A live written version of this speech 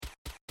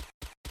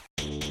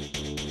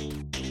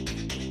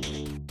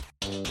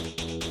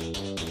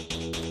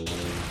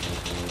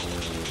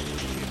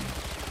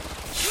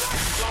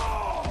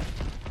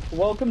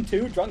Welcome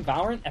to Drunk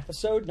Valorant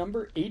episode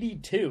number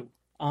 82.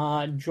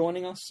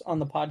 Joining us on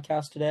the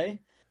podcast today,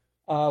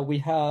 we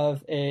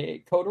have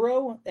a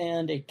Kotaro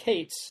and a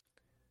Kates.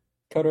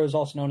 Kotaro is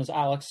also known as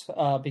Alex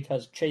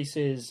because Chase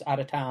is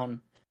out of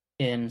town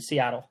in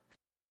Seattle.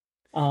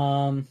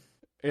 So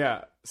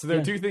there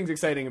are two things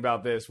exciting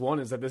about this. One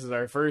is that this is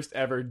our first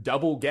ever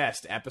double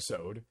guest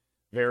episode.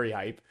 Very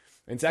hype.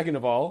 And second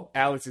of all,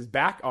 Alex is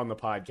back on the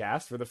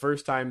podcast for the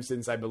first time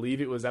since I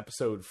believe it was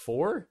episode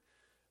 4.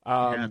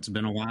 Yeah, it's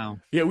been a while.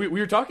 Yeah, we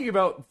were talking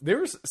about, there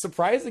was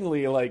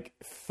surprisingly like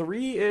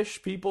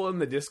 3-ish people in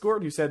the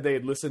Discord who said they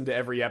had listened to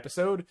every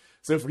episode.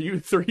 So for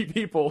you 3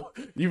 people,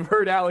 you've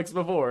heard Alex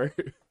before.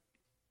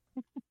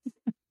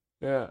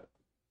 Yeah.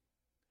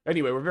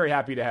 Anyway, we're very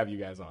happy to have you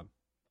guys on.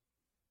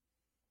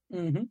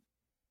 Mm-hmm.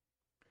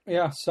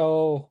 Yeah,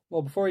 so,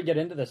 well, before we get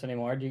into this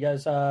anymore, do you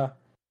guys, a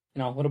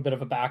little bit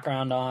of a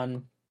background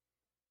on,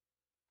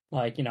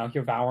 like,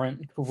 your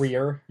Valorant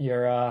career,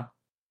 your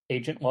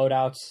agent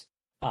loadouts?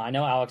 I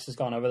know Alex has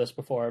gone over this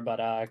before, but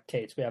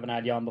Kates, we haven't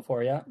had you on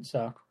before yet,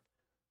 so.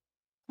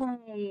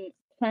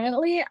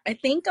 Currently, I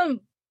think I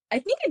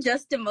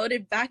just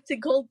demoted back to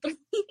Gold 3.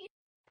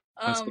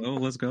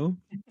 Let's go.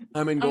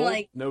 I'm in Gold.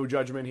 Like, no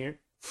judgment here.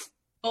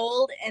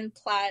 Gold and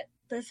Plat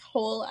this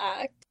whole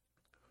act.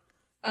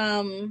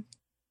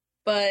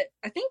 But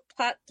I think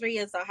Plat 3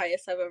 is the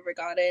highest I've ever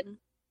gotten.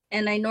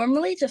 And I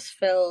normally just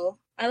fill.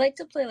 I like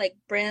to play like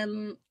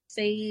Brim,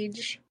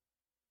 Sage,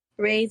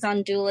 Raze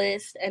on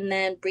Duelist, and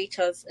then Breach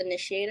as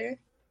Initiator.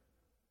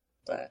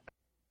 But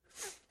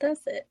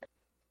that's it.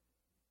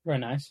 Very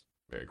nice.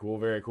 Very cool,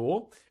 very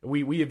cool.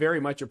 We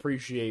very much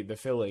appreciate the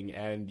filling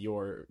and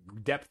your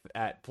depth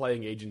at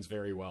playing agents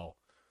very well.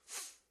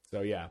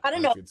 So yeah, I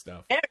don't know. Good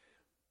stuff.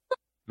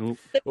 Nope.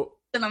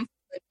 Then I'm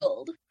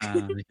gold.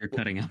 You're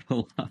cutting out a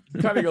lot.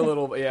 Cutting a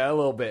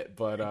little bit,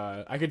 but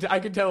I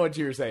could tell what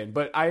you were saying.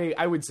 But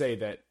I would say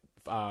that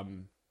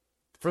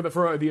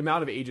for the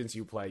amount of agents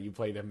you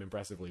play them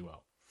impressively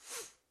well.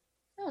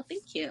 Oh,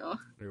 thank you.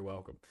 You're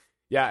welcome.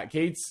 Yeah,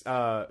 Kate's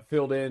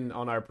filled in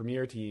on our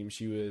Premier team.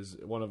 She was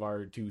one of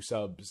our 2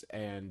 subs,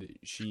 and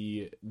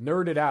she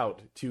nerded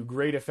out to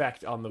great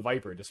effect on the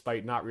Viper,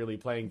 despite not really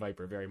playing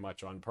Viper very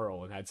much on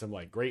Pearl, and had some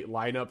like great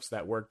lineups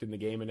that worked in the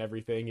game and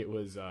everything. It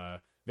was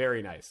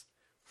very nice.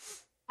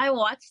 I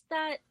watched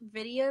that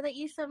video that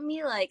you sent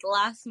me like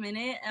last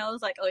minute, and I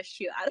was like, "Oh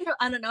shoot,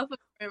 I don't know if I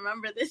can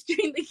remember this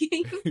during the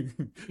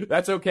game."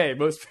 That's okay.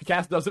 Most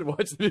cast doesn't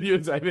watch the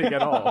videos I make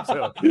at all,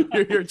 so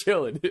you're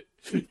chilling.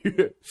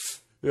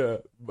 Yeah,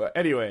 but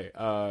anyway,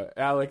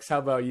 Alex, how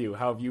about you?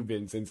 How have you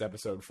been since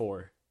episode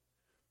 4?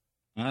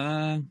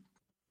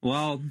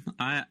 Well,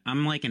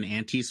 I'm like an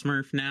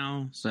anti-smurf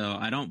now, so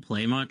I don't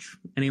play much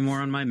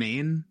anymore on my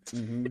main.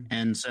 Mm-hmm.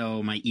 And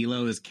so my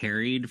elo is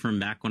carried from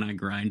back when I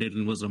grinded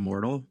and was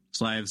immortal.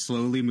 So I have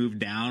slowly moved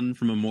down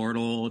from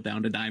immortal,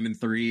 down to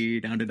Diamond 3,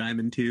 down to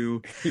Diamond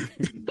 2.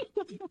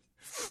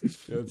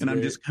 And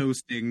I'm just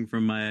coasting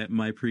from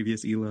my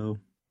previous elo.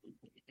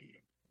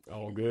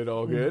 All good.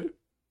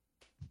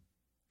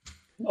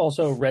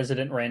 Also,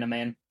 resident Reyna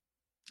main.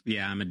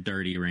 Yeah, I'm a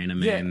dirty Reyna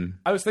main. Yeah,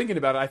 I was thinking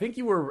about it. I think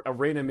you were a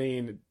Reyna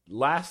main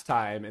last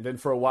time, and then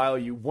for a while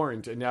you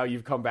weren't, and now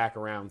you've come back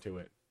around to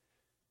it.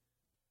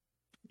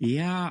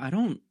 Yeah, I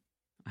don't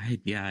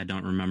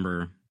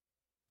remember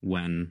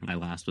when I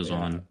last was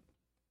on.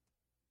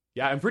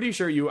 Yeah, I'm pretty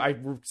sure I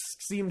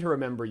seem to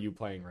remember you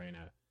playing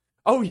Reyna.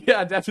 Oh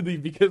yeah, definitely,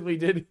 because we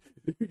did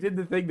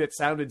the thing that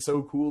sounded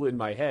so cool in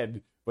my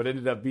head, but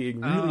ended up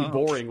being really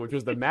boring, which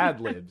was the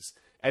Mad Libs.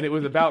 And it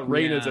was about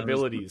Reyna's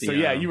abilities. So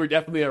yeah, you were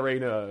definitely a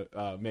Reyna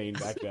main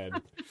back then.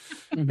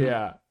 Mm-hmm.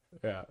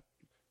 Yeah.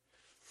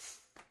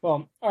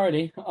 Well,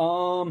 alrighty.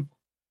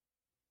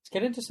 Let's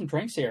get into some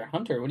drinks here.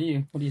 Hunter, what are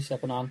you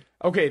sipping on?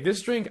 Okay,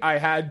 this drink I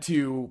had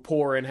to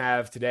pour and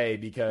have today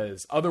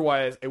because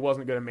otherwise it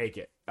wasn't going to make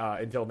it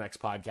until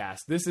next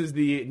podcast. This is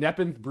the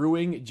Nepenthe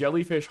Brewing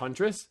Jellyfish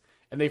Huntress.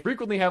 And they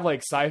frequently have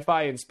like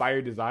sci-fi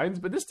inspired designs,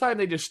 but this time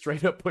they just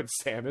straight up put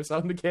Samus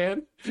on the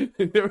can.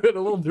 They were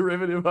a little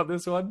derivative on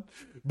this one,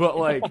 but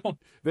like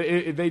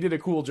they did a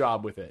cool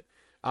job with it.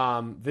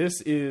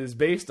 This is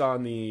based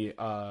on the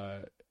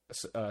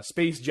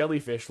Space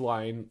Jellyfish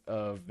line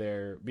of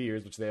their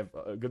beers, which they have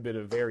a good bit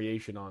of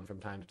variation on from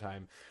time to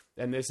time.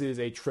 And this is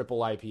a triple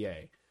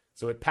IPA,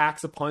 so it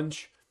packs a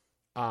punch.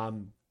 I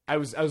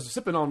was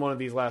sipping on one of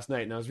these last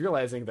night, and I was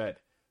realizing that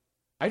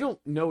I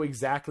don't know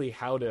exactly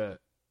how to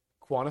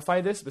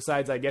quantify this,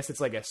 besides I guess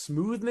it's like a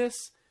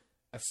smoothness,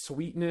 a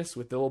sweetness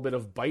with a little bit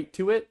of bite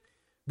to it,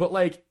 but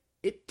like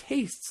it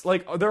tastes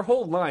like their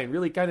whole line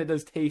really kind of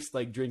does taste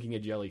like drinking a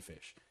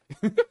jellyfish.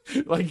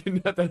 Like,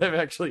 not that I've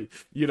actually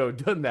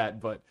done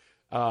that, but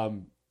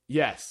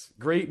yes,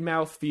 great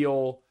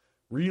mouthfeel,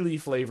 really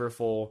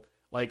flavorful,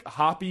 like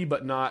hoppy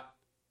but not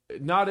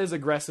as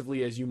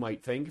aggressively as you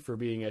might think for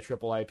being a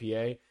triple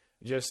IPA.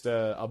 Just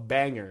a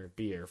banger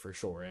beer for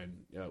sure,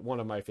 and one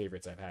of my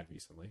favorites I've had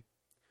recently.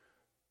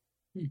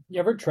 You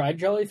ever tried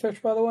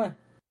jellyfish, by the way?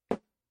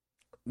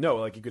 No,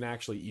 like you can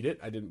actually eat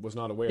it. Was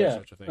not aware of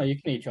such a thing. Oh, you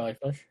can eat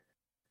jellyfish.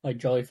 Like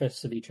jellyfish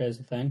ceviche is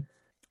a thing.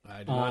 I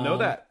did not know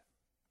that.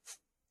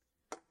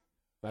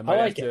 I might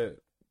like have to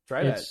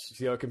try that.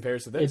 See how it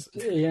compares to this.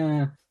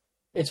 Yeah.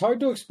 It's hard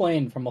to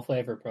explain from a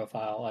flavor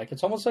profile. Like,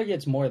 it's almost like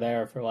it's more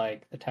there for,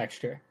 like, the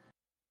texture.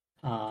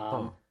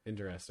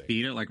 Interesting. Do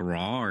you eat it, like,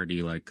 raw, or do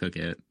you, like, cook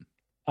it?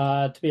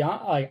 To be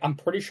honest, like, I'm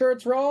pretty sure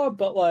it's raw,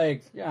 but,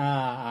 like,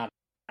 I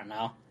don't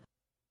know.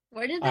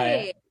 Where did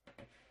they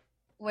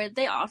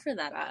offer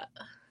that at?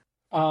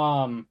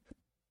 My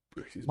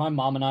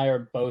mom and I are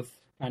both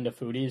kind of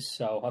foodies,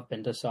 so I've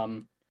been to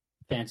some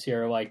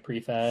fancier, like,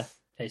 pre-fair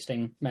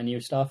tasting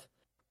menu stuff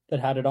that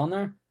had it on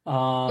there.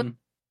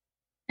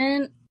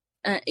 And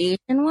an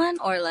Asian one,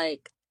 or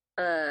like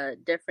a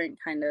different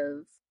kind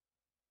of?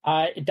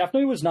 It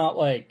definitely was not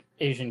like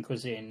Asian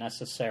cuisine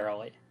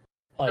necessarily.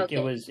 Like, Okay.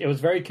 it was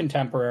very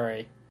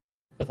contemporary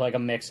with like a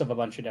mix of a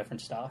bunch of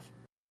different stuff.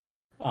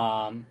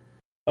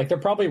 Like there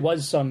probably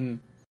was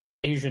some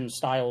Asian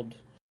styled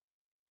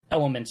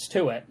elements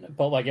to it,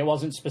 but like it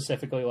wasn't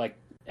specifically like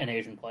an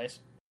Asian place.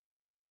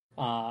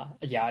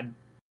 Yeah,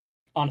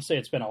 honestly,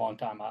 it's been a long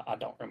time. I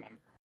don't remember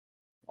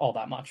all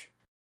that much.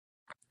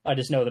 I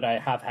just know that I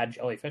have had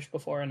jellyfish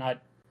before, and I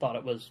thought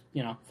it was,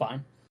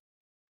 fine.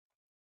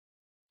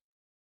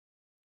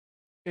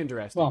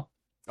 Interesting. Well,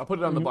 I'll put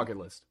it on the bucket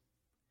list.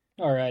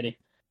 Alrighty.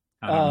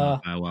 I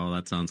don't know. Well,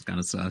 that sounds kind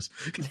of sus.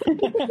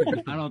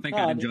 I don't think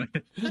I'd enjoy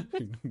it.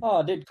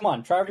 Oh, dude, come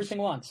on. Try everything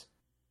once.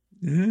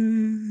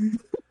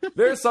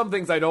 There are some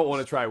things I don't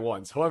want to try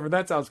once. However,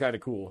 that sounds kind of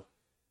cool.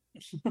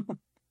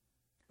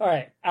 All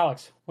right,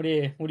 Alex, what are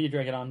you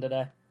drinking on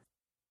today?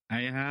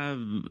 I have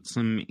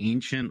some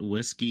ancient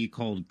whiskey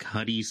called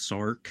Cuddy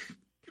Sark.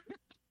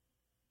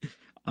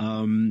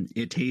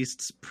 It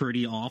tastes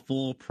pretty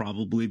awful,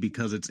 probably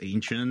because it's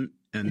ancient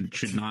and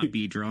should not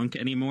be drunk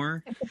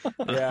anymore.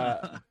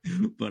 Yeah.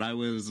 But I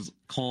was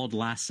called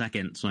last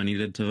second, so I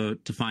needed to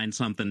find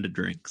something to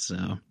drink.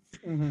 So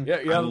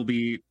Yeah. I will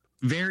be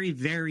very,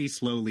 very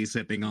slowly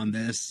sipping on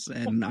this,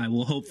 and I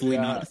will hopefully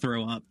not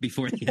throw up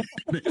before the end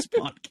of this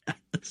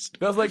podcast.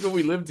 Feels like when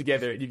we lived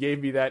together, you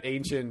gave me that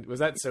ancient. Was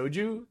that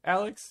soju,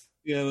 Alex?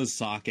 Yeah, it was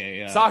sake.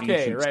 Yeah.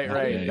 Sake,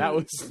 right. That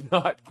was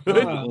not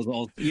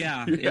good.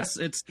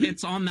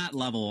 It's on that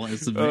level.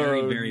 It's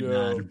very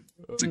bad.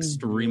 It's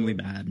extremely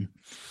bad.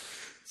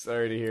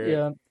 Sorry to hear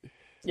it.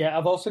 Yeah.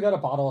 I've also got a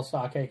bottle of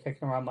sake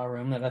kicking around my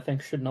room that I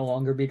think should no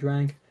longer be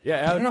drank.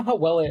 Yeah, I don't know how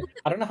well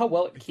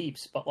it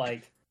keeps, but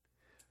like,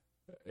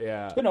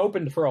 it's been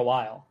opened for a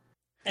while,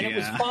 and it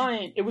was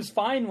fine. It was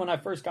fine when I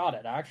first got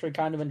it. I actually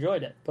kind of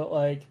enjoyed it, but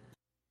like,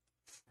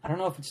 I don't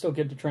know if it's still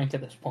good to drink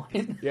at this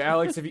point. Yeah,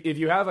 Alex, if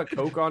you have a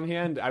Coke on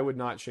hand, I would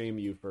not shame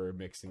you for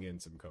mixing in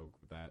some Coke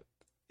with that.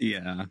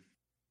 Yeah.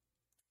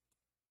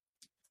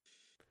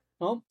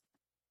 Well,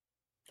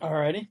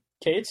 alrighty.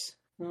 Kate's,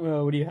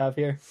 what do you have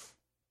here?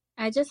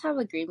 I just have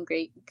a green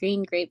grape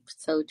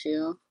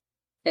soju.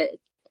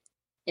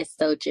 It's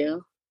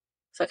soju,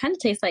 so it kind of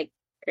tastes like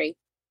grape.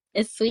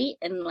 It's sweet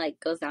and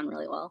like goes down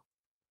really well.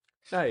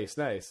 Nice.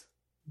 Yeah,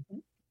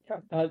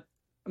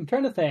 I'm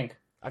trying to think.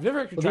 I've never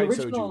actually tried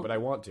soju, but I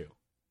want to.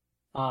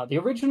 The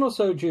original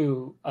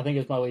soju, I think,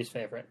 is my least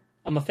favorite.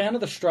 I'm a fan of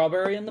the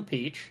strawberry and the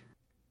peach.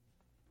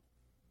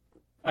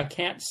 I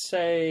can't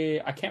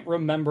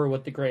remember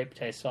what the grape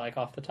tastes like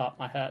off the top of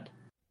my head.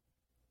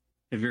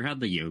 Have you ever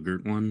had the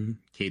yogurt one?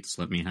 Kate's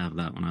let me have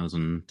that when I was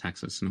in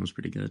Texas, and it was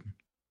pretty good.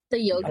 The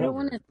yogurt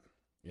one is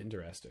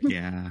interesting.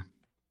 Yeah.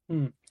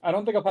 I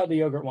don't think I've had the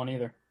yogurt one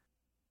either.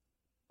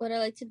 What I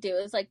like to do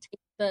is like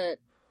take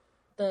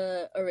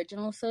the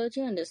original soju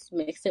and just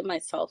mix it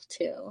myself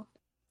too.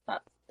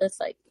 That's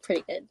like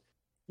pretty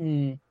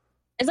good.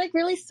 It's like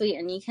really sweet,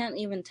 and you can't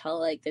even tell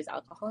like there's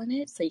alcohol in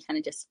it, so you kind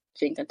of just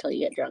drink until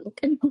you get drunk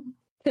kind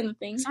of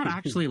thing. It's not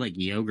actually like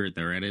yogurt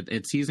though, right?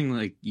 It's using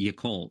like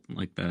Yakult,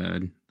 like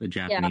the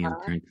Japanese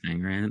drink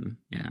thing, right?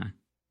 Yeah.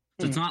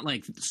 So it's not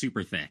like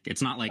super thick.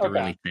 It's not like a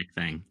really thick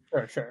thing.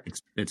 Sure.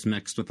 It's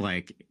mixed with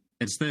like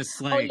it's this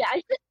like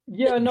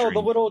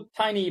the little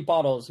tiny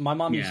bottles. My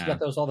mom used to get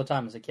those all the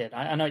time as a kid.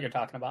 I know what you're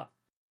talking about.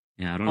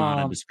 Yeah, I don't know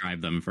how to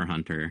describe them for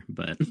Hunter,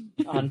 but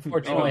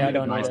unfortunately, I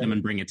don't know. Them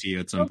and bring it to you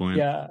at some point.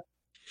 Yeah,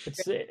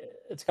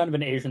 it's kind of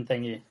an Asian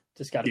thing. You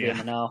just got to be in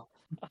the know.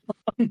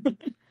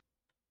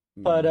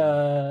 But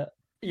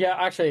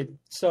actually,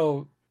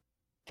 so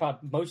God,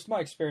 most of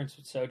my experience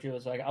with soju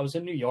was like I was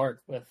in New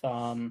York with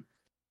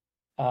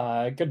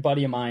a good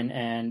buddy of mine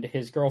and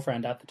his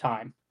girlfriend at the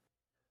time,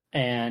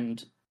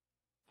 and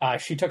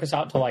she took us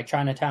out to like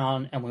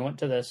Chinatown, and we went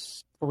to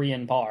this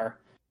Korean bar,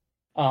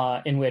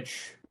 in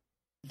which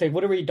they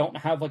literally don't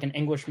have like an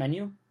English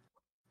menu.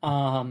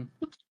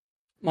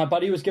 My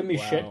buddy was giving me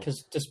shit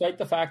because despite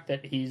the fact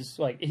that he's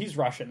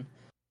Russian,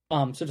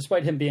 so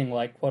despite him being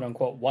like quote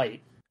unquote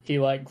white, he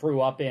like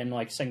grew up in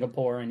like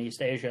Singapore and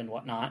East Asia and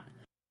whatnot.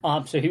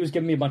 So he was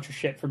giving me a bunch of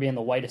shit for being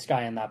the whitest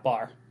guy in that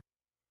bar.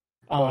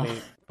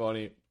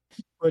 Funny.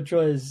 Which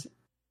was,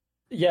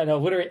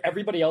 literally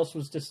everybody else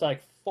was just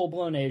like full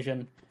blown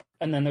Asian,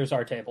 and then there's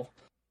our table.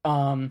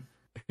 So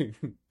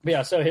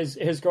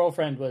his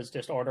girlfriend was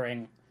just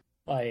ordering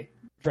like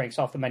drinks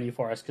off the menu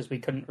for us because we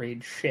couldn't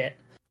read shit.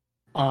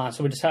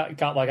 So we just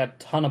got like a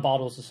ton of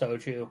bottles of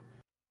soju,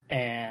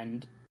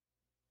 and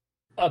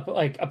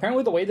like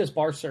apparently the way this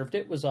bar served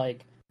it was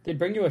like they'd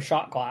bring you a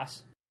shot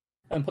glass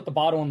and put the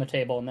bottle on the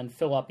table and then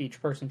fill up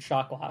each person's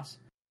shot glass,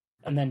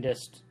 and then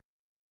just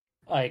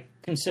like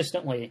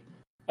consistently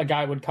a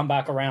guy would come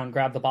back around,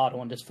 grab the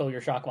bottle, and just fill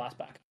your shot glass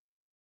back,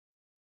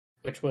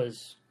 which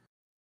was,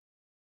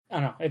 I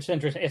don't know, it's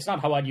interesting. It's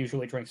not how I'd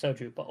usually drink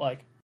soju, but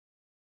like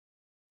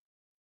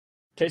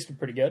tasted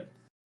pretty good.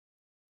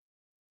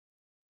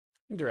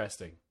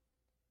 Interesting.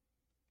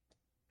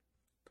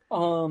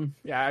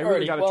 Yeah, I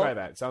really got to try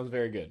that. It sounds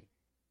very good.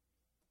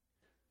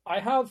 I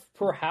have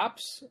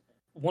perhaps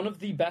one of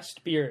the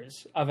best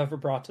beers I've ever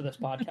brought to this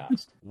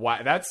podcast.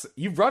 Why?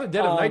 You've brought a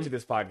Dead of Night to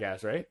this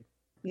podcast, right?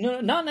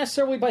 No, not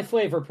necessarily by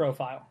flavor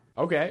profile.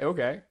 Okay.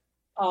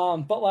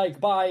 But like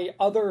by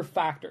other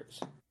factors.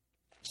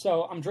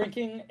 So I'm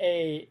drinking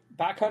a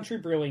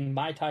Backcountry Brewing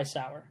Mai Tai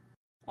Sour,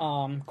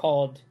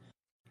 called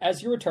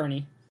As Your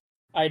Attorney.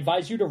 I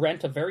advise you to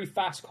rent a very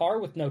fast car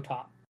with no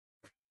top.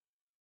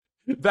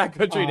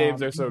 Backcountry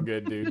names are so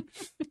good, dude.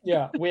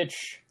 Yeah,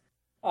 which,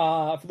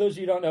 for those of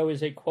you who don't know,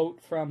 is a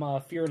quote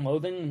from Fear and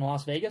Loathing in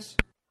Las Vegas.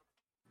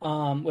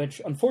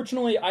 Which,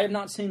 unfortunately, I have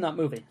not seen that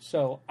movie,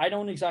 so I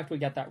don't exactly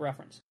get that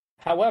reference.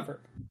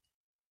 However,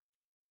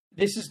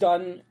 this is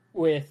done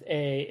with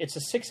it's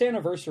a 6th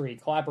anniversary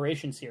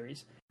collaboration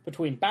series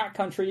between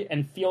Backcountry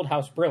and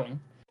Fieldhouse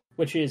Brewing,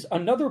 which is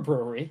another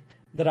brewery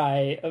that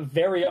I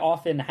very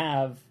often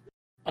have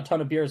a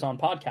ton of beers on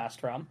podcast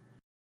from.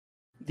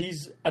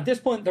 At this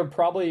point, they're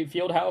probably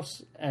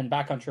Fieldhouse and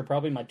Backcountry are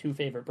probably my 2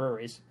 favorite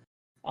breweries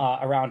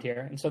around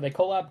here, and so they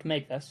collabed to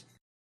make this.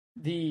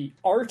 The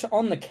art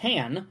on the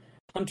can,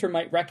 Hunter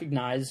might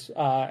recognize,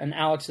 and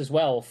Alex as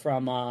well,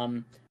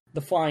 from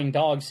the Flying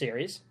Dog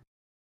series.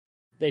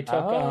 They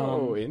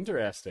took...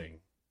 interesting.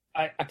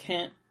 I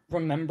can't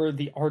remember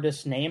the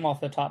artist's name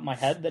off the top of my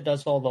head that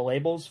does all the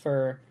labels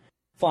for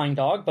Flying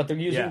Dog, but they're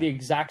using the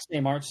exact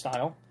same art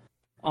style,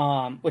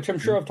 which I'm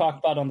sure I've talked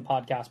about on the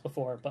podcast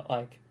before, but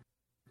like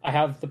I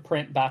have the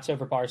print Bats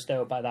Over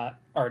Barstow by that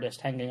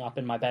artist hanging up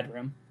in my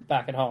bedroom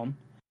back at home.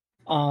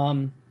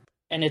 And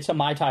it's a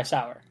Mai Tai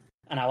Sour.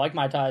 And I like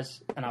Mai Tais,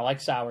 and I like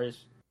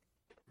sours.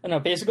 I know,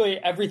 basically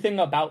everything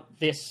about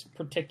this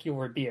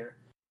particular beer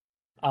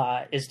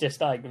is just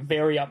like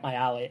very up my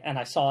alley. And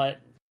I saw it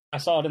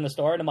in the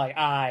store, and I'm like,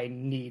 I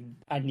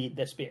need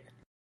this beer.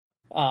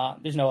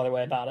 There's no other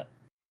way about it.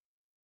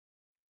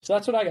 So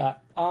that's what I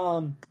got.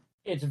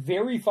 It's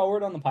very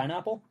forward on the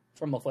pineapple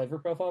from a flavor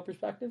profile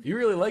perspective. You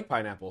really like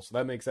pineapple, so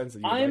that makes sense that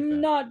you like that.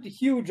 I'm not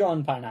huge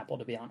on pineapple,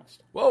 to be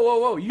honest.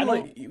 Whoa! You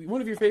like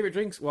one of your favorite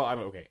drinks? Well, I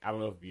don't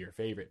know if it's your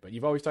favorite, but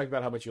you've always talked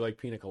about how much you like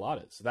pina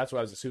coladas. So that's what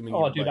I was assuming.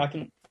 Oh, dude,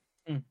 like.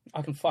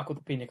 I can fuck with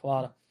the pina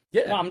colada.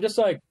 Yeah, no, I'm just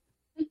like,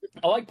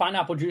 I like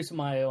pineapple juice in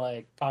my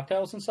like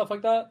cocktails and stuff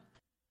like that.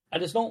 I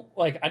just don't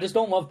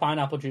love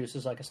pineapple juice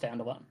as like a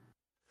standalone.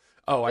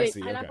 Oh, Wait, I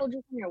see. Pineapple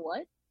juice in your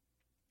what?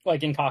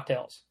 Like in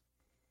cocktails.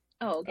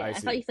 Oh, okay. I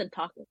thought you said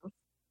tacos.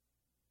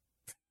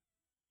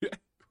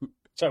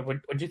 So,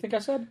 what do you think I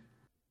said?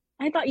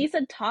 I thought you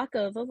said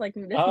tacos. I was like,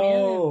 this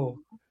man.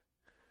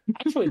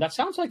 Actually, that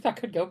sounds like that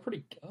could go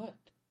pretty good.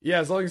 Yeah,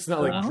 as long as it's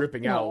not like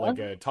dripping out like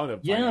a ton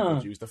of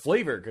pineapple juice. The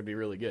flavor could be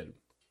really good.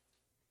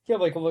 Yeah,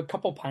 like a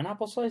couple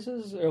pineapple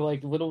slices or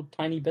like little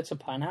tiny bits of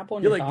pineapple.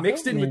 In You're your like taco?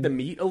 mixed in with the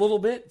meat a little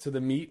bit, so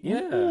the meat.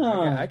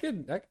 Yeah. I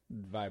could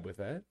vibe with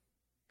that.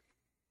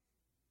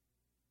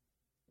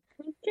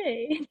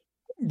 Okay.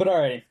 But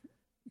alrighty,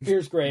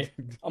 beer's great.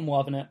 I'm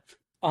loving it.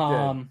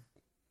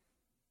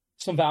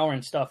 Some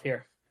Valorant stuff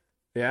here.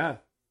 Yeah.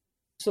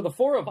 So the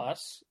 4 of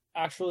us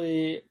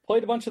actually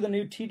played a bunch of the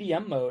new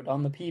TDM mode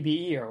on the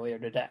PBE earlier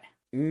today.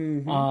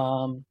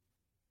 Mm-hmm.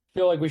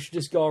 Feel like we should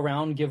just go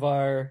around, give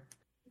our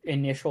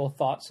initial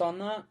thoughts on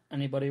that.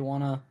 Anybody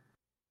want to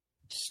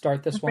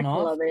start this one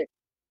off? Love it.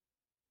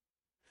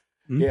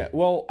 Yeah,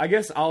 well, I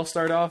guess I'll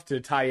start off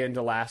to tie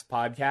into last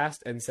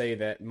podcast and say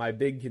that my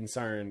big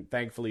concern,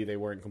 thankfully they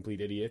weren't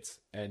complete idiots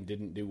and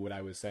didn't do what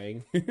I was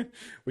saying,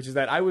 which is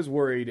that I was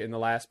worried in the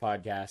last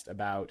podcast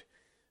about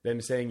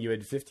them saying you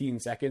had 15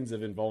 seconds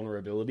of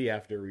invulnerability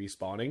after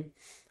respawning.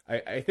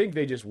 I think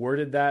they just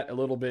worded that a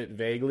little bit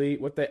vaguely.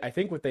 I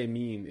think what they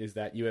mean is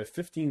that you have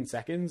 15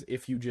 seconds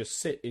if you just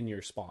sit in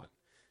your spawn.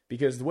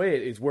 Because the way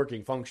it is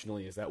working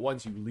functionally is that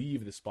once you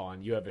leave the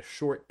spawn, you have a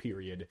short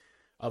period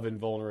of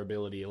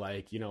invulnerability,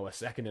 like, a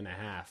second and a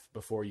half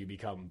before you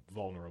become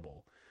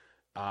vulnerable.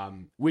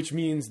 Which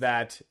means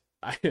that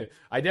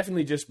I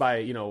definitely just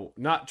by,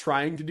 not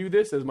trying to do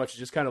this as much as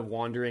just kind of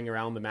wandering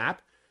around the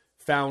map,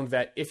 found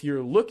that if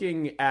you're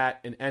looking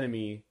at an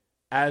enemy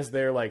as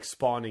they're like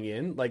spawning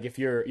in, like if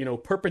you're,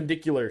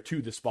 perpendicular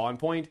to the spawn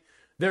point,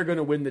 they're going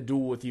to win the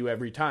duel with you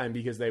every time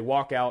because they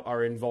walk out,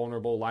 are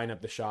invulnerable, line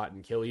up the shot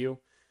and kill you.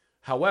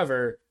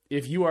 However,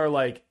 if you are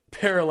like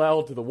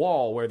parallel to the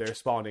wall where they're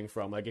spawning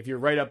from, like if you're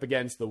right up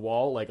against the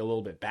wall, like a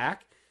little bit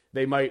back,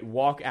 they might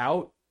walk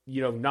out,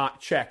 not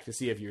check to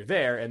see if you're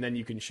there, and then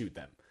you can shoot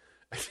them.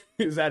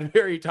 Is that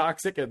very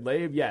toxic and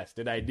lame? Yes.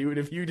 Did I do it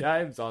a few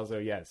times? Also,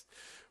 yes.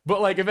 But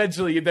like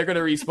eventually they're going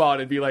to respawn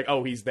and be like,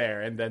 oh, he's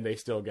there. And then they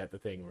still get the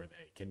thing where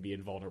they can be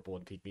invulnerable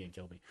and peek me and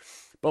kill me.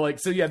 But like,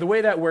 so yeah, the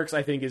way that works,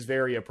 I think, is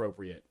very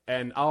appropriate.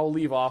 And I'll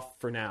leave off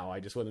for now.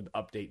 I just wanted to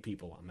update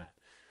people on that.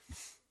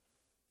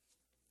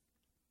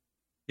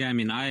 Yeah, I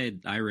mean,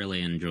 I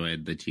really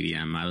enjoyed the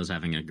TDM. I was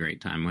having a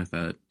great time with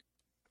it.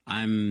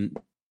 I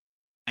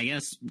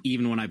guess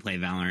even when I play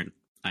Valorant,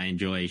 I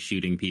enjoy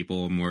shooting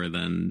people more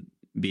than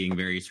being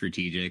very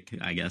strategic.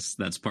 I guess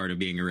that's part of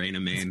being a Reyna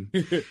main.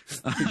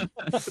 So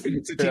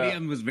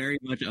TDM was very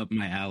much up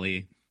my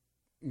alley.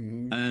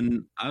 Mm-hmm.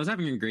 And I was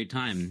having a great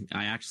time.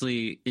 I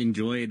actually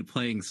enjoyed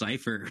playing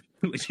Cypher,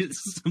 which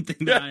is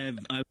something that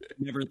I've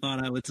never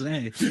thought I would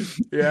say.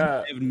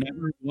 Yeah. I've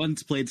never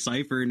once played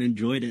Cypher and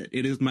enjoyed it.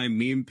 It is my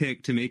meme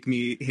pick to make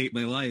me hate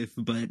my life,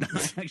 but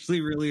I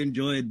actually really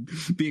enjoyed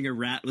being a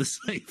rat with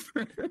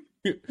Cypher.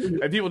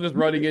 And people just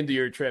running into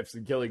your trips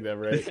and killing them,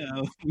 right?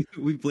 Yeah,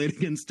 we played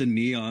against a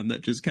Neon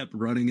that just kept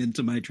running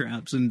into my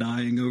traps and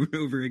dying over and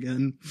over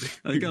again.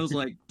 I think I was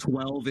like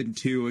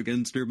 12-2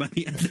 against her by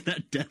the end of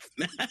that death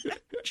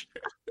match.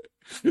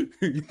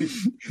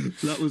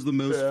 That was the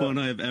most fun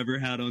I've ever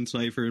had on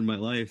Cypher in my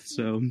life.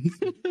 So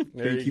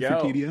thank you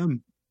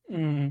for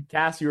TDM.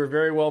 Cass, you were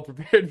very well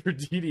prepared for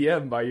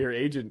TDM by your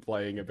agent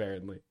playing,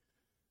 apparently.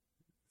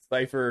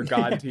 Cypher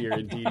god tier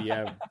in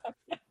TDM.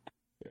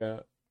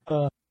 Yeah.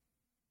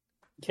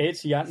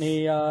 Kate, you got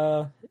any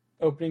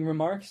opening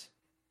remarks?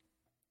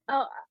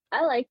 Oh,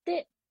 I liked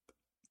it.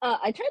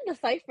 I tried the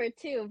Cypher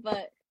too,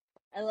 but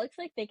it looks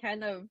like they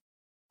kind of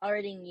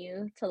already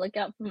knew to look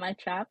out for my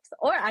traps,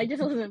 or I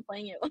just wasn't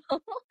playing it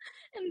well.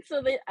 And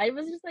so I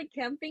was just like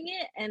camping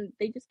it, and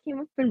they just came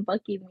up and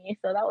buckied me,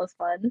 so that was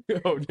fun.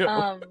 Oh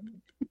no.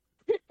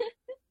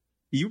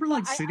 You were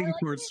like sitting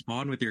towards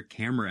spawn with your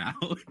camera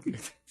out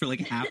for like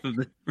half of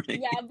the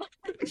frame. Yeah, but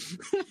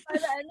by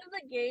the end of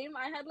the game,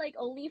 I had like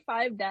only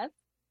 5 deaths,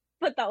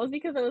 but that was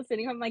because I was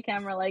sitting on my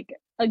camera like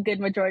a good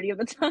majority of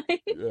the time.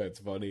 That's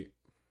funny.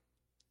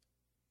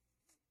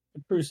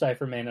 True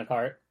Cypher main at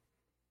heart.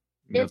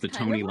 You got the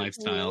Tony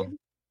lifestyle. Weird.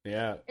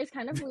 Yeah. It's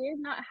kind of weird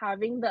not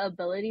having the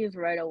abilities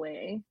right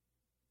away.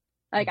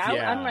 Like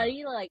I'm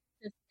ready to like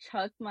just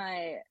chuck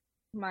my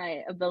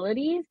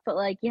abilities, but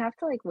like you have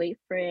to like wait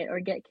for it or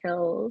get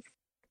kills.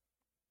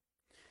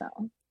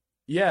 So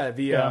yeah,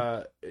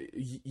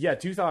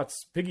 two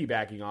thoughts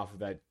piggybacking off of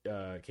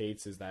that,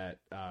 Kate's, is that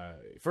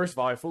first of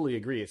all, I fully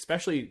agree,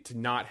 especially to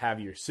not have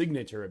your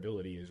signature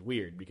ability is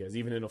weird, because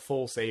even in a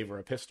full save or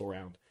a pistol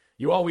round,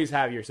 you always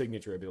have your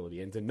signature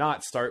ability, and to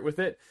not start with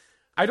it,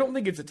 I don't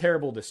think it's a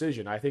terrible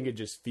decision. I think it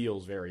just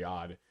feels very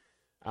odd.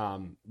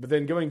 But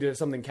then going to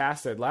something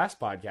Cass said last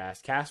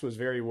podcast, Cass was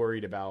very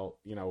worried about,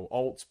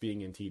 alts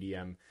being in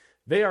TDM.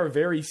 They are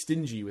very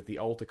stingy with the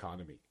ult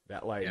economy.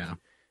 That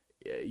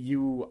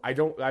I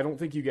don't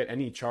think you get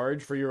any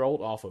charge for your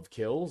ult off of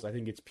kills. I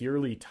think it's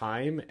purely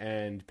time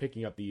and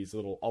picking up these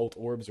little ult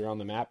orbs around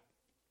the map,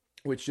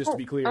 which, just to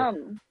be clear,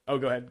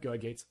 go ahead,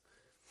 Gates.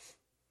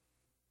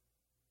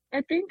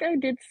 I think I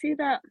did see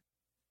that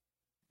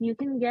you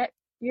can get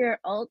your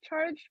ult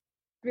charge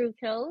through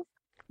kills,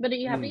 but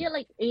you have to get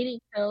like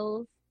 80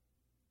 kills.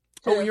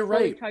 You're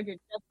right. Charge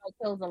it just by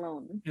kills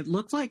alone. It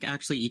looks like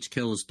actually each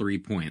kill is 3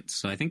 points,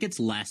 so I think it's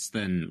less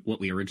than what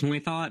we originally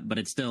thought, but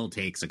it still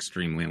takes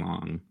extremely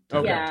long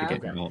to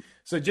get your ult.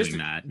 So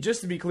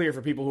just to be clear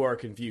for people who are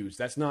confused,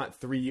 that's not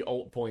 3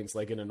 ult points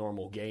like in a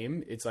normal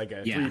game. It's like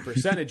 3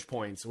 percentage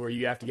points where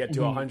you have to get to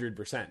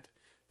 100%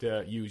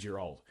 to use your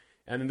ult.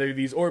 And then there are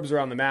these orbs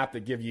around the map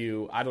that give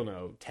you, I don't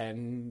know,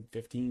 10,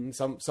 15,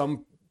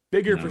 some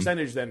bigger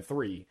percentage than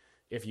 3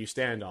 if you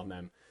stand on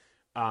them.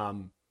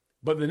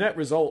 But the net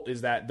result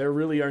is that there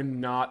really are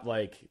not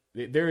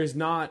there is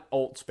not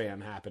ult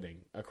spam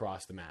happening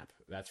across the map.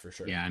 That's for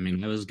sure. Yeah, I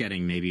mean, I was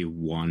getting maybe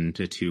 1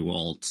 to 2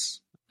 ults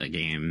a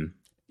game.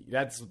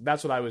 That's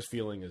what I was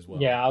feeling as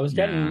well. Yeah, I was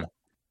getting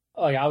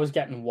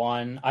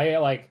one.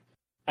 I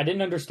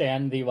didn't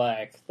understand the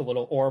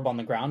little orb on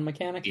the ground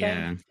mechanic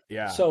thing.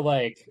 Yeah. So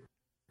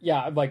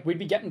we'd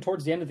be getting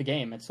towards the end of the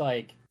game. It's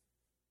like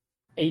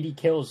 80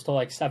 kills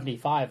to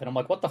 75, and I'm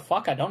like, what the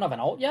fuck? I don't have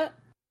an ult yet?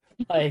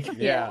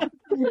 Yeah.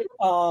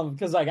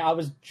 Because I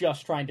was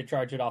just trying to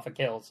charge it off a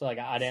kill, so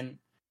I didn't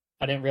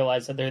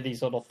realize that there are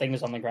these little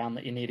things on the ground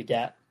that you need to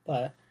get.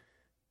 But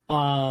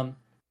so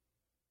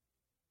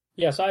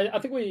I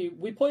think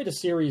we played a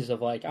series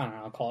of I don't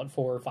know, call it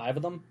 4 or 5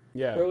 of them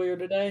earlier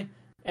today,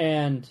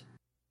 and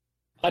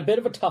I had a bit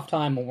of a tough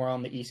time when we're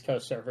on the East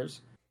Coast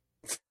servers,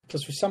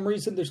 because for some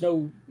reason there's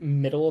no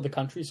middle of the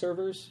country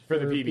servers for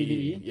the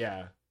PvE.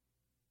 Yeah.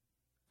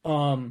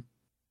 Dumb.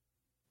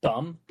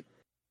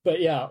 But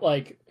yeah,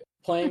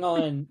 playing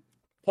on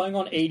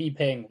 80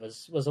 ping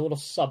was a little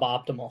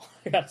suboptimal,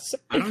 I gotta say.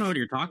 I don't know what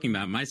you're talking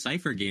about. My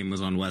Cypher game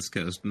was on West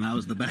Coast, and that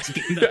was the best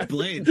game that I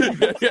played.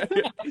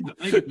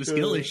 I think the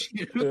skill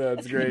issue. Yeah,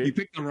 that's great. You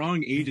picked the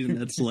wrong agent in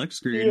that select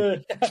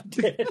screen.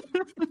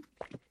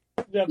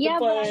 Yeah,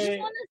 but I just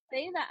want to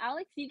say that,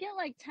 Alex, you get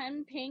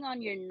 10 ping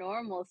on your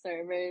normal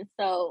servers,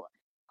 so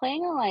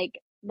playing on like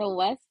the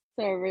West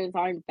servers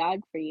aren't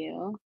bad for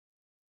you.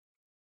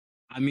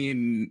 I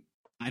mean,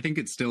 I think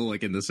it's still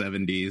like in the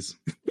 70s.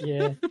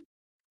 Yeah.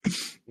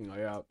 Oh,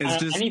 yeah.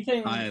 It's just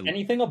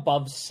anything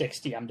above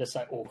 60, I'm just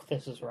like, oh,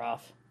 this is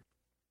rough.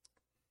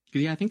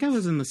 Yeah, I think I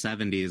was in the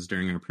 70s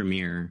during our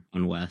premiere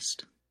on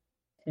West.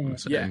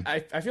 Yeah,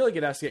 I feel like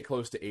it has to get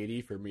close to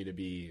 80 for me to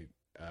be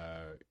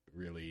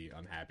really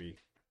unhappy.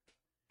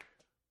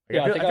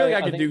 Like, I feel like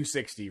I could do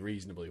 60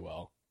 reasonably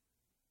well.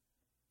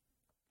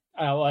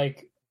 I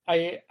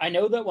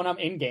know that when I'm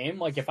in game,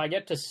 like if I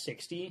get to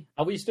 60,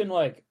 at least in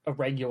like a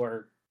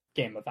regular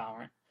game of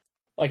Valorant,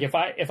 like if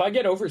I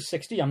get over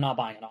 60, I'm not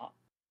buying it off.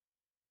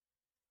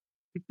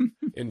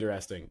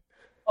 Interesting.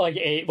 Like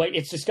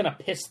it's just gonna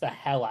piss the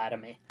hell out of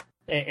me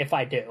if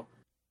I do,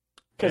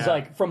 because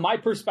like from my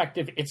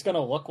perspective, it's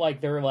gonna look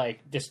like they're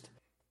like just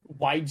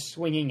wide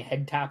swinging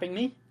head tapping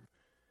me,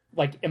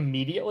 like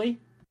immediately,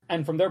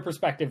 and from their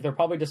perspective, they're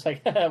probably just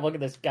like, look at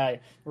this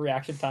guy,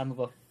 reaction time of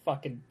a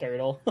fucking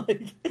turtle.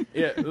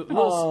 Yeah. A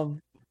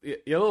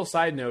little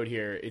side note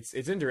here. It's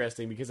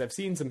interesting because I've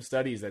seen some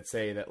studies that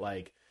say that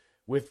like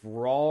with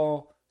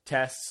raw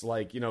tests,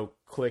 like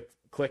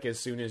click as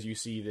soon as you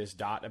see this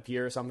dot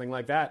appear or something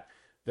like that,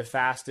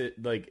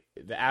 the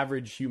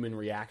average human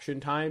reaction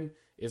time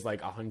is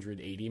like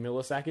 180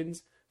 milliseconds.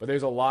 But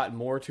there's a lot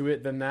more to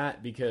it than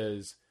that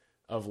because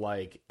of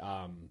like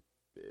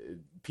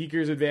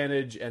peeker's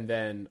advantage, and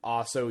then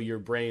also your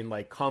brain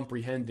like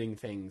comprehending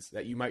things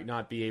that you might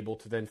not be able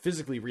to then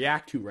physically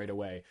react to right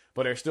away,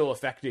 but are still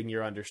affecting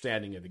your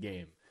understanding of the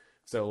game.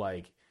 So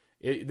like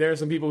there are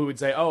some people who would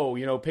say, oh,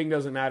 ping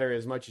doesn't matter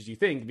as much as you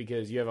think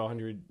because you have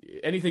 100,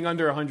 anything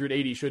under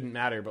 180 shouldn't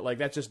matter, but like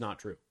that's just not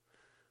true.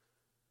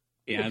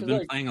 Yeah, I've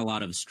been playing a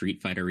lot of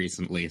Street Fighter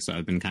recently, so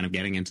I've been kind of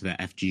getting into the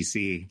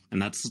FGC,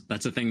 and that's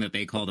a thing that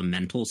they call the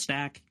mental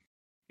stack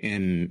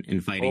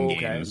in fighting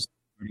games.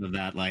 Sort of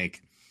that,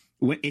 like,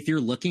 if you're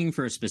looking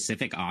for a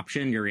specific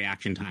option, your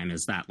reaction time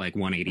is that like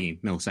 180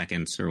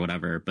 milliseconds or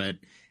whatever. But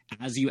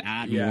as you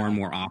add more and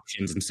more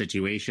options and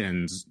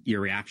situations,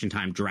 your reaction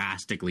time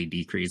drastically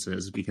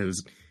decreases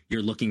because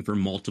you're looking for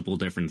multiple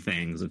different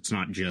things. It's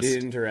not just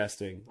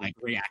interesting, like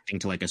reacting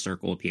to like a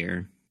circle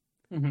appear.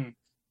 Mm-hmm.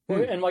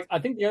 And like I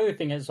think the other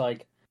thing is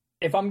like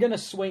if I'm gonna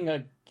swing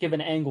a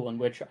given angle in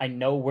which I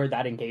know where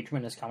that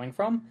engagement is coming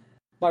from,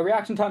 my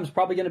reaction time is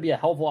probably going to be a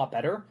hell of a lot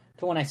better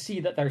to when I see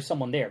that there's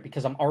someone there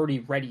because I'm already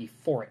ready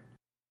for it.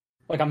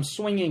 Like I'm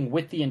swinging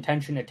with the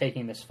intention of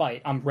taking this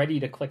fight. I'm ready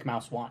to click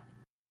mouse 1.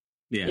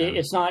 Yeah,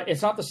 it's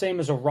not the same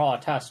as a raw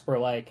test where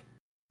like,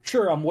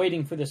 sure, I'm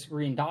waiting for this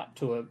green dot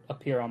to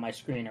appear on my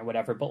screen or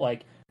whatever, but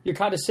like you're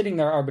kind of sitting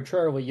there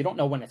arbitrarily. You don't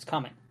know when it's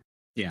coming.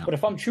 Yeah. But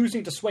if I'm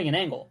choosing to swing an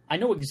angle, I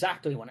know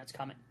exactly when it's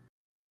coming.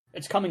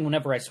 It's coming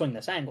whenever I swing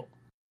this angle.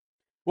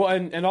 Well,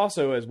 and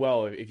also as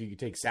well, if you could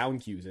take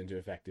sound cues into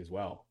effect as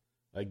well.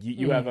 Like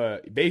you have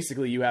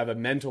you have a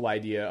mental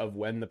idea of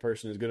when the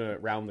person is going to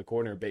round the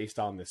corner based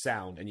on the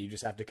sound, and you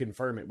just have to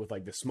confirm it with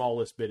like the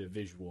smallest bit of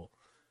visual.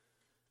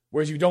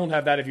 Whereas you don't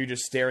have that if you're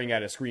just staring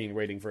at a screen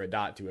waiting for a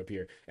dot to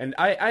appear. And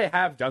I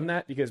have done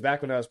that because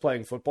back when I was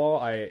playing football,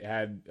 I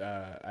had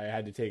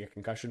to take a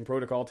concussion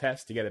protocol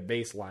test to get a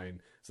baseline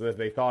so that if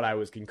they thought I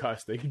was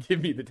concussed, they could give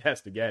me the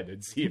test again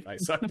and see if I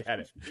sucked at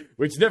it,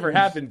 which never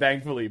happened,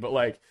 thankfully. But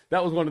like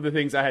that was one of the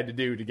things I had to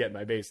do to get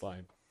my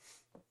baseline.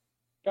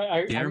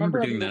 I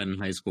remember doing that in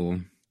high school.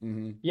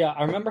 Mm-hmm. Yeah,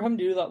 I remember having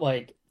to do that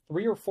like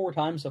 3 or 4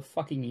 times a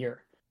fucking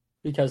year.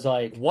 Because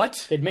like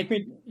what they'd make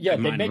me they'd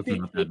make me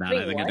not that bad.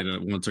 I think I did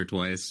it once or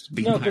twice.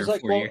 Because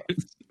like 4 years.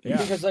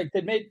 because like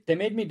they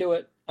made me do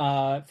it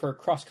for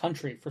cross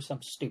country for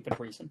some stupid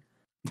reason.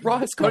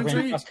 Cross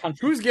country?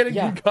 Who's getting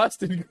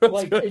concussed in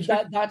cross country?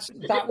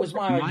 That was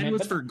my argument. Mine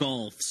was for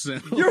golf. So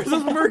yours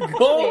was for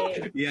golf.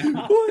 Yeah.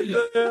 What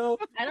the hell?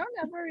 I don't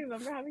ever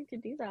remember having to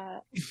do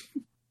that.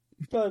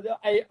 But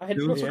I had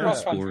to go for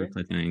cross country. Sports,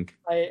 I think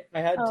I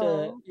had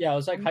to. Yeah, it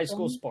was like high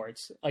school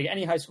sports. Like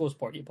any high school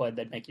sport you played,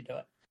 they'd make you do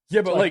it.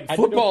 Yeah, but like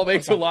football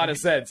makes a lot of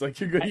sense. Like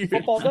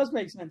football does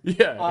make sense.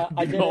 Yeah,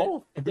 I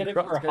did it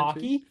for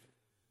hockey.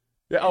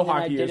 Yeah,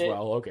 hockey as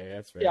well. Okay,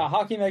 that's fair. Yeah,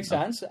 hockey makes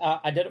sense.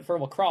 I did it for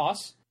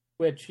lacrosse,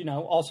 which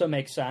also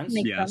makes sense.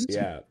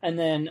 Yeah. And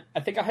then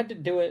I think I had to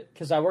do it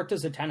because I worked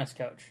as a tennis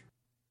coach,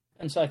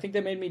 and so I think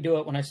they made me do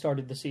it when I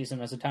started the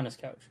season as a tennis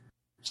coach.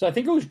 So I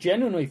think it was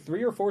genuinely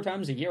 3 or 4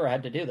 times a year I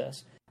had to do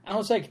this. And I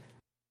was like,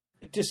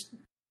 just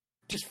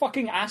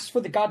fucking ask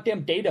for the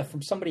goddamn data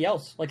from somebody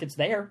else. Like, it's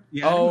there.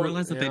 Yeah, I didn't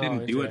realize that they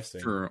didn't do it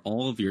for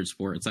all of your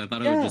sports. I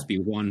thought it would just be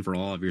one for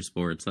all of your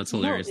sports. That's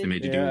hilarious. They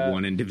made you do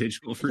one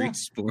individual for each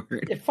sport.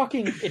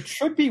 It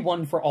should be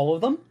one for all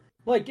of them.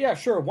 Like, yeah,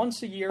 sure,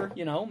 once a year,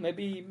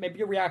 maybe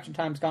your reaction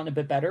time's gotten a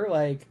bit better.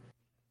 Like,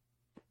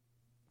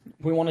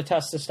 we want to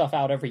test this stuff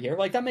out every year.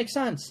 Like, that makes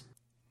sense.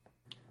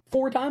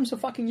 4 times a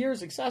fucking year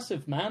is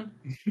excessive, man.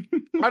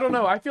 I don't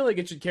know. I feel like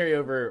it should carry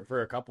over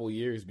for a couple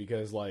years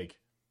because, like,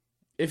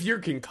 if you're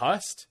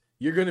concussed,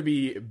 you're going to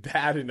be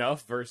bad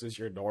enough versus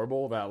your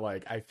normal that,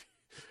 like,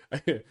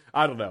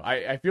 I don't know.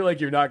 I feel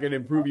like you're not going to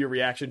improve your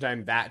reaction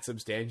time that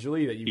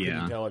substantially that you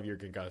couldn't Yeah. tell if you're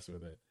concussed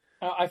with it.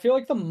 I feel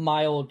like the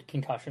mild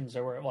concussions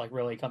are where it like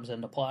really comes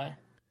into play.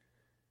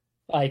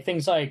 Like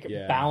things like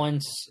Yeah.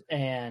 balance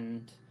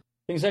and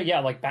things like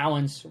like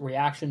balance,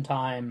 reaction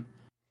time.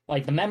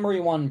 Like the memory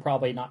one,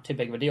 probably not too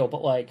big of a deal,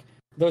 but like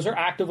those are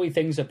actively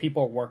things that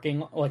people are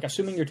working. Like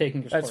assuming you're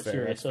taking your That's sport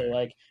fair, that's seriously, fair.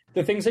 like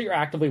the things that you're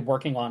actively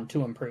working on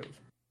to improve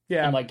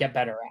Yeah. and like get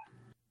better at.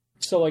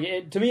 So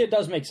like to me, it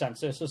does make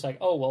sense. It's just like,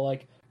 oh well,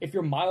 like if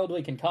you're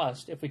mildly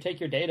concussed, if we take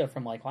your data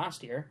from like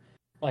last year,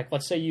 like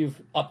let's say you've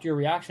upped your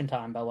reaction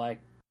time by like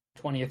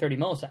 20 or 30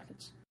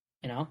 milliseconds,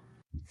 you know.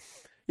 If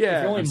you're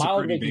Yeah. only That's a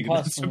mildly pretty big,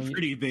 concussed, that's a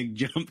pretty big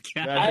jump,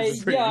 Cat. That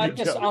is a pretty I big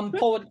just jump.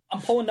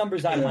 I'm pulling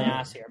numbers out of my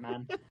ass here,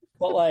 man.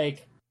 But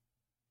like,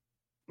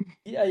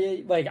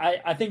 like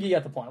I think you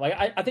get the point. Like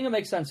I think it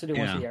makes sense to do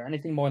once a Yeah. year.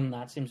 Anything more than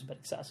that seems a bit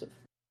excessive.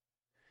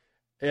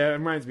 Yeah, it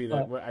reminds me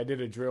that I did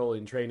a drill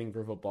in training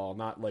for football,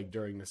 not like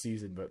during the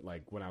season, but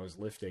like when I was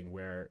lifting,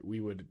 where we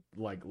would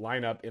like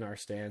line up in our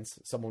stance.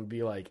 Someone would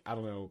be like, I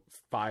don't know,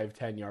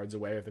 5-10 yards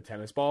away with a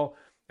tennis ball,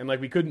 and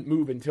like we couldn't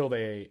move until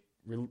they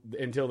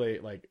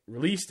like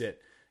released it,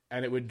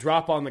 and it would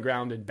drop on the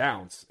ground and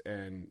bounce,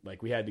 and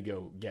like we had to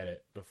go get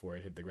it before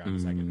it hit the ground a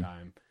second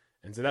time.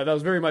 And so that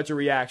was very much a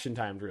reaction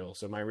time drill.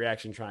 So my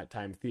reaction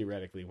time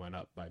theoretically went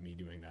up by me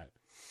doing that.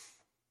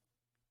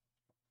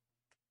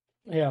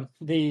 Yeah,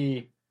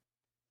 I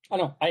don't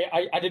know.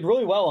 I did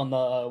really well on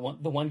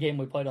the one game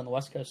we played on the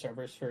West Coast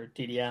servers for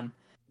TDM,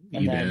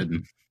 and You then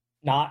did.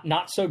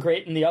 not so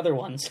great in the other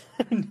ones.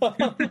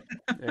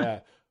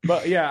 Yeah.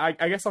 But yeah,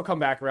 I guess I'll come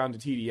back around to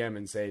TDM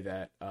and say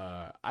that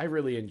I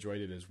really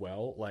enjoyed it as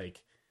well.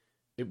 Like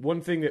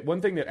one thing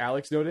that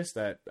Alex noticed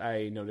that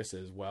I noticed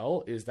as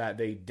well is that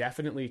they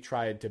definitely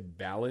tried to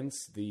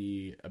balance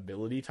the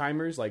ability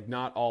timers. Like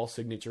not all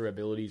signature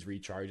abilities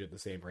recharge at the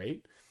same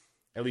rate.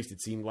 At least it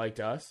seemed like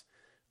to us.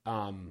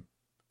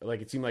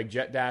 Like it seemed like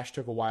Jet Dash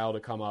took a while to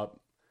come up.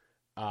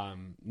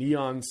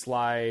 Neon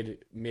Slide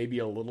maybe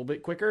a little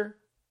bit quicker,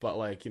 but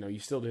like, you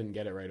still didn't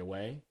get it right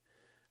away.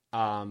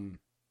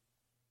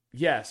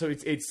 Yeah, so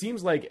it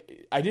seems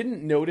like I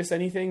didn't notice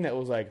anything that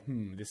was like,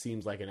 this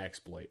seems like an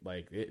exploit.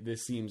 Like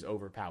this seems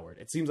overpowered.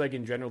 It seems like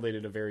in general they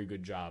did a very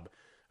good job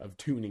of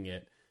tuning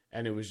it,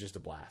 and it was just a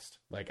blast.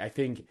 Like I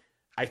think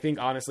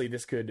honestly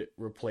this could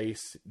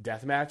replace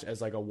deathmatch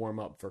as like a warm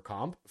up for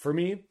comp for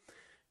me,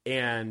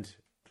 and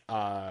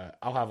I'll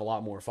have a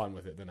lot more fun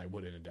with it than I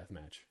would in a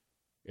deathmatch.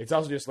 It's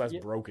also just less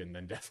broken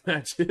than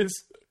deathmatch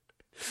is.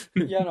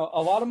 Yeah, no,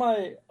 a lot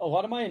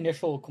of my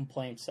initial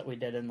complaints that we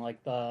did in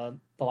like the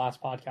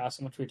last podcast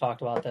in which we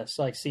talked about this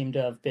like seem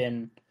to have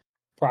been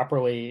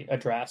properly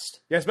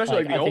addressed. Yeah, especially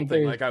like the I ult think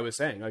thing, like I was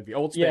saying, like the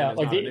ult spam is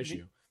like not an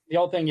issue. The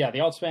ult thing,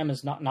 the ult spam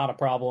is not a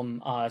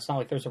problem. It's not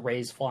like there's a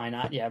raise flying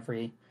at you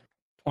every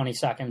 20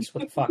 seconds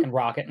with a fucking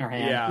rocket in her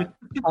hand.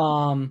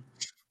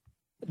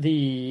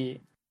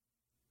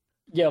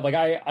 Yeah. Like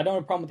I don't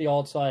have a problem with the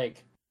ults.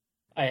 Like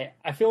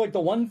I feel like the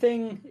one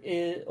thing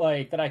is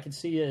like that I could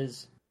see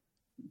is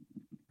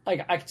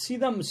like I could see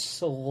them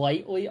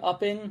slightly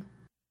upping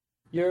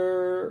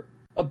your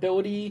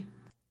ability,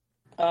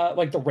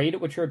 like the rate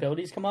at which your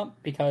abilities come up,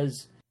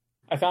 because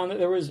I found that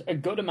there was a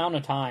good amount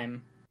of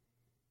time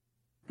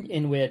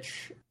in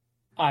which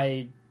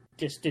I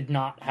just did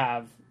not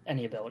have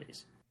any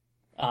abilities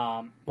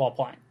while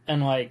playing,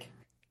 and like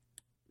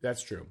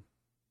That's true.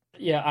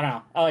 yeah, I don't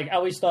know. Like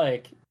at least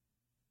like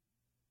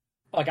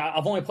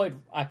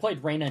I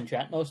played Reyna and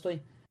Jet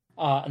mostly,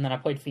 and then I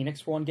played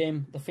Phoenix for one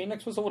game. The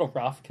Phoenix was a little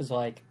rough because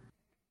like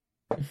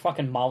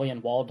fucking Molly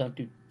and Wall don't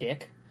do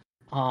dick.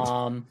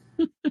 Yeah,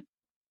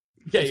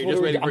 you're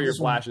just waiting for your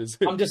flashes.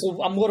 I'm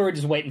literally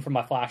just waiting for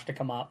my flash to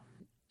come up.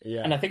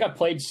 Yeah, And I think I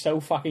played so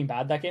fucking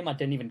bad that game I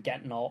didn't even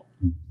get an ult.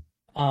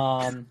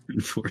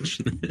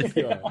 Unfortunate.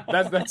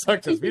 that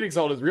sucks. Because Phoenix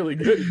ult is really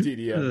good in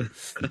TDM.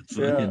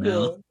 Fucking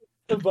hell.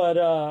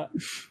 But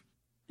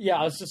yeah,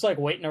 I was just like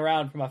waiting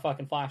around for my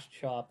fucking flash to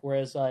show up.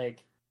 Whereas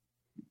like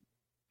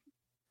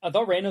I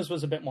thought Reyna's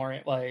was a bit more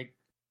like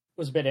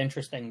was a bit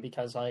interesting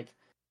because like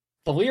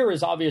the Lear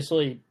is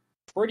obviously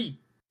pretty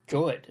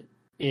good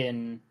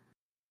in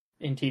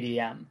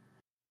TDM.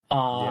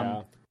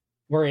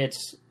 Where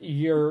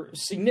you're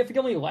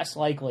significantly less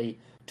likely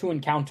to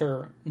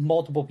encounter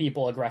multiple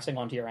people aggressing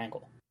onto your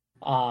ankle.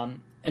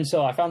 And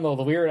so I found the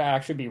Lear to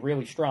actually be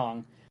really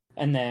strong,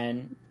 and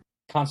then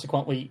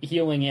consequently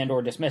healing and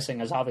or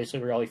dismissing is obviously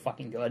really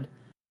fucking good.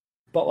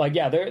 But like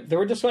yeah, there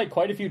were just like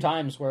quite a few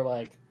times where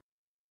like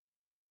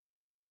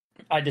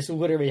I just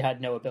literally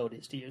had no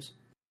abilities to use.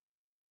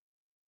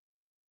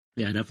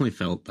 Yeah, I definitely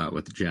felt that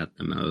with Jet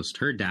the most.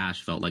 Her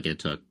dash felt like it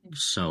took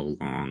so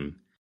long.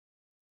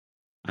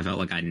 I felt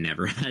like I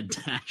never had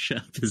dash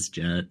up as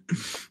Jet.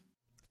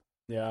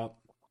 Yeah.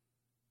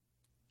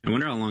 I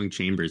wonder how long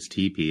Chamber's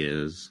TP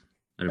is.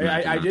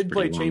 I did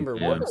play Chamber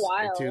once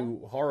while.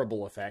 to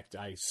horrible effect.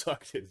 I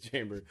sucked at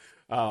Chamber.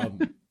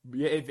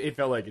 It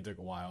felt like it took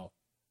a while.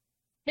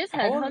 His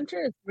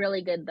headhunter is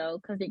really good though,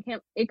 because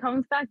it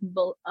comes back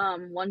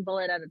one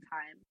bullet at a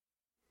time.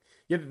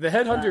 Yeah, the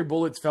headhunter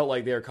bullets felt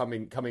like they were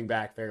coming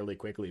back fairly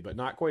quickly, but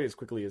not quite as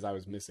quickly as I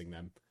was missing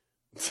them.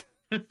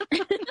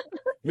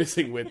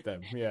 Missing with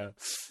them, yeah.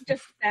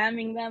 Just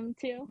spamming them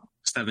too.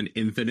 Just have an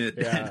infinite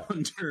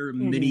headhunter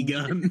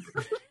minigun.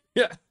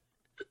 Yeah.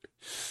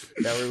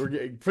 Yeah, we're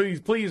getting,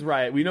 please,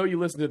 Riot. We know you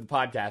listen to the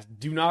podcast.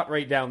 Do not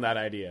write down that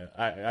idea.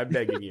 I'm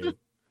begging you.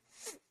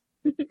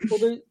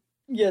 Well,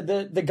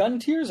 the gun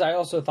tiers I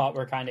also thought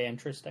were kind of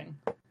interesting.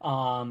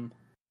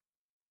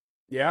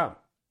 Yeah.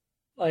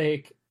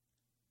 Like,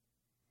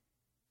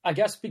 I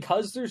guess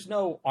because there's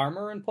no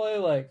armor in play,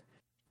 like,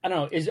 I don't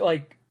know, is it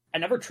like, I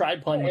never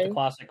tried playing with the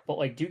classic, but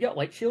like, do you get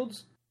light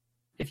shields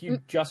if you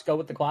just go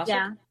with the classic?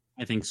 Yeah.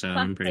 I think so.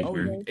 I'm pretty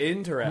sure.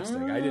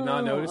 Interesting. I did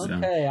not notice that.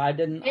 Okay, I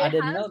didn't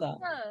know that.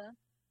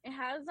 It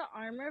has the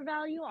armor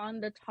value on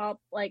the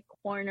top like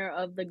corner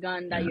of the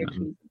gun that you're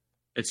choosing.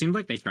 It seemed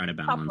like they try to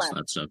balance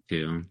that stuff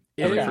too.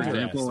 Yeah, like, for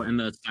example, in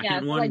the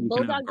second one, like, you can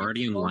have Bulldog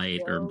Guardian is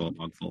Light or full.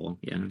 Bulldog Full.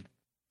 Yeah.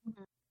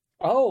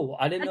 Oh,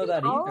 I didn't know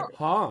that all- either.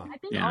 Huh. I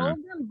think all of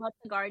them but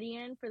the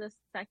Guardian for the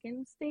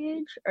second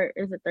stage, or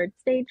is it third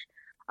stage,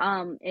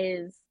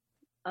 is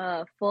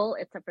full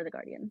except for the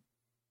Guardian.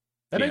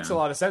 That makes a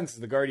lot of sense.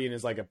 The Guardian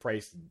is like a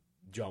price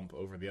jump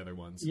over the other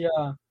ones.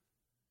 Yeah.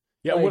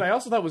 Yeah, Like, what I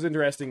also thought was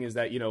interesting is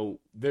that, you know,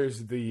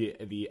 there's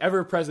the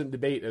ever-present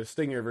debate of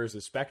Stinger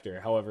versus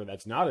Spectre. However,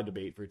 that's not a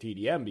debate for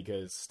TDM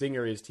because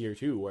Stinger is tier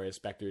 2, whereas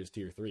Spectre is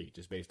tier 3,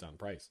 just based on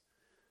price.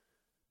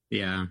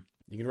 Yeah.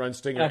 You can run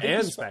Stinger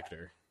and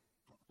Spectre.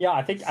 Yeah,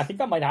 I think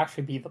that might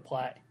actually be the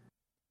play.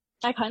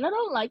 I kind of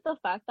don't like the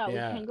fact that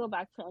Yeah. we can go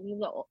back to any of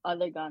the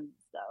other guns,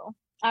 though.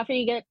 After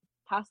you get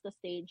past the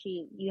stage,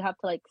 you have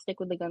to like stick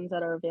with the guns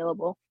that are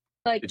available.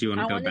 Like, Did you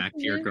want I to go wanted back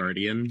to your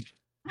Guardian?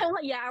 I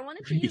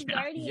wanted to use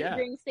Guardian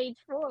during stage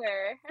 4.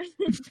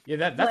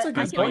 Yeah, that's a But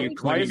I good can Why only you point.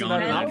 do Why clinging isn't on that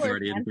to an that option?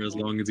 Guardian for as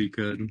long as you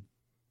could?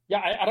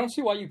 Yeah, I don't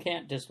see why you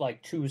can't just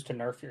like choose to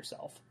nerf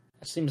yourself.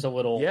 It seems a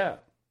little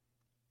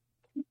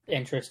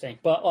interesting,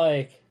 but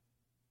like,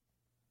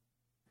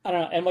 I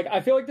don't know. And like,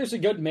 I feel like there's a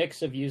good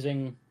mix of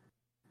using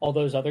all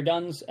those other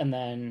guns, and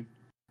then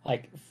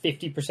like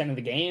 50% of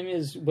the game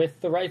is with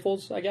the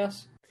rifles, I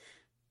guess.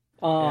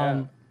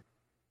 But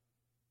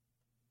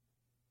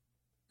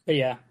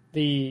yeah,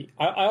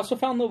 I also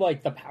found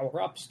the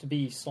power ups to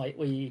be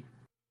slightly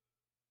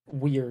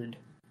weird.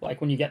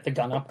 Like when you get the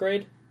gun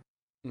upgrade,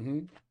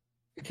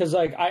 because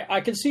like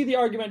I could see the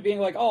argument being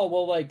like, oh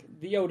well, like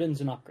the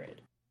Odin's an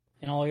upgrade,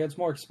 you know, like it's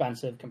more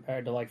expensive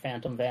compared to like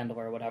Phantom Vandal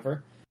or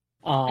whatever.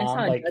 I saw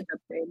like a judge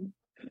upgrade.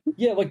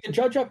 yeah, like the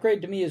judge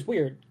upgrade to me is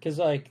weird because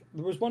like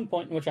there was one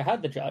point in which I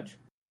had the judge,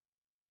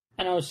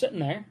 and I was sitting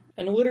there,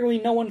 and literally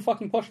no one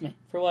fucking pushed me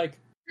for like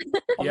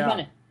a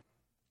minute.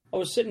 I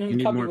was sitting You in the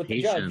need cubby more with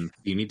the judge. patience.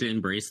 You need to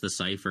embrace the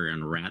cipher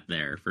and rat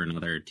there for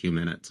another 2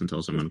 minutes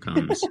until someone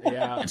comes.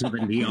 Until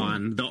the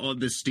neon,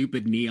 the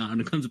stupid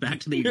neon comes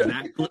back to the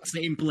exact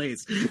same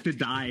place to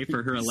die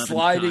for her 11th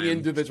Sliding time.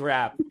 into the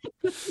trap.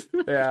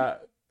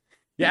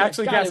 Yeah,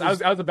 actually, God,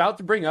 Cass, I was about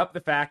to bring up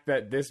the fact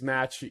that this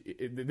match,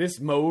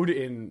 this mode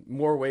in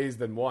more ways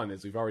than one,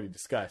 as we've already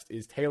discussed,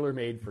 is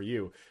tailor-made for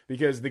you.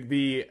 Because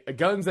the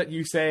guns that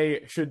you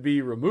say should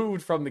be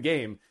removed from the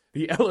game,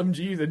 the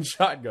LMGs and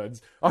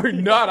shotguns, are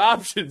not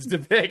options to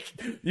pick.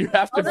 You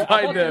have to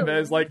find them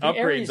as like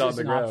upgrades Ares on is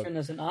the an ground. option,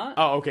 is it not?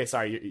 Oh, okay,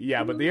 sorry.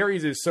 Yeah, but the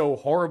Ares is so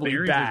horribly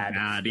Ares is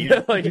bad.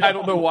 yeah. Like, I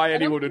don't know why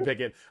anyone would pick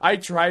it. I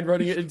tried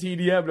running it in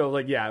TDM, and I was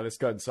like, yeah, this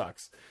gun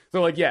sucks.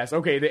 So, like, yes,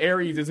 okay, the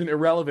Ares is an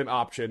irrelevant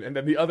option, and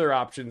then the other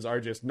options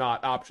are just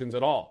not options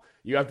at all.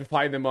 You have to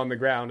find them on the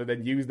ground and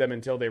then use them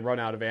until they run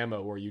out of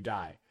ammo or you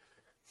die.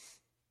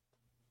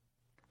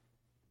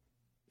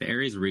 The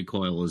Ares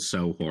recoil is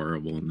so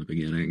horrible in the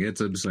beginning.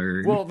 It's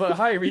absurd. Well, the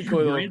high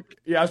recoil... Right?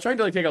 Yeah, I was trying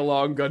to, like, take a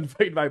long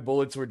gunfight, and my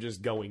bullets were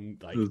just going,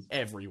 like,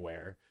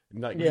 everywhere.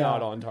 Like,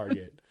 not on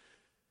target.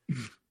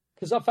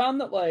 Because I found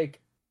that,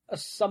 like, a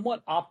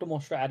somewhat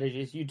optimal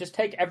strategy is you just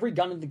take every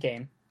gun in the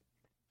game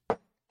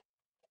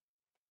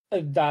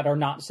that are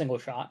not single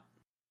shot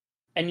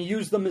and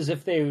use them as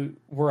if they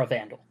were a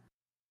Vandal.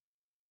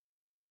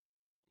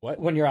 What?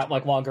 When you're at,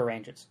 like, longer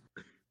ranges.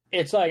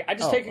 It's like, I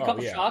just take a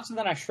couple yeah. shots and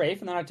then I strafe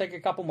and then I take a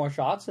couple more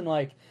shots and,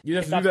 like... You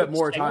have to do that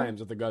more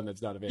times with a gun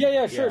that's not available.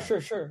 Yeah,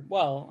 sure.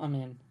 Well, I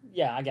mean,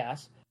 yeah, I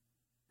guess.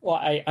 Well,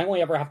 I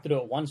only ever have to do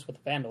it once with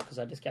the Vandal because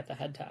I just get the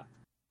head tap.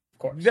 Of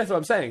course. That's what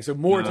I'm saying. So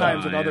more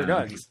times with other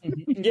guns.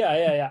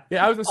 Yeah.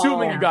 Yeah, I was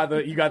assuming you got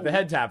the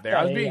head tap there.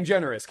 I was being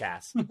generous,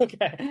 Cass.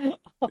 Okay.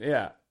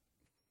 Yeah.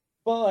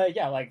 Well,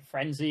 like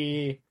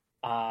Frenzy,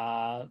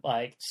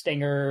 like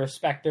Stinger,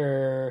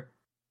 Spectre,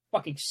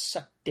 fucking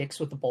suck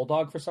dicks with the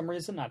Bulldog for some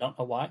reason. I don't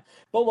know why.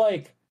 But,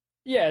 like,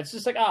 yeah, it's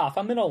just like, if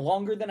I'm in a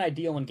longer than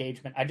ideal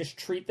engagement, I just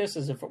treat this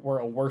as if it were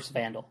a worse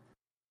Vandal.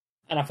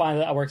 And I find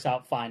that works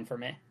out fine for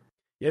me.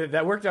 Yeah,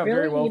 that worked out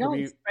very well you for don't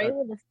me. spray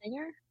with a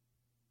Stinger?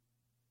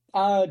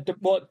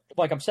 Well,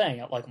 like I'm saying,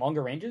 at like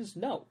longer ranges,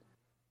 no.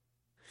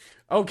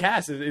 Oh,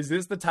 Cass, is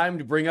this the time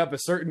to bring up a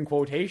certain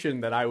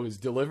quotation that I was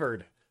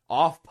delivered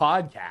off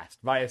podcast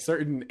by a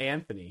certain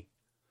Anthony?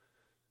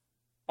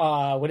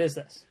 What is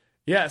this?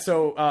 Yeah,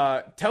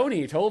 so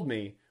Tony told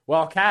me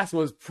while Cass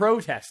was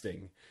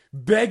protesting,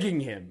 begging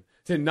him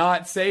to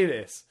not say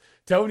this.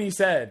 Tony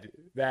said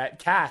that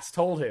Cass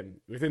told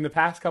him within the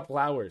past couple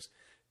hours,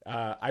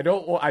 I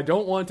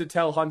don't want to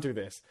tell Hunter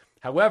this.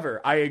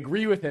 However, I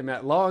agree with him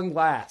at long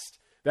last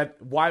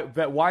that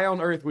why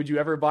on earth would you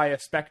ever buy a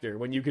Spectre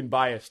when you can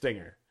buy a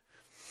Stinger?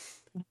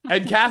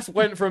 And Cass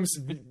went from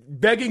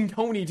begging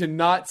Tony to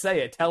not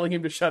say it, telling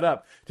him to shut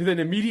up, to then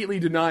immediately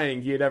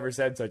denying he had ever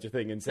said such a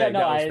thing and saying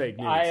that was fake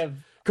news.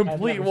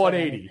 Complete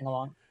 180.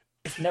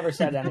 Never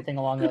said anything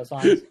along those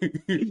lines.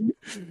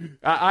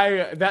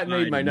 That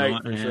made my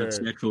night for sure.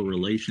 Sexual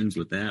relations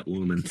with that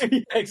woman.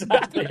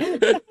 Exactly.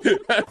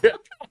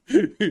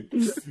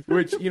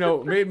 Which,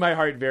 made my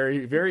heart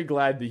very, very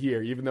glad to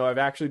hear, even though I've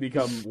actually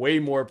become way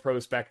more pro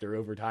Spectre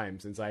over time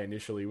since I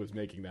initially was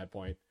making that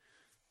point.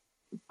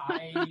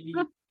 I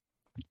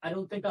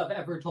don't think I've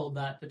ever told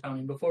that to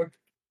Tony before.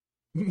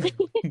 See,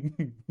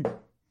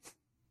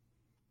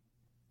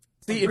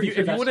 if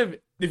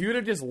you would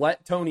have just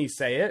let Tony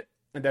say it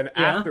and then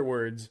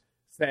afterwards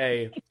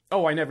say,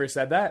 "Oh, I never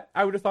said that,"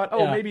 I would have thought,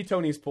 "Oh, maybe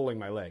Tony's pulling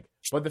my leg."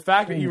 But the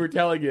fact that you were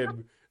telling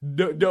him,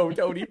 "No,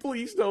 Tony,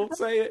 please don't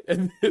say it,"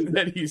 and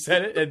then he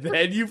said it, and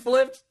then you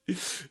flipped,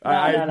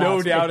 I had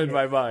no doubt in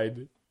my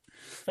mind.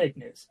 Fake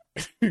news.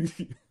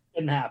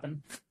 Didn't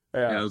happen.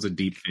 Yeah, it was a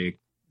deep fake.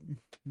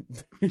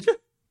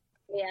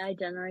 Yeah, I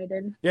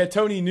generated. Yeah,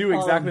 Tony knew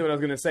exactly what I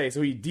was going to say,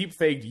 so he deep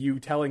faked you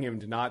telling him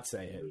to not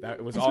say it.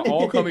 That was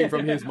all coming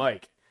from his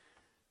mic.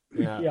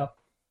 Yeah. Yep.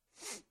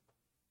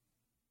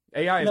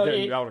 AI is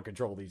getting out of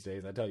control these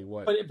days, I tell you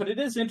what. But it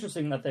is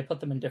interesting that they put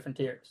them in different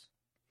tiers.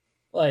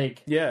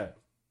 Like, yeah.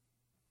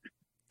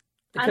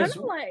 I don't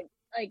know why.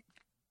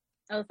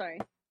 Oh, sorry.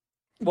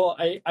 Well,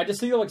 I just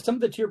feel like some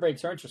of the tier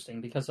breaks are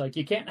interesting because, like,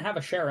 you can't have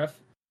a sheriff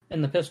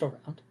in the pistol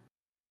round.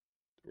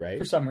 Right.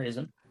 For some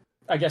reason.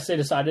 I guess they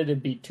decided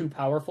it'd be too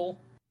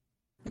powerful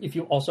if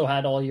you also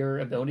had all your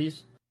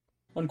abilities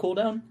on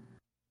cooldown.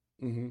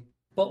 Mm-hmm.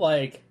 But,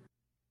 like,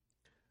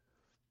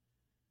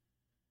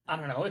 I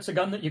don't know. It's a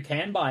gun that you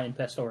can buy in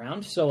pistol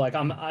round. So, like,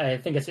 I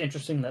think it's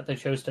interesting that they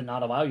chose to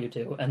not allow you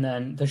to. And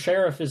then the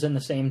sheriff is in the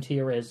same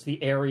tier as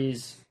the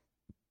Ares,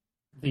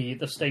 the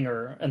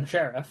Stinger, and the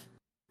sheriff.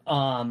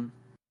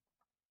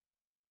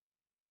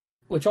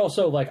 Which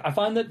also, like, I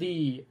find that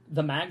the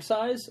mag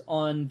size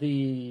on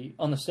the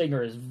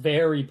Stinger is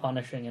very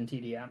punishing in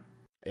TDM.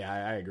 Yeah,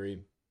 I agree.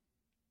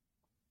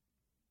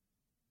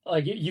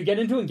 Like, you get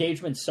into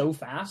engagement so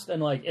fast,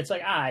 and, like, it's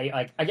like,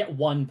 I get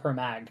one per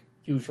mag,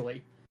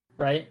 usually,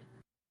 right?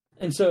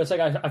 And so it's like,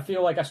 I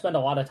feel like I spend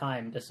a lot of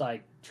time just,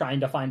 like,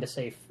 trying to find a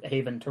safe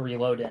haven to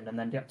reload in and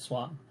then get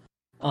swung.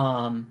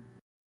 Well,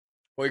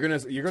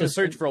 you're gonna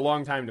search for a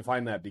long time to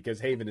find that because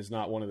Haven is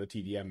not one of the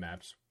TDM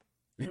maps.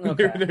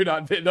 Okay. They're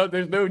not. No,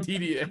 there's no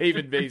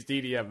Haven-based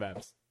TDM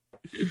maps.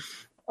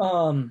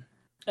 And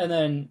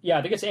then, yeah,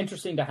 I think it's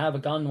interesting to have a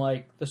gun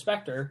like the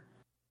Spectre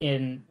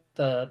in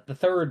the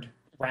third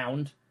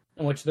round,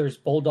 in which there's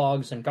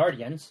Bulldogs and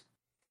Guardians,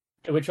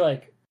 which,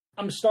 like,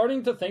 I'm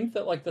starting to think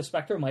that, like, the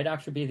Spectre might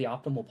actually be the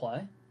optimal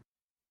play,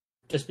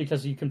 just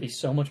because you can be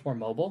so much more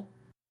mobile,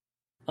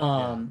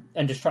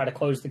 and just try to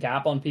close the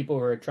gap on people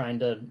who are trying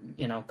to,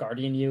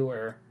 Guardian you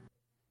or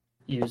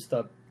use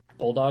the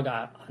Bulldog.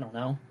 I don't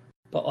know.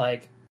 But,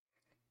 like,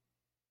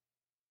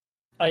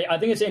 I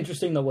think it's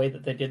interesting the way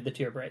that they did the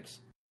tier breaks.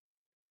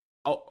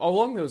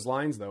 Along those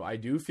lines, though, I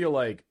do feel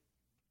like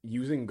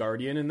using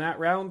Guardian in that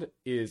round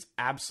is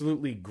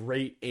absolutely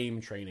great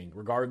aim training,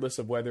 regardless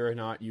of whether or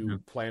not you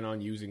plan on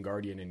using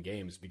Guardian in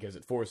games, because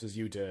it forces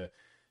you to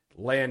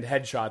land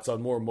headshots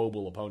on more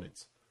mobile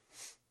opponents.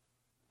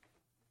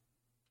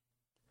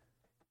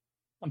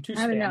 I'm too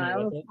I don't know. spammy I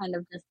with was it. kind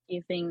of just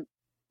using.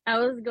 I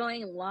was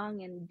going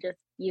long and just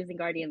using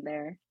Guardian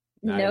there.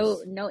 Nice.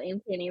 No aim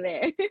training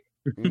there.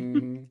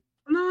 Mm-hmm.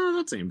 No,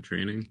 that's aim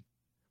training.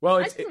 Well,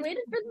 I just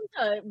waited for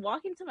them to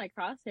walk into my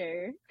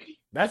crosshair.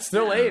 That's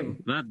still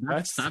aim.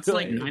 That's still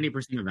like aim. 90%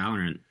 of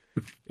Valorant.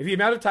 The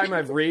amount of time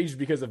I've raged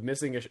because of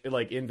missing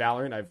in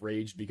Valorant, I've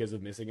raged because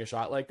of missing a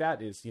shot like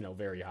that is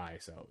very high.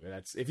 So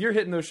that's if you're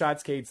hitting those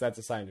shots, Kates, that's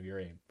a sign of your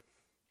aim.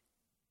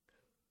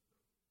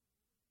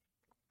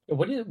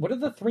 What are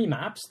the three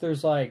maps?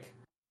 There's, like,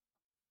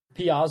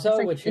 Piazza,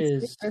 Like which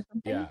is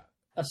Yeah.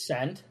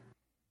 Ascent,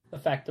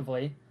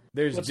 effectively.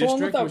 There's What's the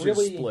one with District, that which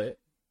is Split.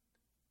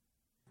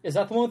 Is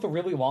that the one with the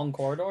really long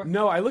corridor?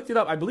 No, I looked it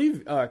up. I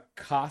believe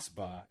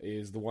Kasbah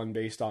is the one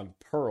based on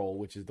Pearl,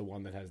 which is the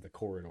one that has the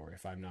corridor,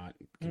 if I'm not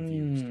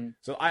confused.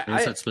 So I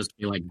guess that's supposed to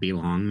be like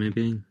Belong,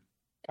 maybe?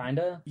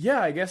 Kinda. Yeah,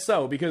 I guess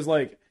so, because,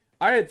 like,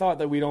 I had thought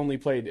that we'd only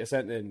played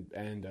Ascent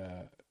and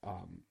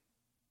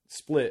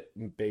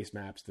Split base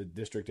maps, the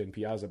District and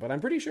Piazza, but I'm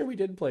pretty sure we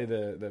did play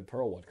the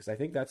Pearl one, because I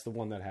think that's the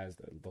one that has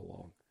the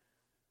long.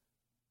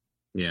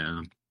 Yeah.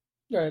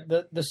 Yeah,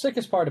 the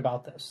sickest part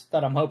about this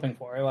that I'm hoping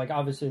for, like,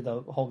 obviously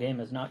the whole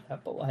game is not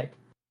yet, but, like,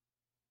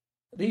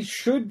 these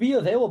should be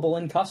available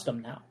in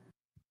custom now.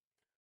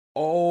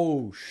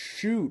 Oh,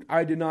 shoot.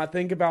 I did not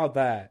think about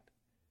that.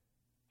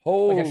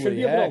 Holy Like, I should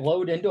be able heck. to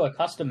load into a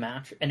custom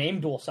match and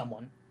aim duel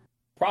someone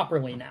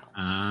properly now.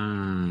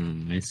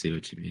 I see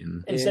what you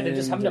mean. Instead of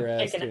just having to pick an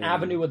Interesting.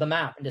 avenue of the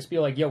map and just be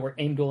like, yo, we're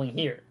aim dueling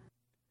here.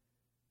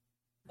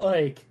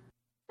 Like,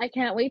 I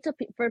can't wait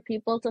for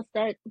people to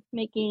start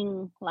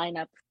making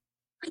lineups.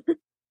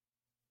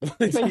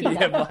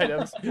 TDM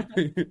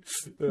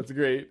lineups. That's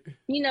great.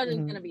 You know, there's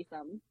Mhm. gonna be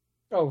some.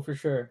 oh, for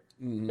sure.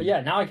 Mhm. But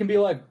yeah, now I can be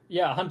like,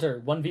 yeah, Hunter,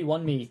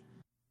 1v1 me.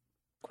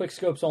 Quick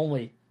scopes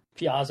only.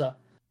 Piazza.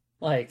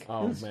 Like,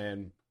 Oh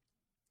man,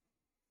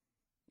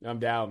 I'm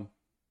down.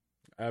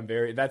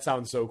 That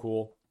sounds so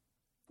cool.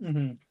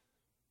 mhm.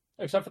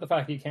 Except for the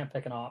fact that you can't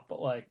pick an op,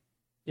 but like,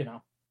 you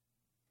know.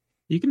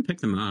 You can pick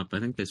them up. I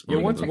think they spawn.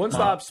 Yeah, once in once both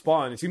the Wow. ops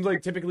spawn, it seems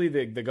like typically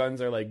the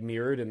guns are like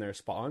mirrored in their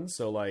spawns.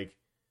 So like,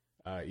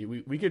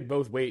 we could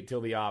both wait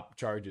till the op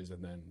charges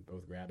and then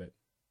both grab it.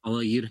 Although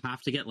you'd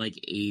have to get like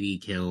 80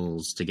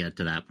 kills to get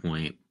to that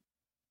point.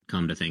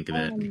 Come to think of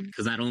it,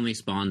 because that only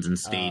spawns in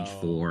stage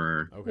Oh,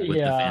 4 okay. with the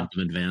Yeah. Phantom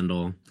and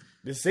Vandal.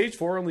 Does stage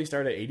 4 only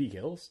start at 80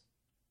 kills?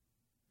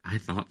 I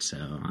thought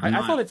so. I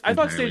thought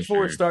entirely stage 4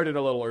 sure. started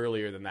a little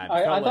earlier than that. It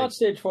I felt thought like-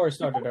 stage 4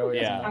 started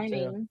earlier Yeah. than that,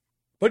 too. Timing.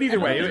 but either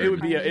I way, thought it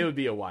would be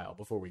timing. a while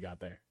before we got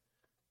there.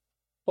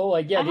 But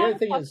like, yeah, I the other have a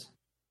thing question. is,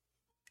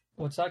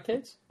 what's that,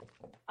 Kate?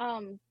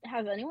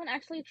 Has anyone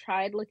actually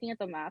tried looking at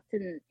the maps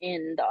in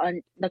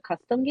the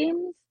custom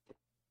games,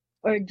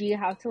 or do you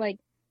have to like?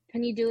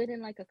 Can you do it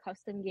in like a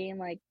custom game,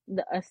 like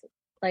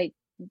like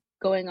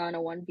going on a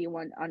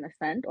 1v1 on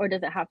Ascent, or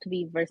does it have to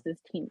be versus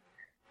team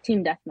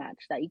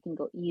deathmatch that you can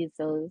go use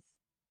those?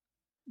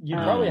 You'd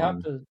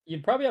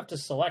probably have to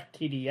select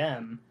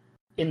TDM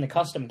in the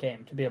custom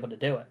game to be able to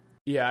do it.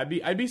 Yeah,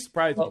 I'd be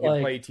surprised if But, you could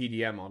like- play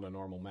TDM on a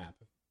normal map.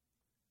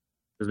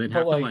 Because they'd But,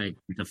 have like- to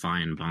like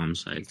define bomb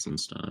sites and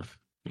stuff,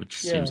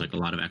 which Yeah. seems like a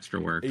lot of extra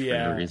work for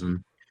Yeah. no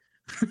reason.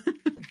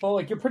 Well,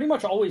 like, you're pretty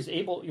much always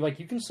able, like,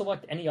 you can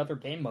select any other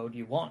game mode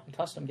you want in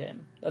custom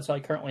game. That's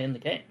like currently in the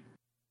game.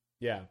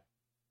 Yeah.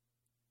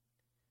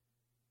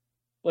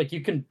 Like,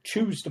 you can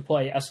choose to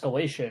play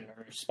Escalation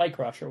or Spike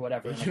Rush or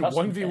whatever. In the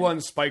custom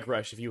 1v1 Spike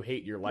Rush if you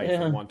hate your life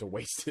Yeah. and want to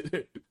waste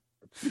it.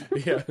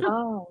 Yeah.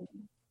 Oh,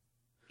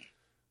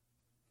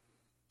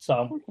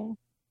 So, okay.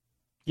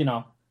 you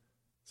know,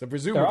 So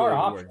presumably it are would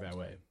options. work that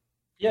way.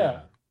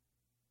 yeah.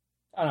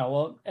 I don't know.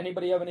 Well,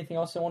 anybody have anything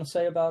else they want to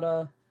say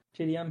about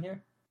TDM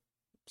here?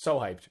 So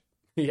hyped.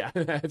 Yeah,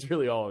 that's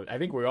really all. I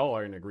think we all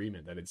are in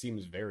agreement that it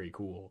seems very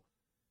cool.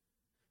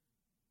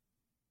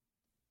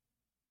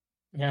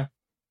 Yeah.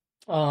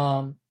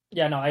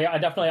 Yeah, no, I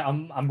definitely,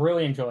 I'm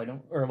really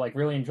enjoying, or like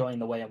really enjoying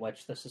the way in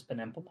which this has been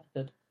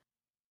implemented.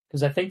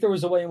 Because I think there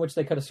was a way in which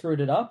they could have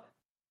screwed it up.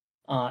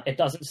 It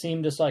doesn't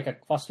seem just like a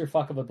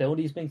clusterfuck of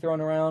abilities being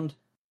thrown around.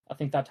 I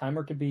think that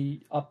timer could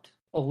be upped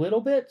a little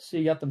bit, so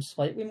you get them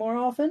slightly more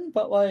often.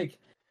 But like,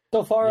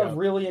 so far, Yeah. I've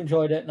really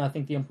enjoyed it, and I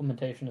think the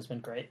implementation has been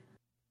great.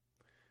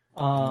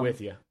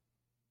 With you.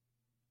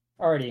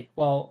 Alrighty,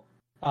 well,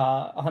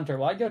 Hunter,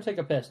 well, I'd go take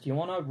a piss. Do you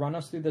want to run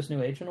us through this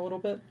new agent a little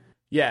bit?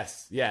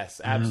 Yes,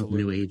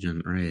 absolutely. New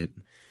agent, right?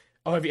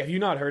 Oh, have you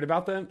not heard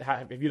about them?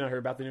 Have you not heard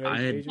about the new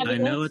agent? I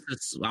know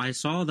it's. I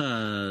saw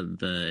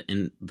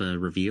the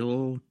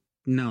reveal.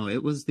 No,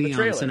 it was the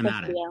trailer.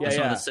 cinematic. Yeah, I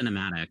saw yeah. the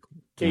cinematic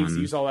Casey, one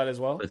you saw that as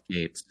well? with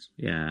Gates.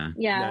 Yeah.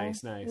 Yeah,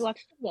 Nice. we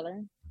watched it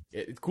together.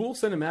 It's cool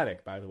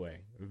cinematic, by the way.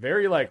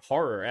 Very like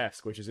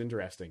horror-esque, which is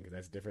interesting because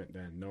that's different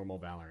than normal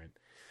Valorant.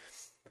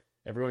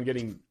 Everyone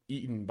getting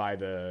eaten by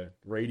the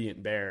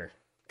radiant bear,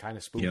 kind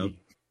of spooky. Yep.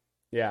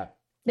 Yeah.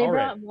 They All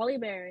brought right. Volley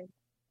Bear.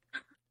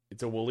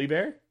 It's a woolly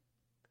bear.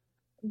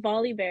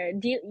 Volley Bear.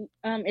 Do you,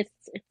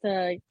 it's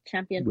a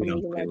champion We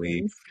from don't League of play League.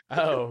 Legends.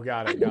 Oh,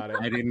 got it.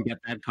 I didn't get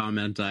that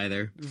comment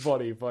either.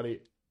 Funny.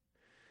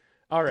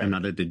 All right. I'm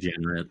not a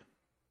degenerate.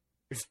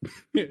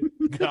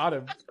 Got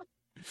him.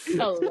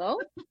 Hello.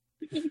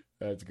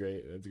 That's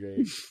great.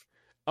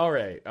 All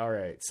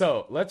right.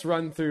 So let's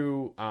run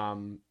through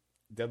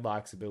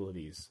Deadlock's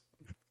abilities.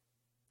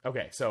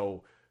 Okay,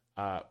 so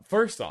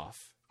first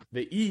off,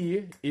 the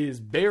E is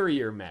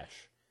barrier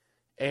mesh.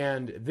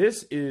 And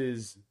this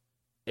is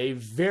a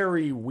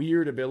very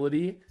weird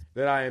ability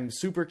that I am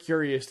super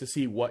curious to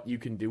see what you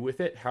can do with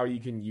it, how you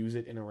can use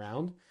it in a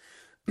round.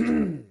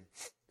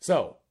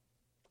 So,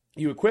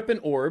 you equip an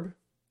orb,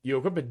 you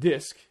equip a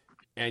disc,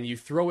 and you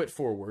throw it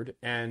forward.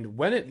 And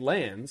when it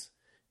lands,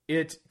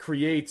 it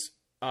creates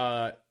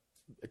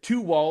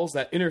two walls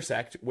that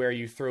intersect where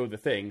you throw the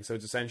thing. So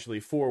it's essentially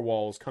four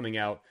walls coming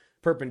out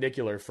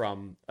perpendicular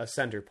from a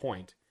center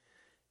point.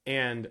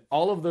 And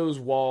all of those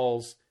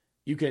walls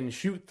you can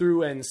shoot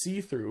through and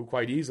see through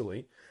quite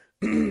easily.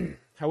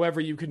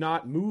 However, you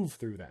cannot move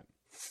through them.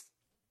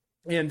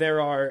 And there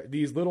are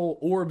these little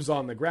orbs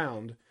on the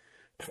ground,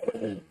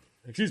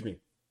 excuse me,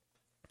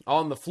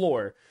 on the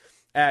floor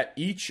at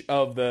each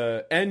of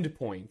the end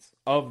points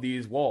of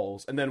these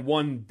walls, and then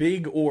one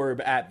big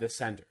orb at the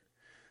center.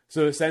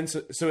 So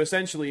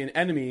essentially, an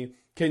enemy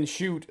can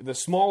shoot the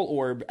small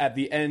orb at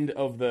the end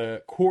of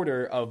the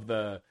quarter of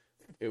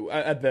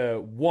at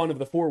the one of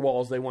the four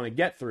walls they want to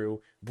get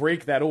through,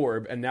 break that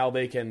orb, and now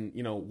they can,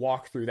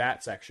 walk through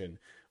that section.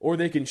 Or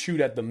they can shoot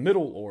at the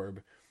middle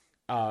orb,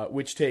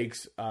 which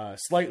takes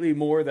slightly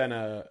more than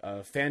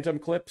a phantom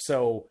clip,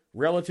 so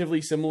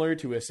relatively similar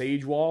to a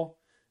sage wall,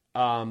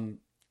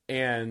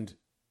 and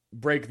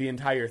break the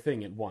entire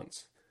thing at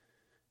once.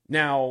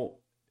 Now,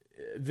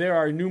 there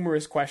are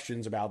numerous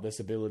questions about this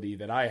ability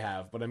that I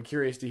have, but I'm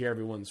curious to hear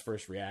everyone's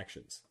first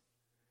reactions.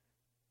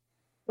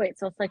 Wait,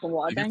 so it's like a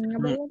wall banging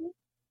ability?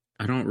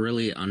 I don't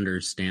really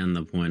understand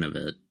the point of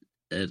it.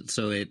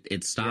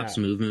 It stops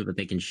movement, but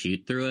they can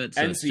shoot through it.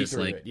 So and it's see just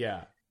through like it,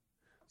 yeah.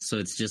 So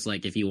it's just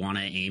like if you want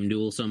to aim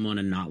duel someone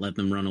and not let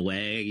them run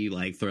away, you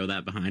like throw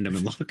that behind them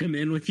and lock them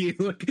in with you.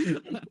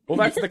 Well,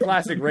 that's the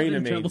classic Reina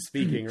main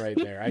speaking right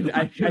there.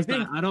 I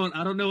think I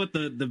don't know what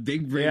the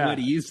big brain way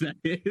to use that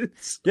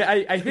is. Yeah,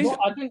 I think. Well,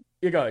 I think.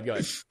 Yeah, go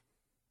ahead.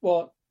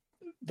 Well,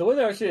 the way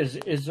that I see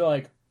it is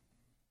like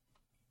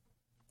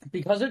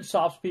because it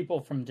stops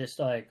people from just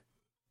like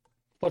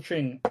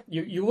pushing.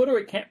 You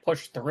literally can't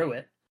push through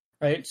it,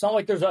 right? It's not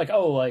like there's like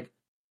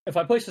if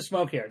I place the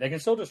smoke here, they can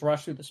still just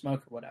rush through the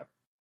smoke or whatever.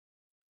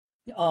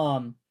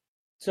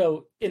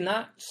 So in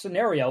that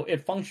scenario,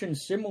 it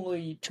functions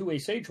similarly to a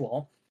Sage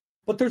Wall,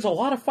 but there's a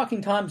lot of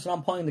fucking times that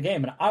I'm playing the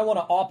game and I want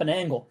to op an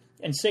angle,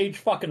 and Sage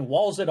fucking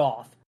walls it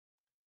off,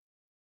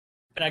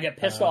 and I get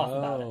pissed off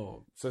about it.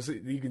 So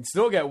you can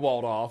still get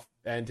walled off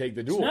and take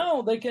the duel. So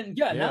now they can,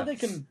 now they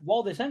can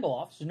wall this angle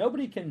off, so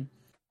nobody can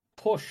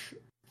push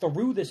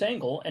through this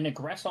angle and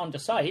aggress onto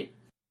site,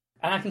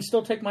 and I can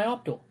still take my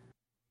op duel.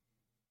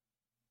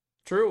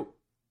 True.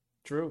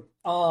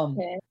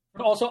 Okay.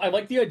 But also, I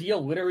like the idea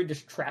of literally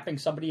just trapping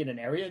somebody in an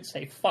area and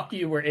say, fuck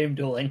you, we're aim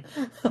dueling.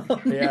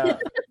 Yeah.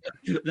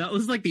 That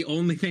was like the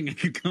only thing I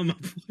could come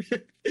up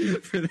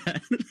with for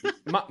that.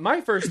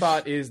 My first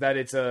thought is that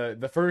it's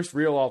the first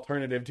real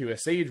alternative to a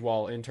Sage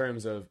Wall in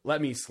terms of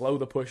let me slow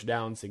the push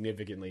down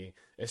significantly,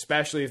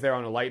 especially if they're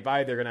on a light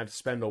buy, they're going to have to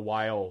spend a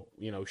while,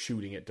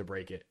 shooting it to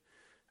break it.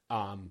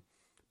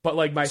 But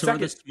like my second... are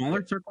the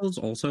smaller circles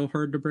also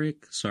hard to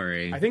break?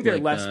 Sorry. I think they're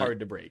less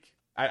hard to break.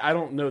 I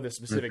don't know the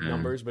specific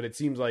numbers, but it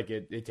seems like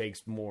it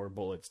takes more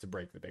bullets to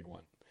break the big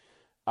one.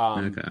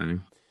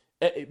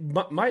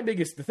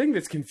 The thing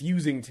that's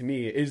confusing to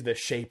me is the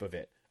shape of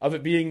it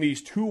being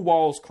these two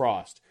walls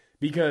crossed,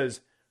 because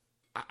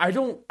I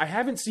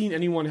haven't seen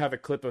anyone have a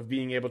clip of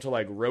being able to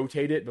like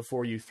rotate it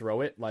before you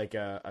throw it like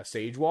a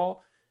Sage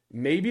Wall.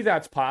 Maybe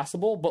that's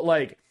possible, but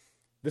like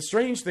the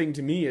strange thing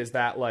to me is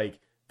that like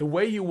the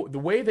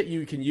way that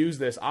you can use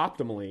this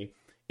optimally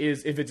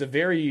is if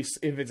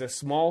it's a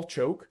small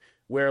choke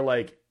where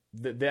like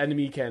the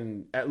enemy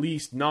can at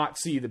least not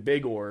see the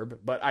big orb,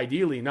 but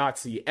ideally not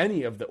see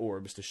any of the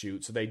orbs to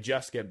shoot, so they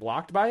just get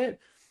blocked by it.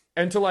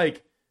 And to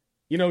like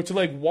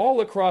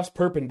wall across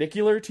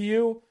perpendicular to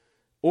you,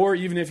 or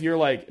even if you're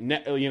like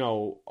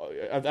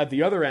at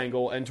the other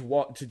angle and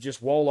to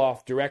just wall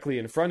off directly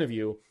in front of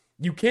you,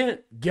 you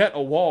can't get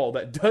a wall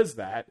that does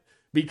that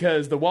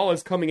because the wall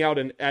is coming out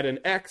at an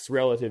X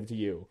relative to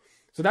you.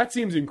 So that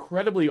seems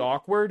incredibly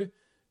awkward.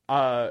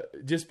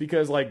 Just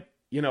because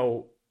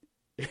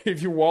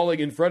if you're walling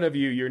in front of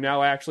you, you're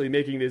now actually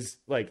making this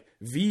like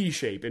V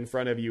shape in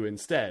front of you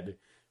instead,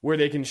 where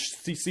they can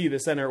see the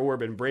center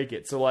orb and break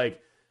it. So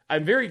like,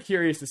 I'm very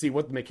curious to see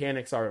what the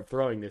mechanics are of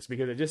throwing this,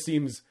 because it just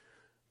seems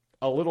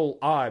a little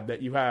odd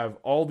that you have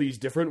all these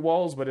different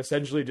walls, but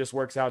essentially just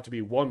works out to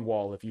be one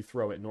wall if you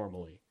throw it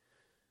normally.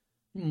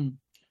 You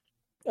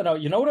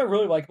know what I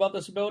really like about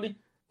this ability?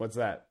 What's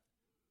that?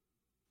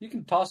 You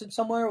can toss it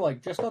somewhere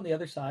like just on the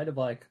other side of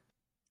like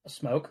a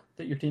smoke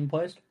that your team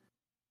placed.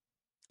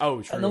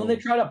 Oh, true. And then when they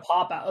try to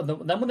pop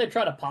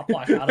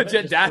flash out of it,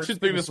 Jet dashes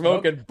through the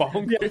smoke and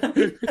bonk.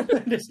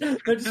 Yeah.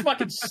 they're just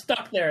fucking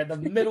stuck there in the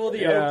middle of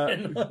the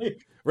open.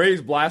 Like...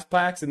 Ray's blast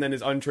packs and then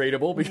is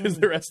untradeable because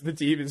the rest of the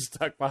team is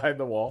stuck behind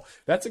the wall.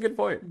 That's a good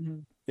point.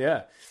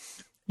 Yeah.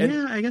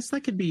 Yeah, I guess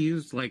that could be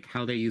used like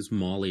how they use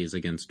mollies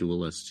against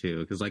duelists too.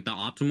 Because like the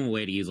optimal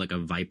way to use like a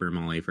Viper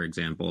molly, for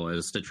example,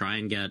 is to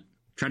try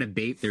to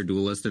bait their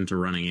duelist into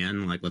running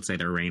in. Like let's say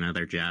they're Reyna,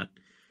 their Jet.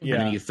 Yeah.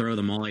 And then you throw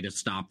the molly to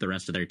stop the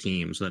rest of their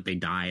team so that they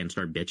die and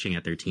start bitching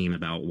at their team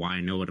about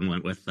why no one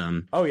went with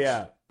them. Oh,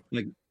 yeah.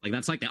 Like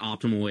that's like the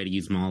optimal way to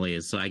use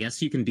mollies. So I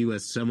guess you can do a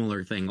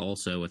similar thing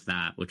also with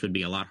that, which would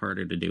be a lot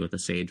harder to do with a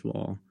Sage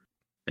Wall.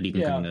 That you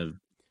can kind of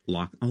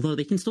lock. Although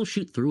they can still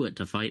shoot through it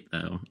to fight,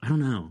 though. I don't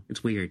know.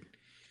 It's weird.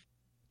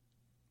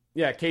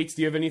 Yeah, Kate,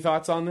 do you have any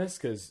thoughts on this?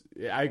 Because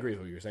I agree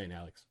with what you're saying,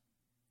 Alex.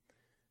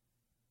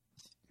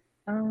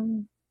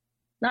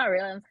 Not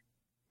really.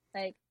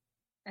 Like,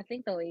 I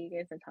think the way you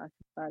guys are talking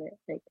about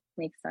it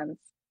makes sense.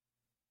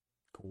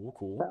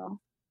 Cool. So,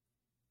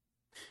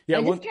 yeah,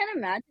 I just can't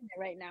imagine it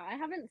right now. I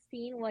haven't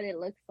seen what it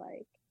looks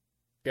like.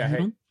 Yeah,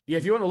 hey,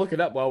 if you want to look it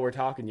up while we're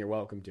talking, you're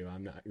welcome to.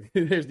 I'm not.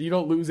 You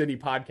don't lose any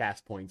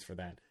podcast points for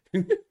that.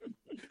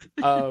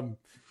 The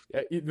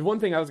one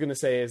thing I was going to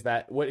say is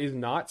that what is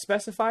not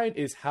specified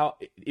is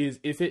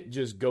if it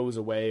just goes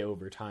away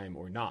over time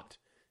or not,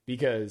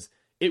 because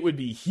it would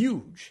be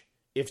huge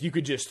if you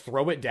could just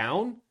throw it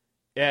down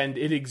and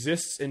it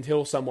exists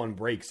until someone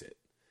breaks it.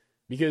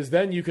 Because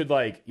then you could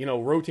like,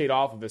 rotate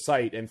off of the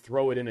site and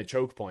throw it in a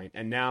choke point.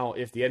 And now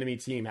if the enemy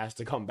team has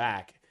to come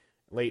back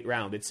late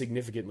round, it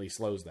significantly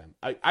slows them.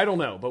 I don't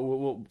know,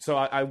 but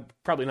I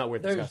probably not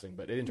worth discussing,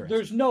 but it's interesting.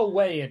 There's no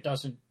way it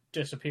doesn't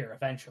disappear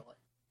eventually.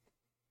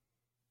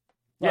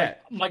 Like,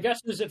 my guess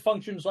is it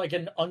functions like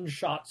an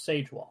unshot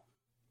Sage Wall.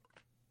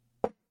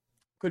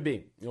 Could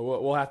be.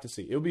 We'll have to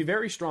see. It'll be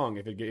very strong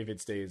if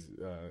it stays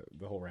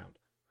the whole round.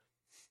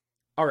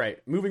 All right,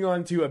 moving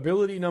on to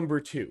ability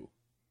number 2.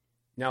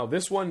 Now,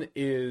 this one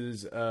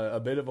is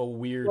a bit of a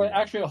weird... Wait,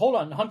 actually, hold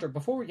on, Hunter,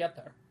 before we get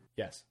there.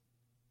 Yes.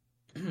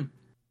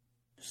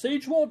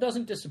 Sage Wall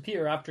doesn't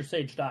disappear after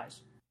Sage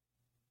dies.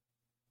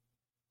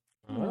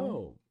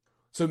 Oh.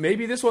 So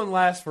maybe this one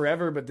lasts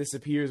forever, but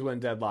disappears when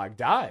Deadlock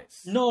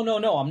dies. No,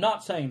 I'm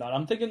not saying that.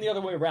 I'm thinking the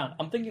other way around.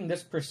 I'm thinking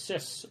this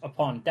persists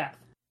upon death.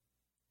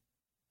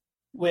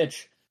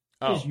 Which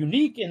is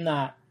unique in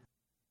that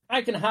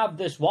I can have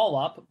this wall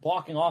up,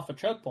 blocking off a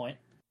choke point.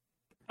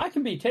 I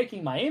can be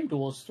taking my aim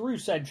duels through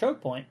said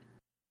choke point,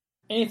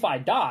 and if I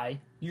die,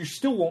 you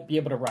still won't be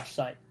able to rush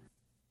sight.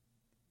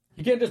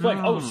 You can't just be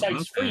like,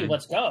 sight's free,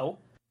 let's go.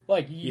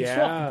 Like, you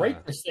still have to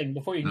break this thing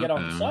before you can get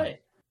on the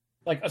site.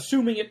 Like,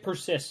 assuming it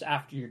persists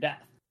after your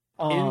death.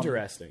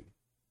 Interesting.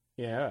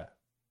 Yeah.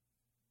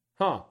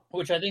 Huh.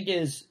 Which I think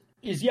is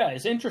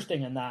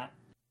interesting in that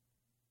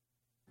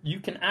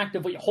you can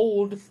actively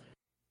hold,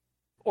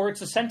 or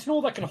it's a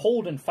sentinel that can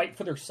hold and fight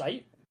for their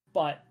site,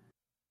 but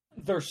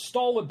their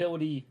stall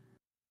ability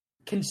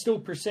can still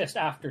persist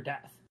after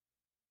death.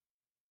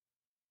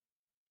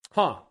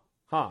 Huh.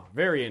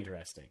 Very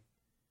interesting.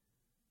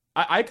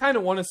 I kind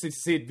of want to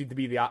see it to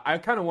be I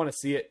kind of want to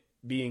see it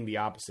being the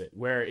opposite,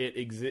 where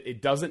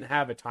it doesn't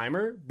have a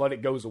timer, but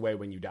it goes away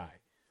when you die,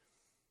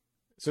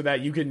 so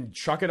that you can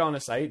chuck it on a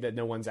site that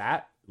no one's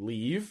at,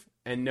 leave,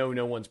 and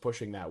no one's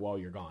pushing that while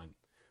you're gone.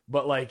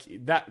 But like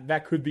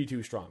that could be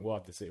too strong. We'll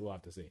have to see. Well,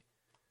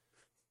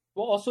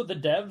 also the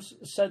devs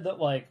said that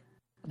like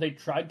they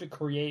tried to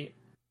create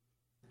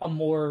a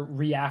more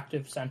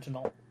reactive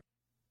sentinel.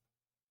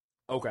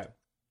 Okay.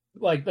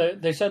 Like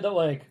they said that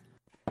like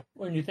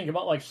when you think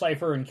about like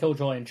Cypher and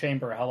Killjoy and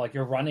Chamber, how like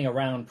you're running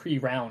around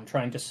pre-round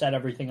trying to set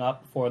everything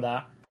up before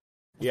the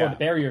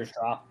barriers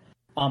drop.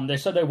 They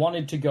said they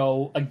wanted to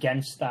go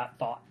against that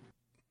thought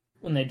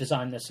when they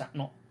designed this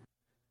sentinel.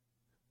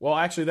 Well,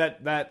 actually,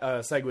 that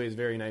segues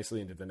very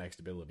nicely into the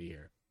next ability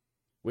here,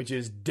 which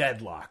is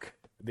Deadlock.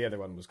 The other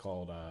one was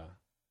called...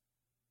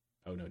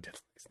 Oh, no,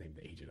 Deadlock's named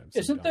the agent.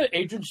 Isn't the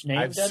agent's name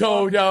I'm Deadlock?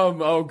 so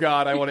dumb. Oh,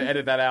 God, I want to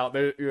edit that out.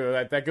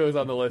 That goes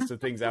on the list of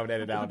things I would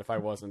edit out if I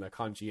wasn't a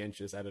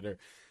conscientious editor.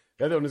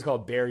 The other one is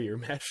called Barrier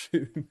Mesh.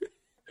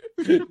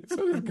 This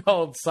one is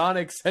called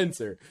Sonic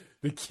Sensor,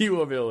 the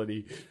Q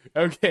ability.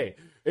 Okay,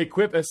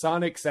 equip a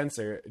Sonic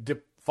Sensor.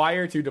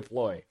 Fire to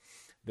deploy.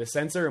 The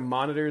sensor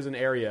monitors an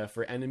area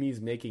for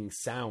enemies making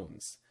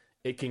sounds.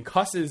 It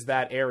concusses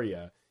that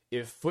area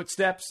if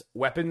footsteps,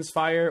 weapons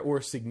fire,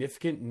 or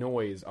significant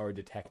noise are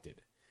detected.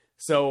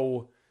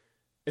 So,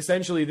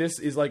 essentially, this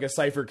is like a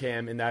Cypher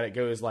Cam in that it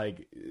goes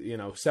like,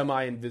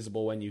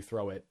 semi-invisible when you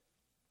throw it.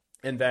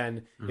 And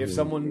then if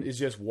someone is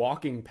just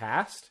walking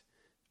past,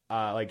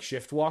 like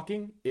shift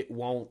walking, it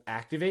won't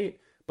activate.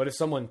 But if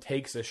someone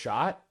takes a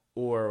shot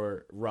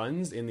or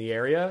runs in the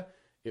area,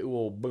 it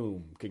will,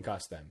 boom,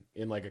 concuss them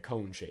in like a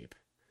cone shape.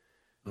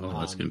 Oh,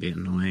 that's gonna be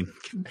annoying.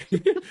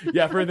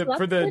 Yeah, for the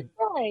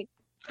like,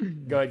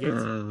 go ahead,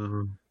 Gates.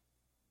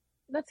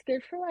 That's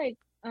good for like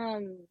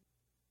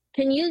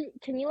can you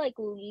like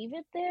leave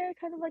it there,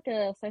 kind of like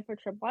a Cypher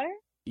tripwire?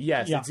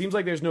 Yes, yeah. It seems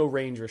like there's no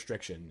range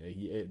restriction.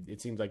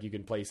 It seems like you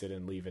can place it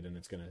and leave it, and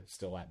it's gonna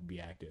still be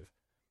active.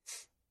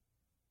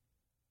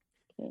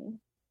 Okay.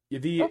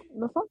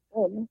 That's not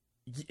good.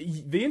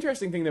 The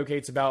interesting thing though,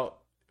 Kate's about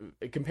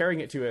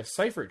comparing it to a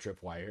Cypher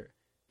tripwire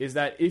is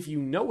that if you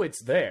know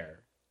it's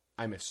there,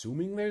 I'm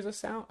assuming there's a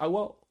sound. I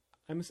don't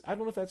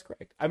know if that's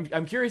correct.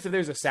 I'm curious if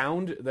there's a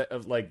sound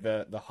of like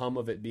the hum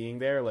of it being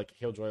there, like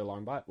Killjoy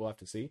Alarm Bot. We'll have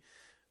to see.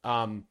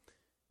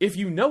 If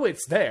you know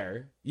it's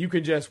there, you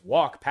can just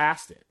walk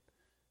past it.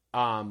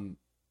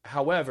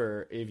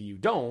 However, if you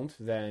don't,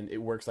 then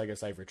it works like a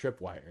Cypher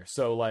tripwire.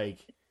 So like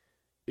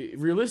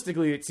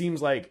realistically, it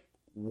seems like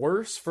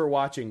worse for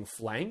watching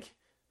flank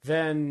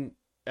than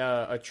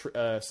a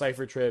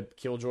Cypher trip,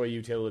 Killjoy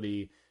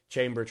utility,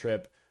 Chamber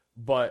trip,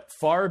 but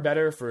far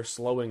better for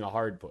slowing a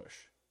hard push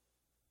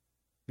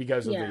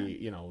because of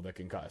the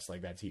concuss.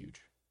 Like that's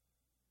huge.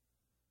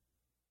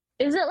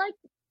 Is it like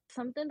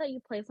something that you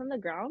place on the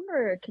ground,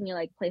 or can you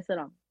like place it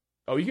on?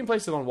 Oh, you can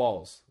place it on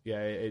walls. Yeah,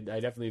 I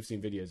definitely have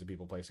seen videos of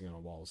people placing it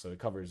on walls, so it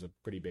covers a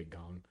pretty big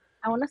cone.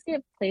 I want to see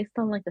it placed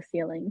on like the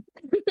ceiling.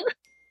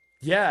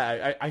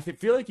 Yeah, I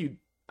feel like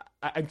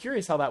I'm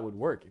curious how that would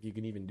work if you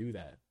can even do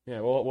that. Yeah,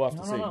 we'll have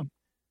to see.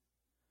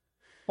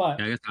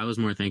 But I guess I was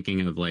more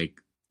thinking of like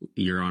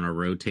you're on a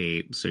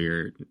rotate, so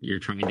you're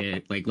trying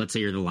to like, let's say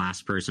you're the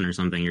last person or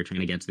something, you're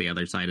trying to get to the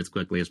other side as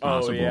quickly as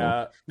possible. Oh,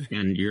 yeah.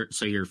 And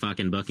you're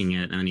fucking booking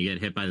it, and you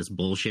get hit by this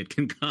bullshit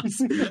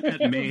concuss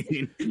at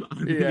main.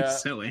 I'm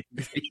so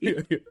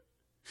angry.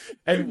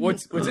 And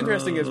what's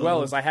interesting as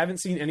well is Oh. I haven't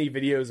seen any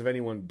videos of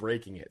anyone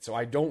breaking it, so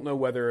I don't know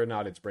whether or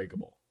not it's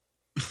breakable.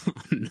 Oh,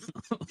 no.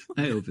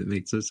 I hope it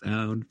makes a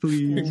sound.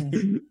 Please.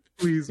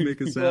 Please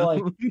make a Well, like,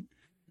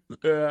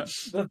 sound.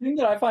 the thing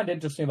that I find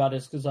interesting about it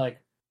is because,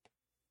 like,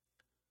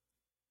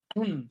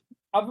 I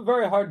have a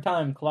very hard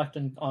time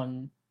collecting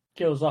on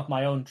kills off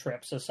my own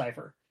trips as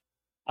Cypher,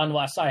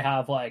 unless I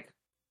have, like,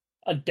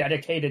 a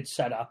dedicated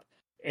setup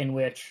in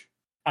which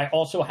I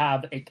also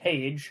have a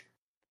cage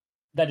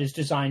that is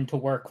designed to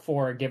work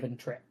for a given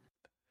trip.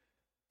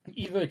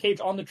 Either the cage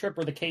on the trip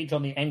or the cage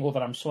on the angle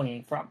that I'm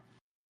swinging from.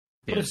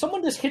 But if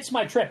someone just hits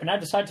my trip and I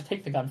decide to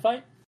take the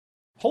gunfight,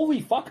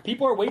 holy fuck,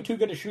 people are way too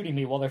good at shooting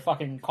me while they're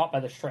fucking caught by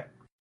this trip.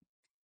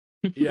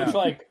 Yeah. Which,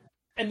 like,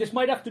 and this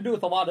might have to do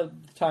with a lot of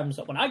times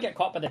that when I get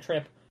caught by the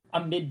trip,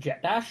 I'm mid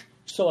jet dash,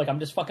 so, like, I'm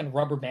just fucking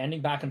rubber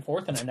banding back and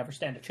forth and I never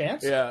stand a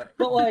chance. Yeah.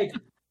 But, like,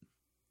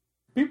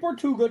 people are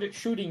too good at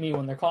shooting me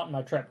when they're caught in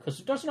my trip, because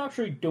it doesn't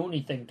actually do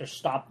anything to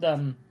stop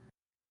them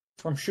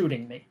from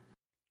shooting me.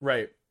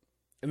 Right.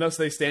 Unless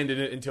they stand in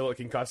it until it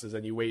concusses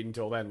and you wait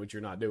until then, which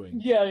you're not doing.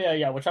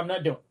 Yeah, which I'm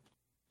not doing.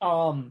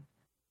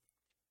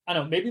 I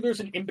don't know, maybe there's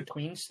an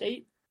in-between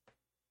state,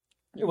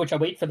 in which I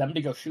wait for them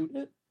to go shoot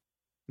it.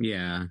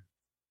 Yeah.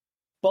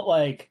 But,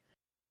 like,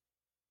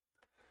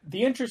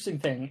 the interesting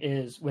thing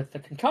is, with the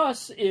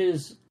concuss,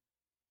 is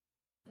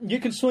you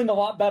can swing a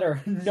lot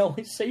better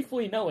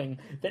safely knowing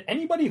that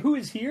anybody who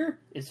is here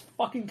is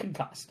fucking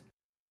concussed.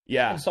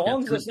 Yeah. And so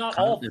long as it's not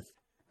all...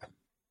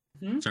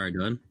 Sorry,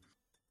 go ahead.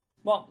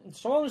 Well,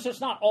 so long as it's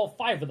not all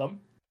 5 of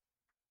them,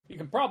 you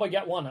can probably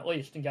get one at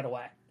least and get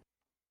away.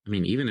 I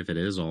mean, even if it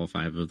is all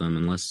 5 of them,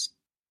 unless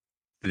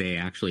they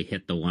actually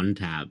hit the one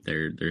tap,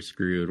 they're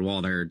screwed.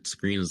 While their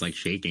screen is like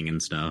shaking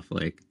and stuff.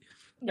 Like,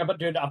 yeah, but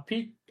dude, I've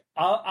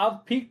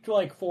peaked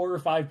like 4 or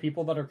 5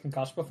 people that are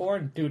concussed before,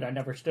 and dude, I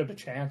never stood a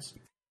chance.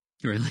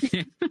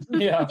 really?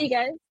 Yeah. Do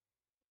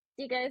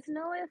you guys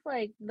know if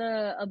like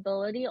the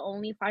ability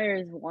only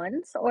fires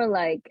once, or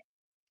like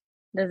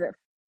does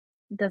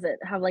it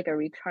have like a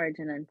recharge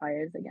and then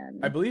fires again?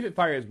 I believe it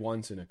fires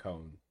once in a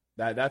cone.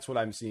 That's what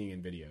I'm seeing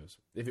in videos.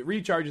 If it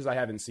recharges, I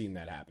haven't seen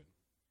that happen.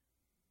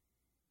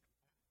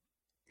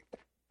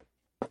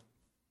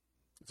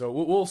 So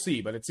we'll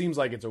see, but it seems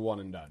like it's a one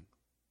and done.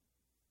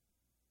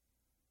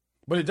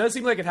 But it does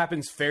seem like it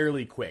happens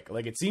fairly quick.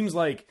 Like, it seems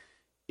like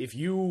if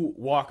you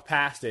walk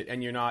past it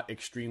and you're not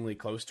extremely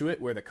close to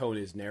it, where the cone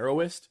is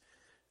narrowest,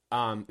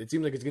 it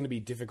seems like it's going to be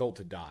difficult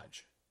to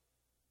dodge.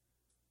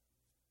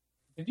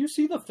 Did you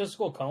see the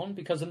physical cone?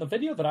 Because in the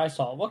video that I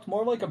saw, it looked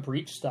more like a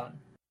breach stun.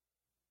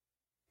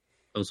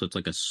 Oh, so it's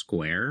like a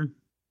square?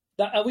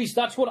 At least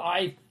that's what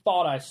I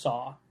thought I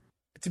saw.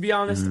 To be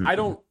honest,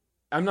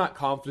 I'm not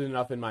confident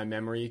enough in my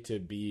memory to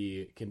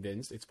be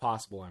convinced. It's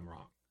possible I'm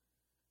wrong.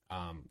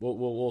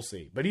 We'll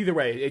see. But either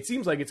way, it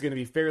seems like it's going to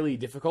be fairly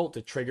difficult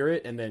to trigger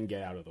it and then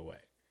get out of the way.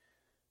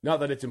 Not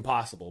that it's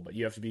impossible, but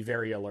you have to be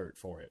very alert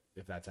for it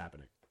if that's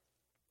happening.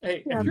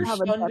 Hey, Yeah,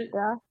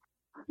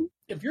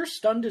 if you're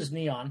stunned as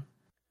Neon,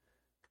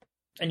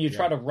 and you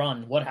try to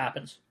run, what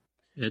happens?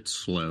 It's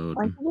slowed.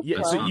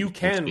 Yeah, so you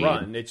can speed.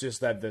 run. It's just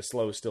that the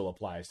slow still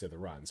applies to the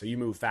run. So you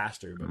move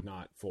faster, but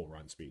not full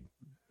run speed.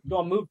 Do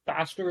I move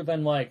faster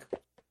than, like,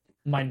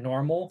 my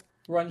normal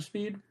run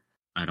speed?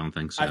 I don't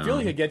think so. I feel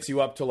like it gets you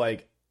up to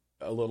like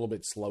a little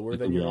bit slower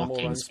than your normal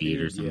walking run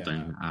speed or speed.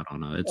 something. Yeah. I don't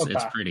know.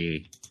 It's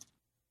pretty.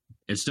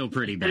 It's still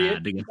pretty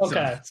bad to get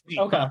Okay.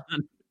 Okay.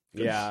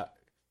 Yeah.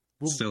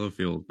 Still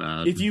feels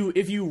bad. If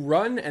you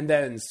run and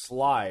then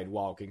slide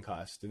while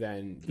concussed,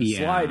 then the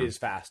slide is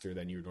faster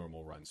than your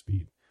normal run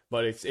speed,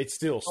 but it's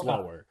still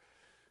slower.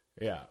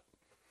 Okay.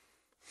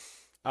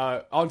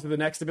 Yeah. On to the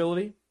next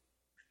ability.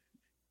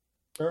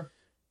 Sure.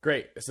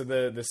 Great. So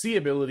the C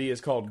ability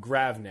is called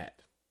GravNet.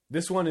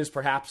 This one is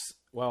perhaps,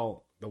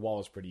 well, the wall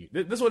is pretty.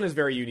 This one is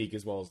very unique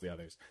as well as the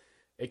others.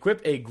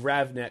 Equip a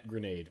GravNet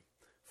grenade.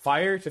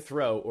 Fire to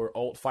throw or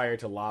alt fire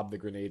to lob the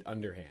grenade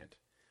underhand.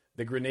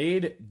 The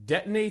grenade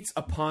detonates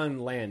upon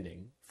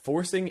landing,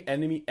 forcing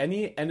any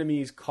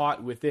enemies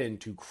caught within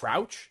to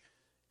crouch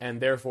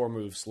and therefore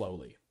move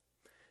slowly.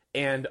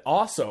 And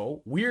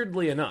also,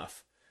 weirdly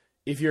enough,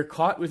 if you're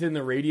caught within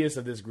the radius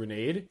of this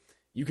grenade,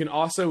 you can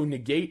also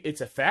negate its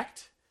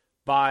effect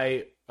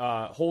by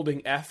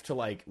holding F to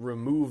like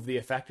remove the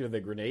effect of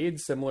the grenade,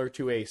 similar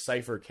to a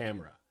Cypher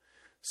camera.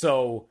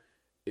 So,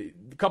 a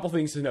couple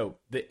things to note.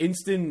 The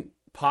instant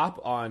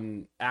pop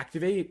on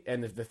activate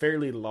and the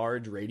fairly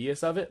large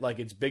radius of it, like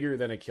it's bigger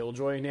than a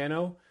Killjoy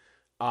Nano,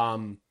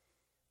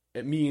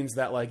 it means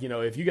that, like, you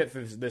know, if you get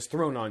this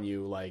thrown on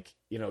you, like,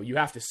 you know, you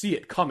have to see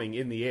it coming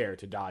in the air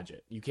to dodge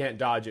it. You can't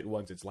dodge it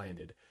once it's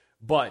landed,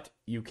 but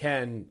you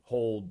can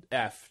hold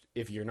F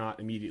if you're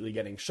not immediately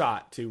getting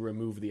shot to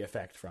remove the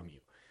effect from you.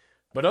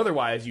 But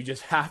otherwise, you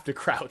just have to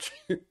crouch.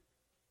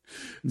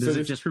 Does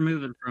it just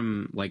remove it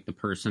from like the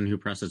person who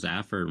presses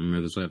F, or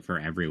removes it for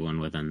everyone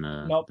within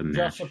the Nope, the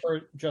mesh?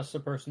 just the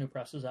person who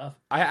presses F.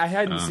 I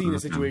hadn't seen a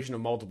situation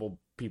of multiple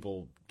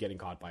people getting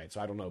caught by it,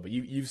 so I don't know. But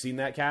you've seen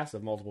that, Cass,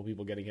 of multiple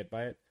people getting hit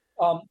by it?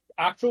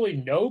 actually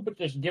know, but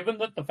just given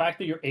that the fact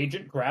that your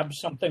agent grabs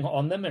something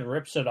on them and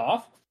rips it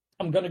off,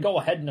 I'm going to go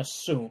ahead and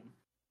assume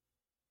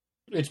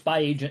it's by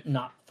agent,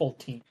 not full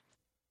team.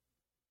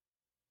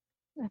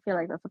 I feel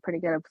like that's a pretty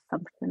good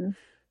assumption.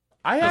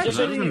 I I was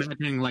actually,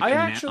 imagining like a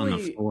net on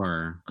the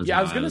floor. yeah,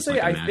 I was gonna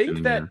say, I think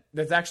imagining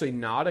that's actually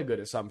not a good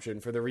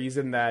assumption for the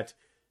reason that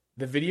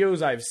the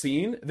videos I've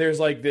seen, there's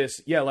like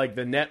this, like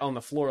the net on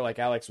the floor, like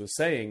Alex was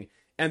saying,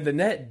 and the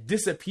net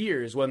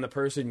disappears when the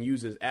person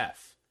uses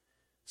F.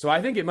 So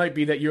I think it might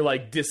be that you're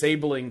like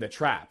disabling the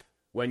trap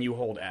when you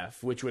hold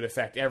F, which would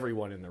affect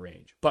everyone in the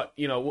range. But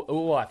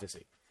we'll have to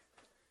see.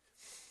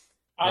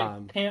 I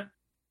can't.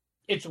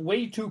 It's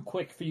way too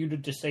quick for you to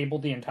disable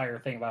the entire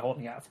thing by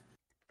holding F.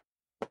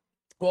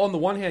 Well, on the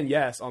one hand,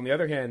 yes. On the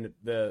other hand,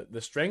 the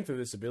strength of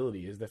this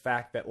ability is the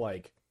fact that,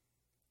 like,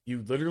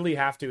 you literally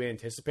have to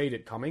anticipate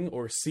it coming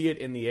or see it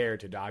in the air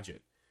to dodge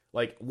it.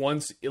 Like,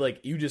 once,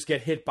 like, you just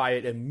get hit by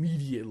it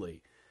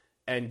immediately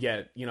and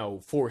get,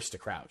 forced to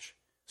crouch.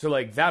 So,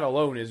 like, that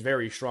alone is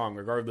very strong,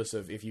 regardless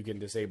of if you can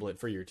disable it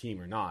for your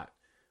team or not.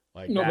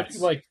 Like, no, that's...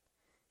 but, like,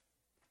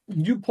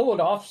 you pull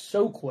it off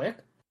so quick.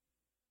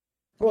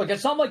 Look,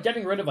 it's not like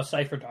getting rid of a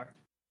Cypher Dart.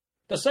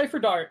 The Cypher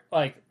Dart,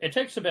 like, it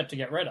takes a bit to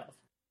get rid of.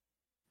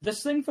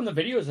 This thing from the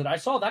videos that I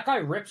saw, that guy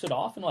rips it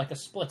off in like a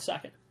split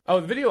second. Oh,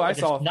 the video I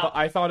saw, not...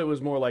 I thought it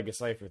was more like a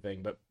Cypher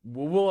thing, but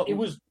it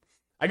was...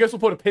 I guess we'll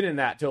put a pin in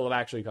that till it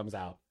actually comes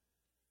out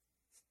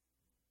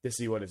to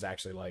see what it's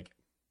actually like.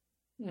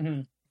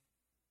 Mm-hmm.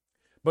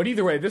 But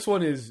either way, this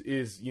one is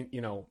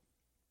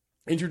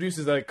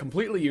introduces a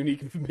completely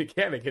unique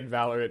mechanic in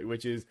Valorant,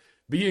 which is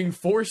being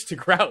forced to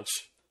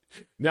crouch.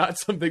 Not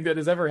something that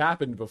has ever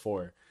happened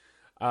before.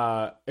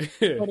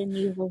 Odin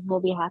users will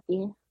be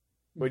happy.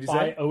 What'd you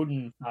By say?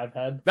 Odin, I've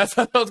had. That's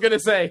what I was gonna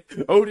say.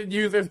 Odin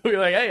users will be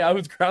like, "Hey, I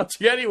was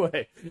crouching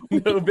anyway.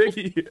 No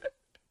biggie."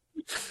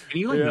 Can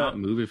you not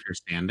move if you're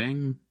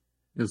standing?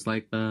 Is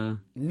like the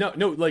no,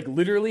 like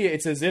literally,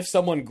 it's as if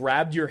someone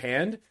grabbed your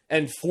hand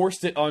and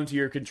forced it onto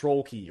your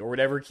control key or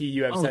whatever key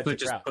you have set to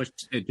crouch.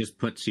 It just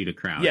puts you to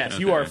crouch. Yes,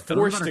 you are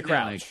forced to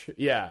crouch.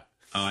 Yeah.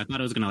 Oh, I thought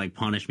it was gonna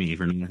punish me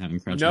for not having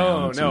crouch.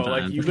 No,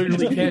 like you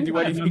literally can't do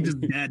anything. I'm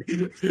just dead.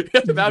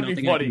 That'd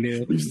be funny.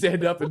 You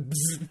stand up and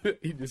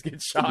you just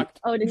get shocked.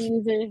 Odin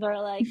users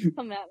are like,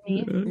 "Come at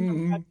me."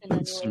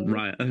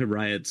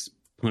 Riot's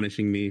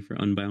punishing me for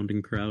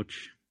unbounding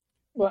crouch.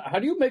 Well, how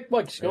do you make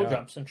like skill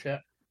jumps and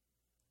shit?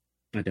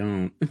 I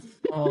don't.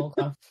 Oh,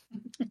 okay.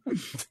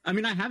 I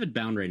mean, I have it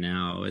bound right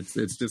now. It's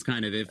just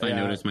kind of if I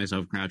notice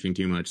myself crouching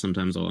too much,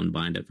 sometimes I'll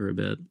unbind it for a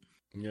bit.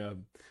 Yeah.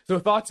 So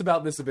thoughts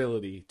about this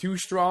ability? Too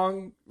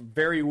strong?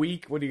 Very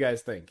weak? What do you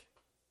guys think?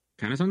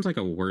 Kind of sounds like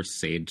a worse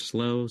Sage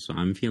slow, so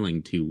I'm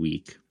feeling too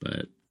weak,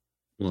 but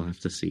we'll have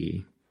to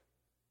see.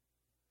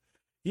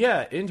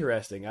 Yeah,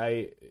 interesting.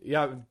 I'm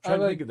trying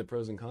to think of the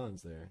pros and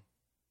cons there.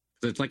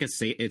 So it's like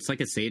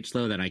a Sage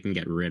slow that I can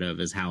get rid of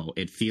is how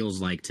it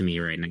feels like to me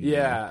right now.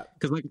 Yeah.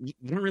 Because like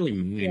I don't really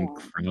mind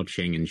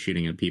crouching and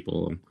shooting at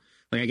people.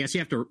 Like I guess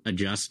you have to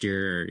adjust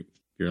your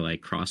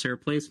like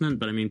crosshair placement,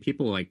 but I mean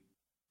people like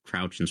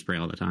crouch and spray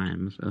all the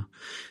time. So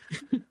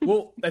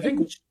well, I think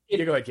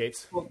go ahead,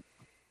 Gates. To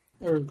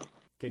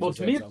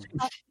me,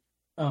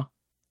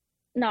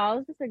 no, I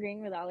was just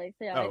agreeing with Alex.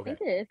 Yeah, I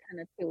think it is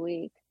kind of too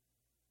weak.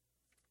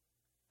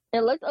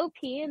 It looks OP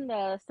in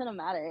the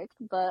cinematic,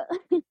 but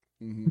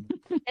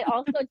it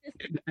also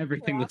just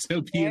everything looks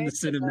OP in the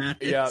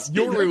cinematic. Yeah,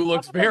 Yoru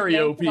looks very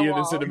OP in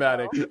the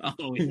cinematic.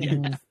 Oh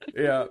yeah,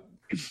 yeah.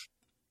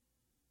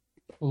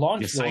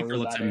 Launch Cypher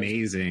looks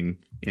amazing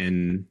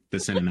in the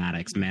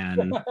cinematics,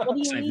 man.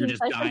 Cypher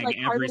just dying like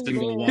every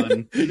single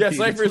one. Yeah,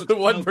 Cypher's the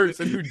one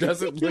person who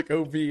doesn't look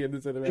OP in the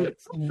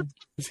cinematics.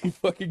 He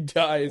fucking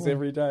dies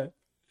every time.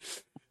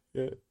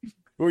 Yeah.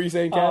 What were you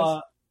saying,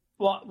 Cass?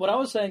 Well, what I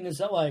was saying is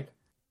that, like,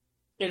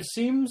 it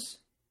seems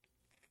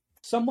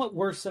somewhat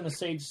worse than a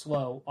Sage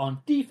slow on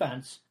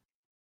defense,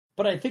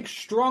 but I think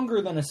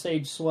stronger than a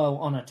Sage slow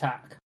on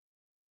attack.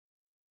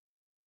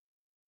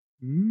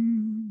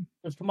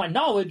 Because to my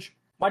knowledge,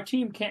 my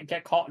team can't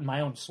get caught in my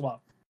own slow.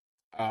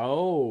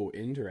 Oh,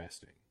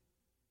 interesting.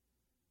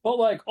 But,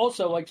 like,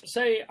 also, like,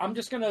 say, I'm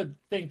just going to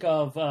think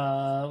of,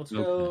 let's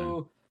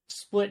go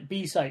split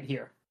B site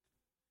here.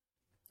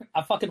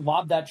 I fucking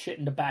lob that shit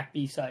into back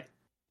B site.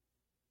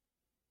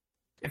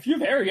 If you're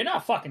there, you're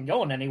not fucking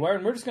going anywhere,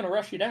 and we're just going to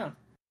rush you down.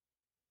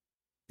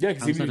 Yeah,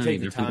 because even if you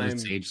take the time...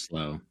 Sage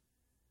slow?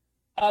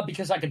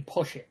 Because I can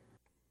push it.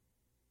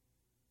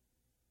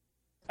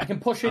 I can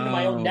push into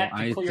my own net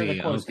to clear the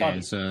close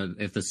cutting. So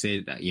if the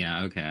Sage...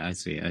 Yeah, okay, I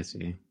see.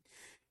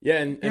 Yeah,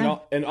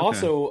 and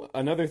also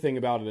another thing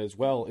about it as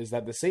well is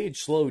that the Sage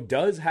slow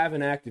does have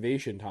an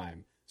activation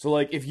time. So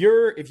like if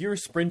you're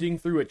sprinting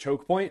through a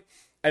choke point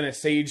and a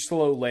Sage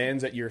slow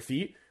lands at your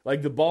feet,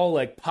 like the ball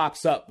like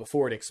pops up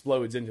before it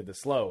explodes into the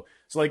slow.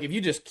 So like if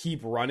you just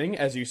keep running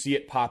as you see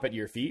it pop at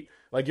your feet,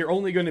 like you're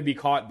only going to be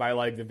caught by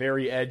like the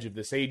very edge of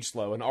the Sage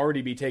slow and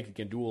already be taking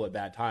a duel at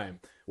that time.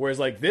 Whereas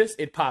like this,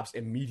 it pops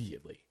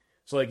immediately.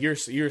 So like you're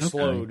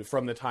slowed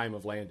from the time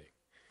of landing.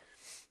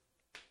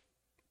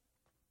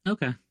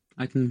 Okay.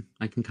 I can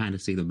kind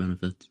of see the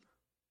benefits.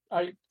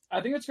 I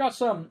think it's got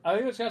some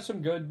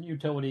good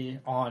utility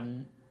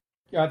on.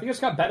 Yeah, I think it's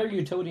got better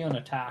utility on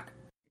attack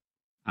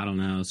I don't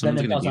know. than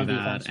Someone's it gonna does do on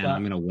that, defense. and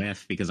I'm gonna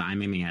whiff because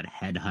I'm aiming at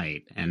head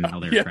height, and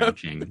now they're Yeah.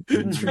 crouching.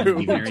 I'm gonna True,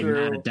 be very mad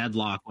true. at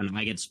Deadlock when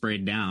I get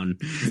sprayed down.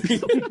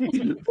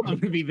 I'm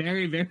gonna be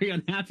very, very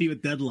unhappy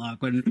with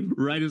Deadlock when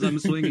right as I'm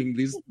swinging,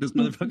 this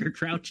motherfucker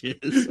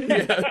crouches.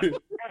 Yeah.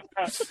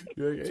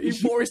 You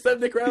forced them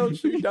to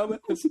crouch, you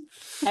dumbass.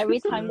 Every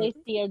time they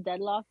see a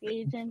deadlock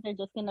agent, they're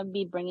just gonna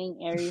be bringing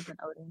Ares and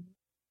Odin.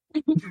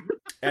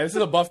 And this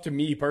is a buff to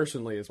me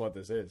personally, is what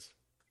this is.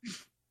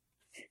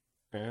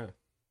 Yeah.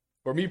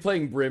 Or me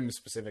playing Brim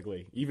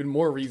specifically. Even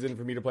more reason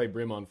for me to play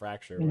Brim on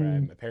Fracture, where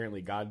I'm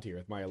apparently god tier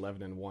with my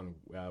 11-1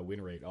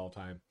 win rate all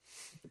time.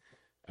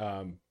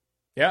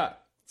 Yeah.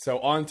 So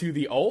on to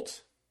the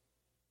ult.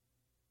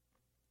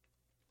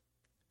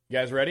 You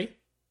guys ready?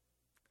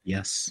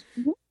 Yes.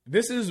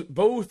 This is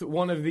both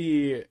one of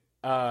the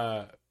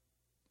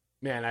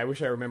man, I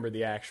wish I remembered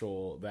the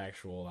actual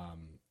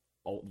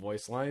ult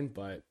voice line,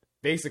 but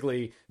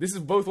basically this is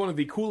both one of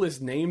the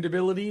coolest named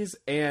abilities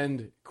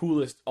and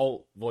coolest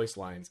ult voice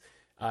lines.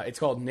 It's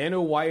called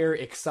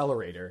Nanowire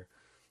Accelerator,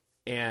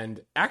 and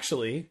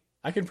actually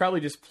I can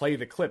probably just play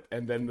the clip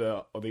and then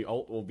the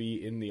ult will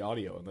be in the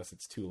audio unless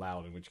it's too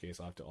loud, in which case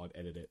I'll have to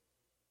edit it.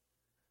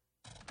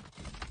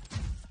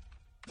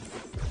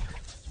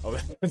 Oh,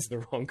 that's the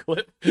wrong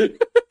clip.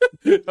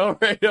 All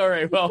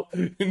right. Well,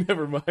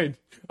 never mind.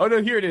 Oh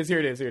no, here it is.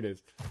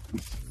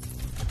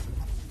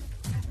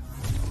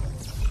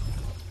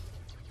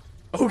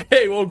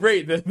 Okay, well,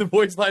 great. The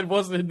voice line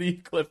wasn't in the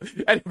clip.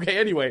 Okay,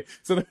 anyway,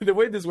 so the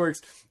way this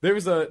works, there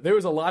was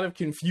a lot of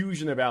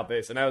confusion about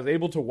this, and I was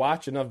able to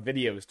watch enough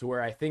videos to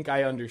where I think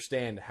I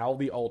understand how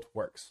the ult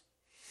works.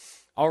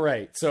 All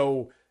right,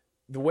 so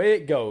the way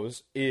it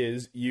goes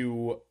is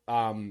you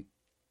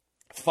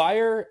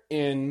fire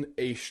in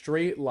a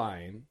straight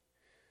line,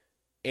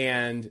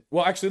 and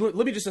well, actually,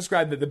 let me just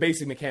describe the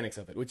basic mechanics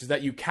of it, which is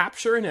that you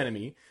capture an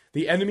enemy.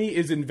 The enemy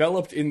is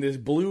enveloped in this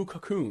blue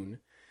cocoon.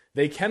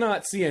 They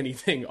cannot see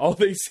anything. All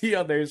they see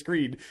on their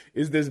screen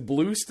is this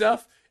blue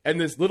stuff and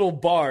this little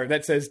bar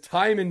that says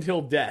time until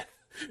death,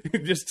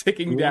 just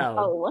ticking down.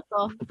 Oh, what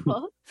the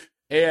fuck?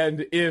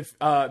 And if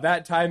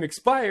that time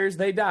expires,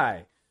 they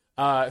die.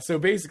 So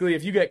basically,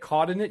 if you get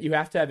caught in it, you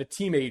have to have a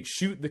teammate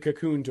shoot the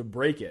cocoon to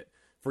break it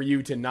for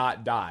you to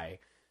not die.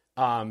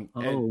 My.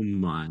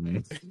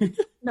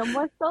 No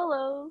more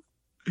solos.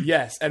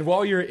 Yes, and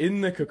while you're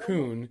in the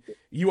cocoon,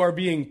 you are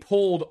being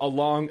pulled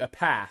along a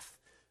path.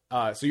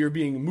 So you're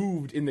being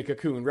moved in the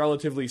cocoon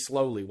relatively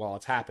slowly while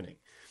it's happening.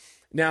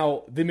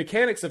 Now, the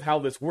mechanics of how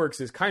this works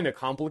is kind of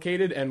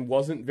complicated and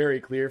wasn't very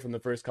clear from the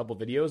first couple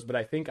videos, but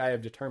I think I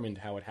have determined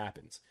how it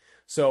happens.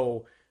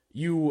 So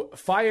you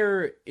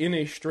fire in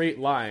a straight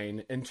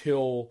line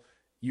until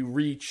you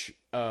reach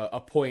a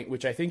point,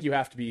 which I think you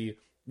have to be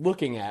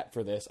looking at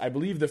for this. I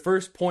believe the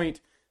first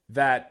point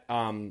that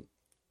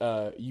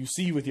you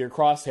see with your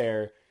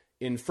crosshair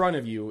in front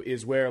of you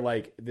is where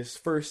like this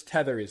first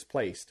tether is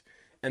placed.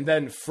 And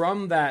then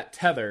from that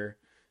tether,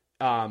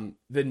 the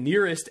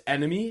nearest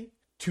enemy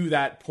to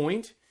that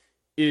point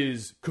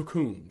is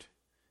cocooned.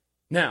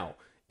 Now,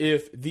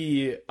 if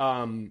there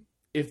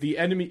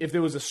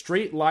was a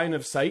straight line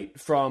of sight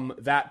from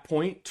that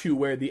point to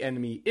where the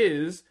enemy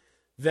is,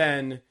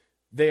 then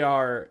they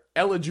are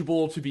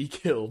eligible to be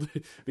killed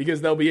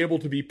because they'll be able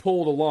to be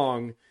pulled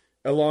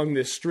along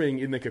this string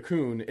in the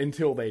cocoon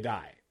until they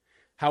die.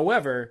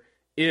 However,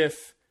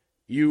 if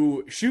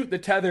you shoot the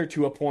tether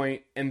to a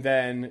point and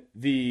then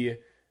it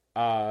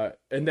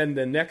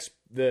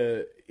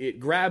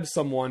grabs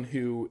someone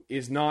who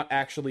is not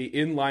actually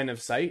in line of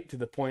sight to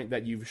the point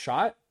that you've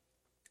shot,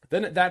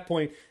 then at that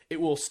point it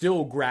will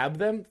still grab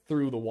them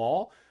through the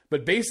wall,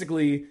 but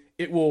basically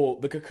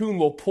the cocoon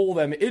will pull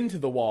them into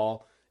the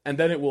wall, and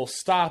then it will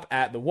stop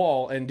at the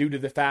wall, and due to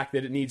the fact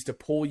that it needs to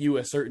pull you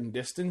a certain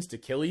distance to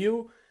kill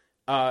you,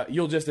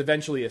 you'll just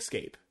eventually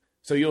escape.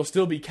 So you'll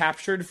still be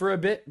captured for a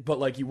bit, but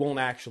like you won't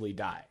actually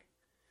die.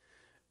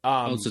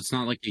 So it's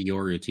not like a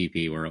Yoru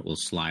TP where it will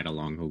slide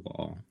along the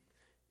wall.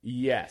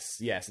 Yes.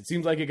 It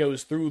seems like it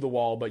goes through the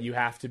wall, but it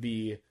has to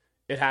be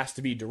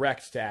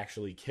direct to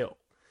actually kill.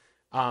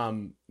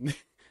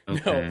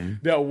 Okay.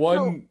 No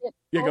one. So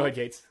Yeah, go ahead,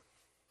 Gates.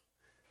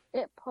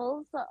 It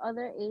pulls the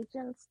other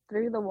agents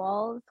through the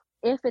walls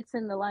if it's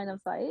in the line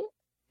of sight.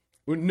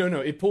 No,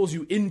 it pulls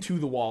you into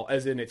the wall,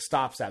 as in it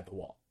stops at the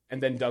wall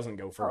and then doesn't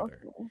go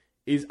further. Okay.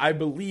 Is, I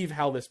believe,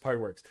 how this part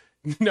works.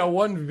 Now,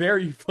 one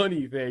very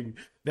funny thing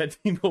that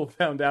people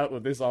found out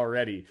with this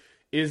already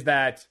is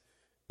that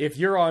if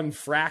you're on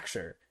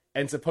Fracture,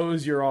 and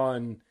suppose you're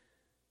on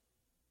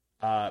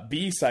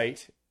B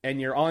site,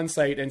 and you're on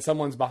site and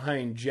someone's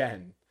behind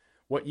Jen,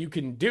 what you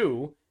can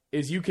do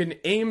is you can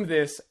aim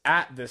this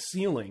at the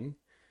ceiling.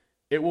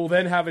 It will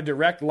then have a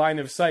direct line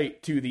of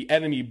sight to the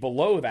enemy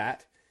below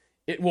that.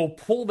 It will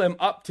pull them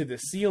up to the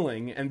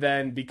ceiling, and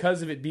then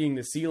because of it being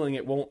the ceiling,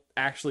 it won't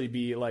actually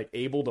be like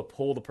able to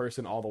pull the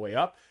person all the way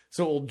up.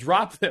 So it will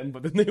drop them,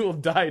 but then they will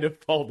die to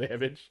fall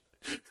damage.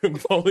 from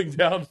falling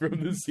down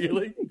from the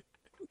ceiling.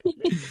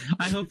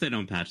 I hope they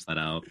don't patch that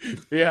out.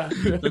 Yeah,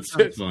 That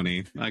sounds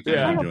funny. I kind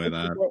Yeah. of enjoy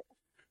that.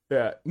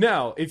 Yeah.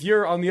 Now, if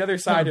you're on the other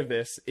side of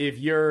this, if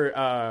you're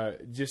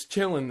just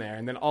chilling there,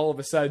 and then all of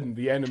a sudden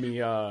the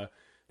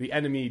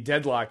enemy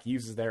Deadlock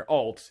uses their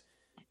ult,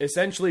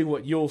 essentially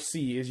what you'll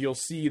see is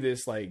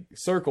this like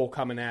circle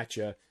coming at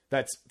you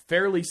that's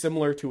fairly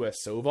similar to a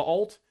Sova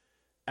ult,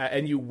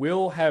 and you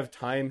will have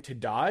time to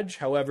dodge.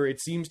 However,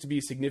 it seems to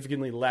be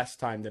significantly less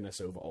time than a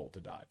Sova ult to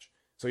dodge.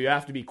 So you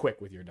have to be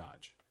quick with your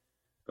dodge.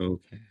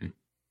 Okay.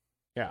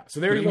 Yeah. So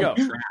there you go.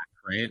 Track,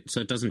 right? So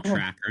it doesn't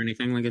track or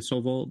anything like a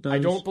Soul Bolt does? I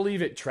don't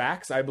believe it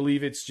tracks. I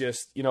believe it's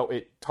just,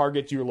 it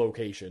targets your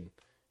location,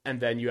 and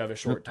then you have a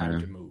short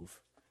time to move.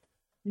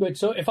 Wait,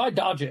 so if I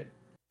dodge it,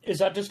 is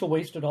that just a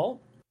wasted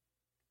ult?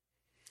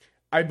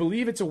 I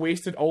believe it's a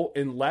wasted ult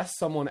unless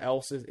someone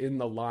else is in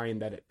the line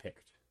that it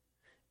picked.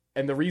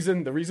 And the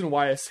reason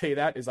why I say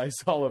that is I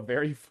saw a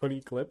very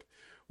funny clip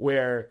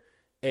where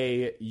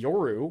a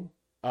Yoru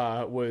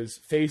was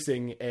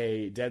facing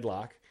a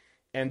Deadlock,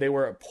 and they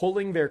were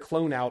pulling their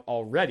clone out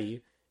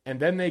already, and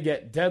then they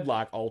get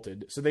Deadlock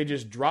ulted, so they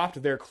just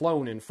dropped their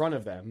clone in front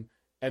of them,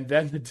 and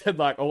then the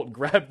Deadlock ult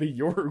grabbed the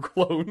Yoru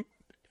clone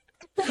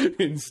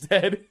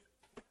instead,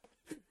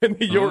 and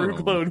the Yoru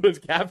clone was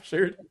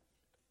captured.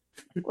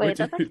 Wait,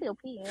 that's actually OP,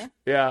 yeah?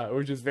 Yeah,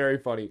 which is very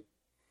funny.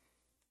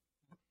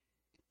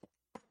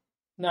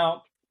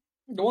 Now,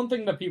 the one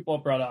thing that people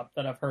have brought up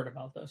that I've heard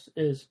about this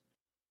is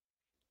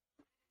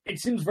it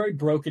seems very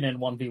broken in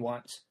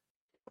 1v1s.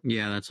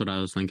 Yeah, that's what I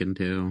was thinking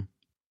too.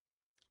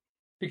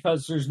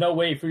 Because there's no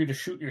way for you to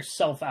shoot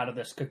yourself out of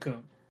this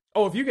cocoon.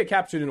 Oh, if you get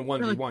captured in a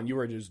 1v1, you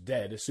are just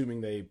dead,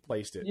 assuming they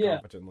placed it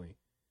competently.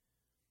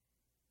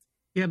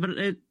 Yeah, but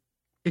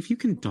if you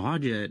can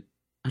dodge it,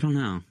 I don't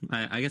know.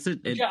 I guess it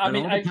all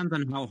depends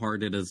on how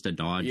hard it is to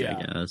dodge, I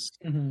guess.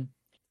 Mm-hmm.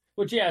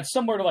 Which, it's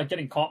similar to, like,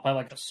 getting caught by,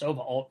 like, a Sova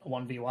ult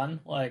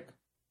 1v1. Like,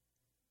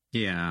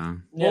 yeah.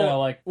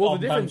 The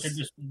difference... you're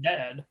just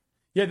dead.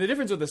 Yeah, the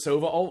difference with the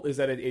Sova ult is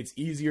that it's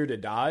easier to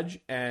dodge,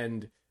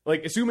 and,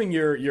 like, assuming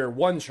you're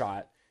one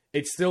shot,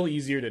 it's still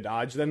easier to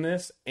dodge than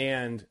this,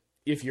 and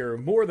if you're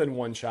more than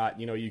one shot,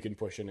 you can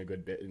push in a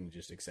good bit and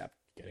just accept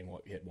getting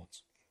hit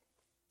once.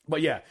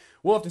 But yeah,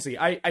 we'll have to see.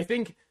 I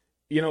think,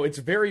 it's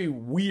very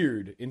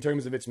weird in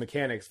terms of its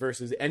mechanics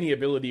versus any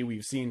ability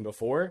we've seen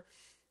before,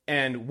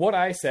 and what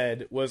I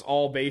said was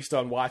all based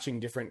on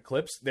watching different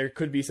clips. There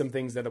could be some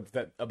things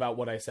that about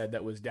what I said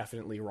that was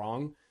definitely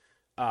wrong.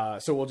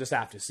 So we'll just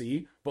have to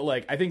see. But,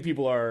 like, I think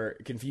people are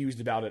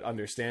confused about it,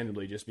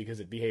 understandably, just because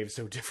it behaves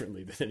so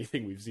differently than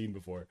anything we've seen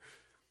before.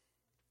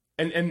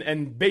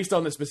 And based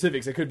on the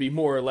specifics, it could be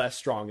more or less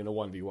strong in a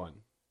 1v1.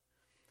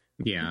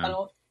 Yeah.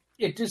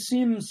 It just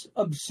seems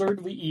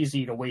absurdly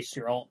easy to waste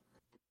your ult.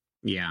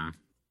 Yeah.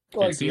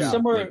 Like, it seems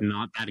similar, like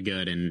not that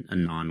good in a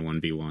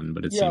non-1v1,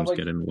 but it seems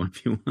good in a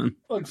 1v1.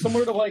 Like,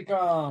 similar to, like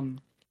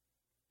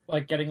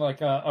getting,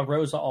 like, a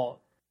Rosa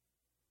ult.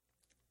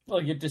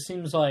 Like, it just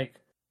seems like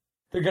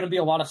there are going to be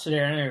a lot of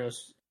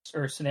scenarios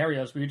where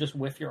you just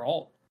whiff your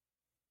ult.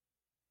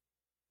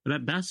 But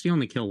at best, you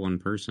only kill one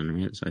person,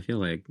 right? So I feel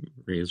like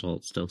Ray's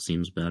ult still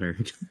seems better.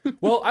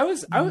 Well,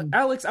 Alex,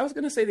 I was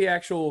going to say the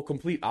actual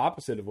complete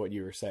opposite of what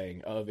you were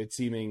saying, of it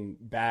seeming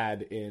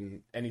bad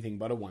in anything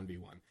but a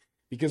 1v1.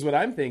 Because what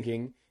I'm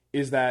thinking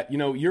is that,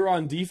 you're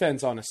on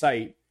defense on a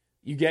site,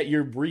 you get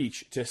your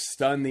breach to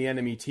stun the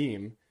enemy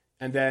team,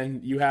 and then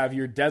you have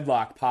your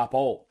Deadlock pop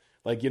ult.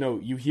 Like,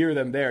 you hear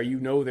them there,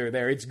 they're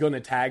there, it's going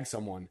to tag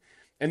someone.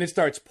 And it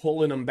starts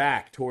pulling them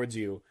back towards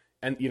you.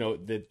 And,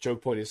 the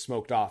choke point is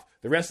smoked off.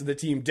 The rest of the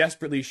team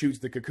desperately shoots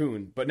the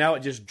cocoon, but now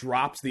it just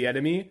drops the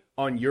enemy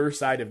on your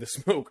side of the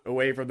smoke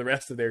away from the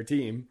rest of their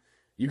team.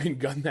 You can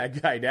gun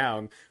that guy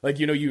down. Like,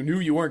 you knew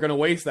you weren't going to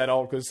waste that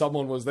ult because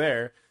someone was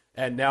there,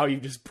 and now you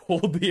just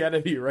pulled the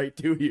enemy right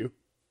to you.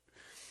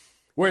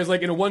 Whereas,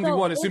 like, in a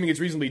 1v1, assuming it's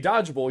reasonably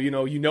dodgeable,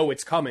 you know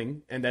it's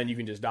coming, and then you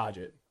can just dodge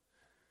it.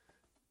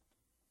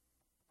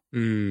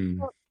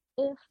 So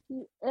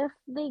if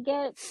they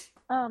get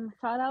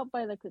shot out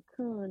by the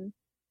cocoon,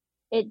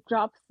 it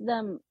drops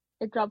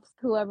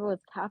whoever was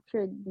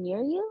captured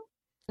near you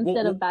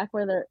instead of back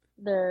where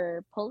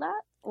they're pulled at?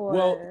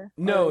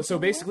 No, so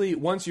basically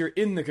once you're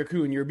in the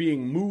cocoon, you're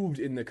being moved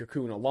in the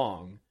cocoon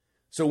along.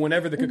 So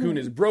whenever the cocoon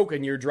is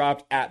broken, you're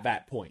dropped at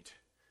that point.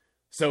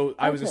 So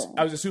I was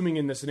assuming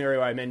in the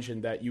scenario I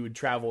mentioned that you would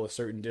travel a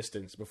certain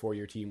distance before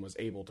your team was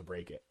able to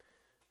break it.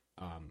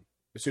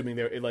 Assuming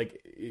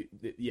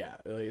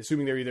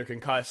assuming they're either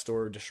concussed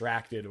or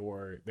distracted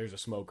or there's a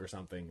smoke or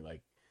something.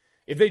 Like,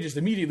 if they just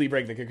immediately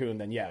break the cocoon,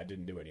 then it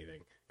didn't do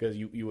anything because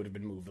you would have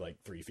been moved like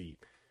 3 feet.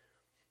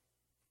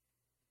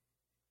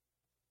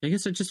 I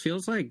guess it just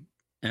feels like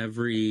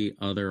every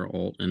other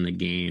ult in the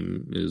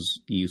game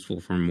is useful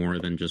for more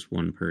than just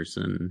one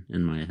person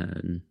in my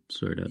head,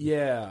 sort of.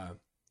 Yeah,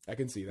 I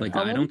can see that. Like,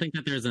 I don't think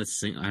that there's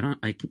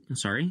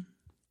sorry?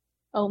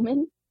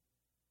 Omen?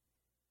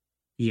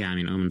 Yeah, I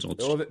mean, Omen's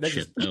ult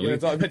shit, though.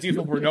 That's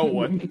useful for no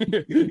one.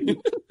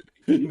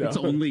 No. It's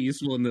only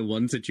useful in the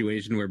one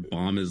situation where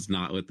Bomb is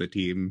not with the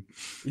team.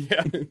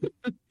 Yeah.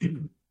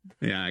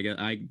 Yeah,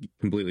 I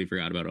completely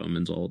forgot about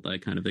Omen's ult. I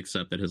kind of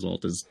accept that his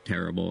ult is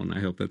terrible, and I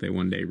hope that they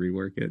one day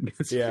rework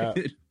it. Yeah.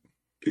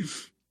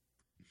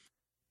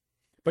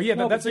 But yeah,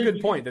 No, that's but a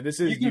good point. That this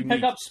is you can unique.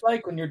 pick up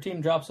Spike when your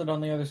team drops it on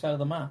the other side of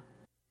the map.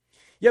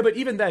 Yeah, but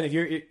even then, if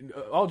you're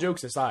all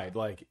jokes aside,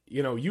 like,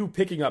 you know, you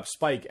picking up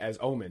Spike as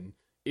Omen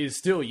is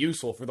still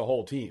useful for the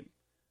whole team.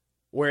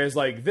 Whereas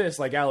like this,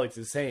 like Alex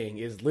is saying,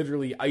 is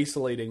literally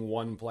isolating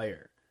one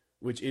player,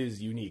 which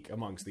is unique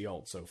amongst the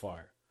ults so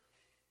far.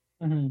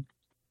 Mm-hmm.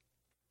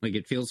 Like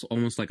it feels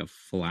almost like a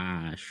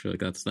flash. Like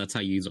that's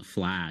how you use a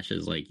flash.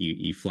 Is like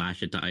you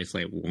flash it to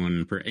isolate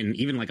one and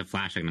even like a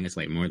flash I can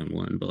isolate more than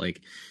one. But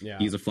like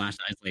use a flash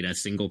to isolate a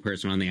single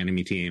person on the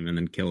enemy team and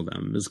then kill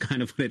them is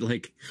kind of what it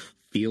like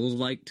feels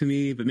like to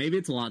me. But maybe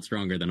it's a lot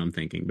stronger than I'm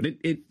thinking. But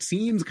it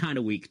seems kind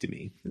of weak to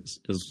me.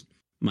 Is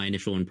my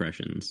initial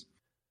impressions.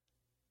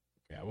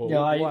 Yeah,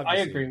 I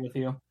agree with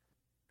you.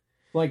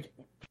 Like,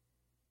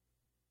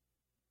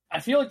 I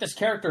feel like this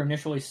character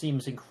initially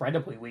seems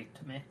incredibly weak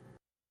to me.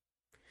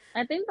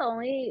 I think the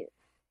only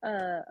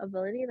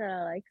ability that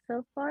I like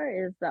so far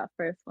is that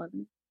first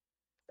one,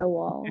 the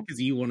wall. Because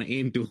you want to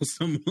aim duel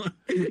someone.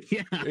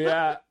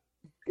 Yeah.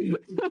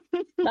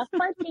 That's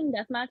why Team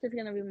Deathmatch is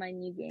gonna be my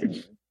new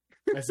game.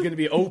 It's going to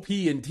be OP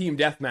in Team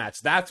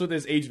Deathmatch. That's what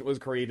this agent was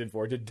created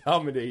for, to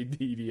dominate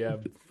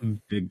DDM.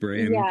 Big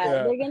brain.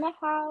 Yeah, they're gonna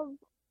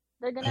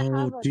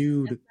have a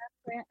dude.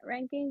 Deathmatch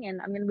ranking,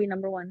 and I'm gonna be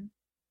number 1.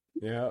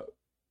 Yeah.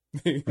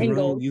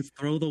 Bro, you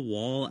throw the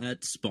wall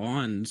at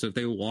spawn, so if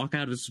they walk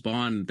out of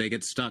spawn, they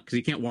get stuck because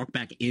you can't walk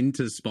back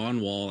into spawn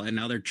wall, and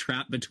now they're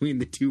trapped between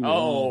the two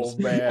walls.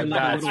 Oh man,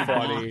 that's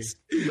funny.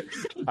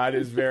 That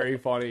is very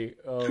funny.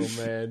 Oh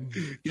man,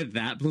 get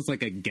that plus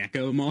like a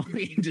gecko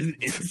molly, just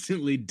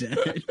instantly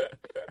dead.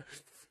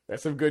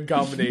 That's some good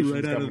combinations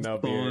right coming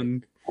up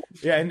here.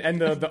 Yeah,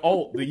 and the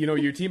ult, you know,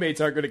 your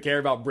teammates aren't going to care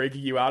about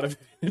breaking you out of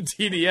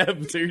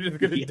TDM, so you're just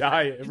going to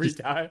die every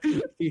time.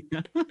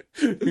 Yeah.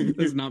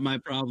 That's not my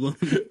problem.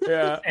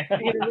 Yeah. You're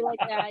going to be like,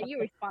 yeah, you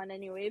respawn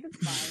anyway, that's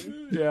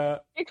fine. Yeah.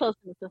 You're close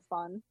enough to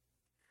spawn.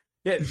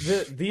 Yeah,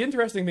 the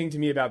interesting thing to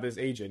me about this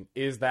agent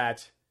is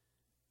that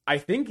I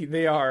think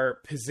they are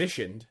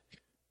positioned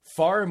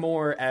far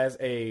more as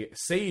a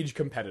Sage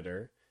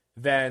competitor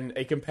than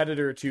a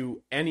competitor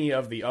to any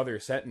of the other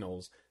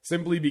Sentinels,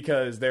 simply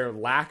because their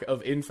lack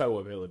of info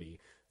ability,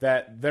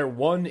 that their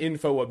one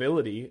info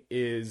ability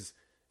is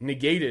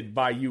negated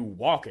by you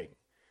walking,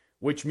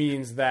 which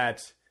means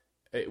that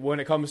when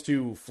it comes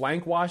to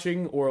flank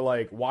watching or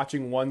like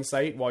watching one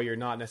site while you're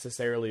not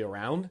necessarily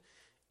around,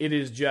 it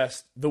is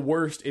just the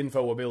worst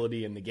info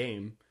ability in the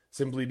game,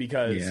 simply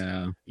because,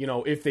 you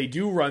know, if they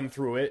do run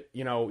through it,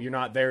 you know, you're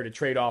not there to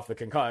trade off the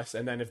concuss,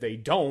 and then if they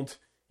don't,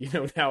 you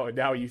know,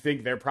 now you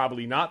think they're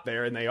probably not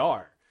there, and they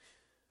are.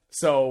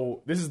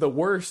 So this is the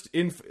worst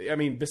I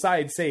mean,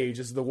 besides Sage,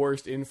 this is the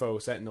worst info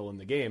Sentinel in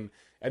the game.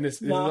 And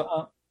this is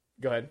go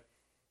ahead.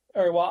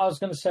 All right, well, I was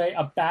going to say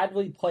a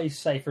badly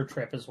placed Cypher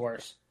trip is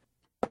worse.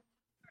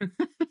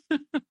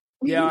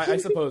 Yeah, I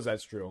suppose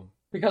that's true.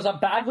 Because a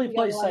badly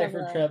placed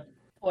Cypher trip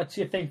lets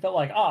you think that,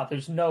 like,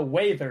 there's no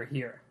way they're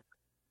here.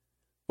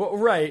 Well,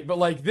 right, but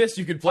like this,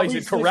 you could place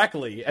it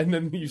correctly, and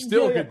then you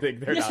still could think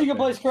they're not. Yes, you can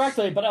place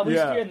correctly, but at least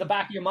Yeah. in the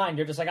back of your mind,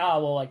 you're just like,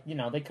 well, like, you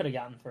know, they could have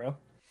gotten through.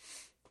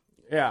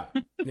 Yeah,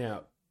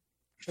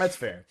 that's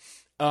fair.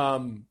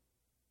 But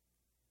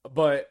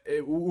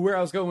where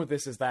I was going with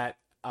this is that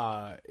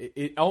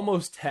it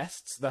almost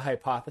tests the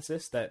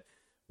hypothesis that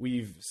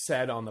we've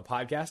said on the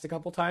podcast a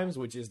couple times,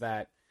 which is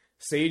that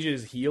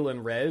Sage's heal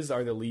and res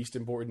are the least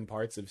important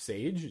parts of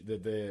Sage.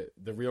 The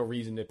real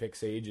reason to pick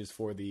Sage is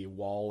for the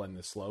wall and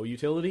the slow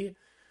utility.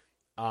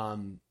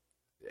 And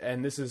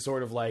this is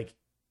sort of like,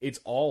 it's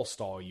all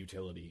stall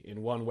utility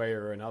in one way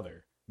or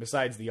another,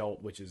 besides the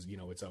ult, which is, you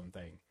know, its own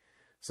thing.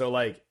 So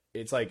like,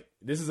 it's like,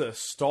 this is a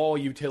stall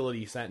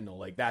utility Sentinel.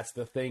 Like, that's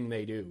the thing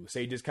they do.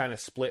 Sage is kind of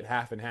split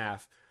half and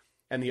half,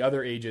 and the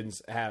other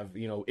agents have,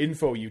 you know,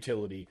 info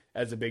utility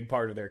as a big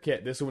part of their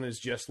kit. This one is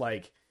just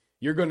like,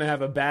 you're going to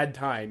have a bad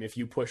time if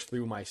you push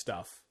through my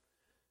stuff.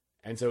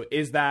 And so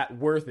is that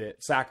worth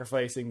it,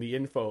 sacrificing the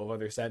info of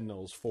other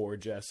Sentinels for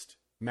just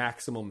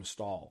maximum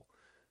stall?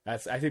 I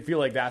feel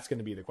like that's going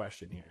to be the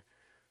question here.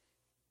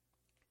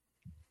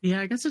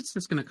 Yeah, I guess it's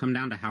just going to come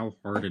down to how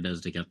hard it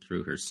is to get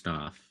through her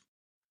stuff.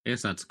 I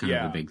guess that's kind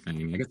of a big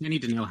thing. I guess I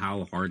need to know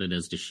how hard it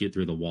is to shoot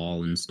through the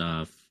wall and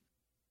stuff,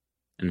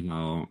 and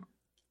how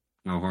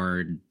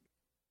hard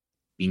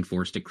being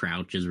forced to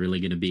crouch is really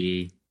going to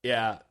be.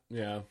 Yeah.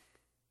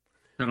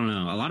 I don't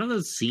know. A lot of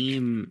those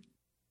seem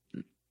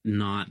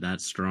not that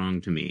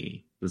strong to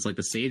me. It's like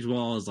the Sage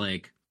wall is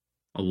like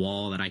a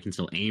wall that I can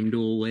still aim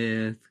duel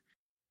with.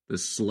 The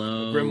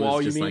slow Grim wall,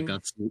 is just you mean? like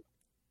a...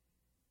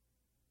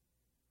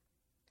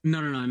 No.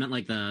 I meant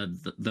like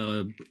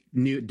the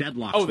new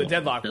Deadlock. Oh, the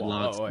Deadlock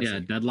wall. Yeah,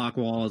 Deadlock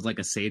wall is like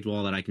a Sage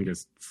wall that I can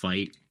just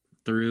fight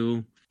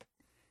through.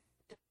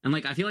 And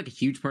like I feel like a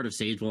huge part of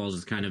Sage Walls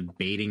is kind of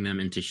baiting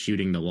them into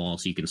shooting the wall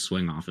so you can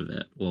swing off of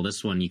it. Well,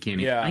 this one you can't.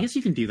 Yeah. I guess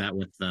you can do that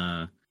with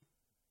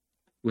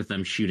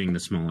them shooting the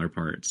smaller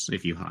parts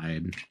if you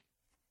hide.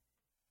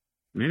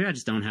 Maybe I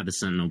just don't have the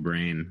Sentinel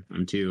brain.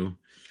 I'm too.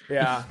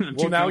 Yeah. I'm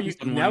Well, too now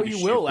focused on you wanting to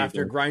shoot will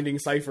after people. grinding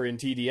Cypher in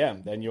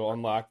TDM. Then you'll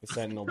unlock the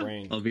Sentinel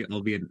brain. I'll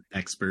be an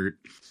expert.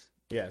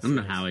 Yes. I don't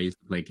know yes. how I used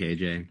to play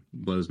KJ.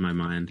 Blows my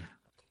mind.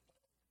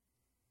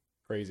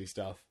 Crazy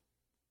stuff.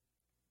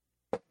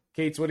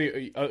 Kates, what are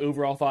your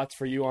overall thoughts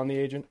for you on the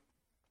agent?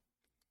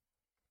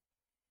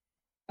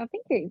 I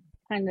think it's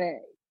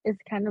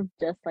kind of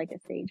just like a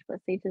Sage, but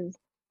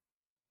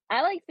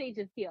I like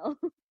Sage's heal.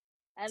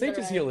 And the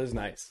Sage's heal rest, is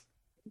nice.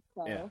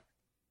 so. Yeah.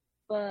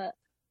 But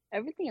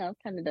everything else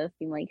kind of does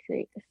seem like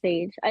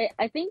Sage.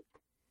 I think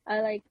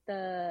I like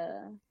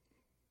the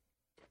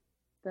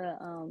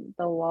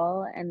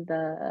wall and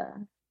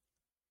that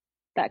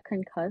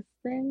concuss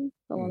thing,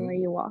 the one where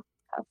you walk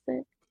past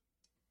it.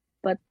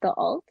 But the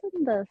alt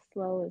and the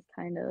slow is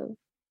kind of,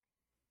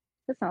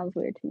 it sounds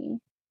weird to me.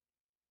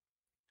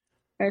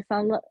 Or it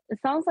sounds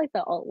like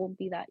the alt won't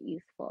be that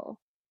useful,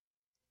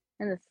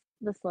 and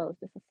the slow is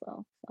just a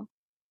slow. So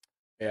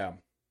Yeah.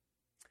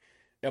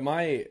 Yeah,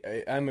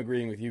 I'm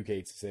agreeing with you,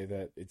 Kate, to say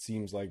that it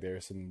seems like there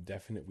are some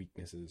definite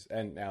weaknesses,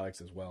 and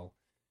Alex as well.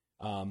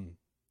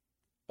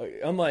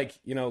 Unlike,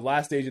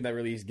 last agent that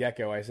released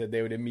Gecko, I said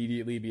they would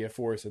immediately be a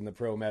force in the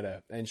pro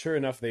meta. And sure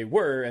enough, they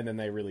were, and then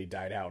they really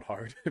died out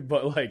hard.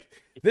 But, like,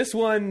 this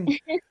one,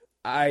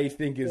 I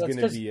think is going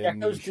to be a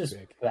Gecko's niche just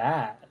pick.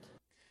 bad.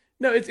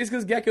 No, it's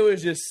because Gecko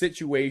is just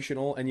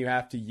situational, and you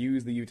have to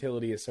use the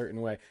utility a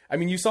certain way. I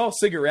mean, you saw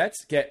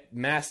Cigarettes get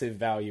massive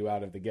value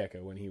out of the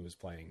Gecko when he was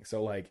playing.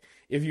 So, like,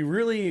 if you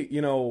really,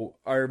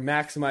 are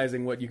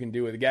maximizing what you can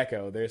do with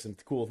Gecko, there's some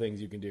cool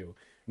things you can do.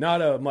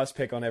 Not a must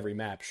pick on every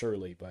map,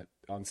 surely, but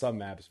on some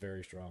maps,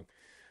 very strong.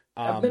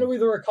 Admittedly,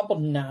 there were a couple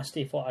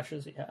nasty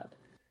flashes he had.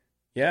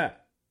 Yeah.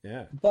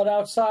 But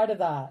outside of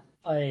that,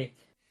 like,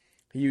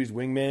 He used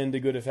Wingman to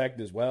good effect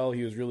as well.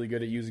 He was really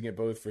good at using it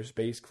both for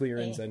space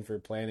clearance and for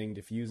planning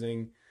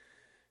diffusing.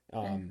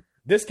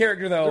 This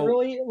character, though...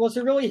 was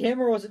it really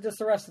him, or was it just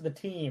the rest of the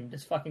team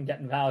just fucking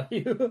getting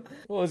value?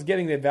 Well, it's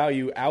getting the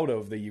value out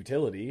of the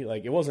utility.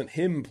 Like, it wasn't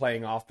him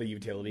playing off the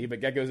utility,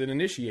 but Gecko's an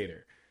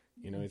initiator.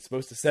 It's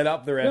supposed to set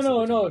up the rest of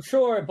the team. No,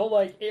 sure, but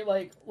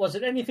was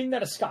it anything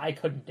that a Sky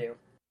couldn't do?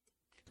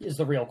 Is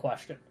the real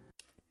question.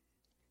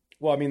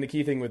 Well, I mean, the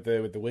key thing with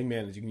the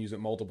Wingman is you can use it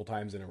multiple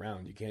times in a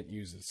round. You can't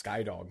use the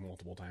Skydog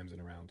multiple times in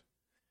a round.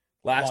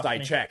 Last I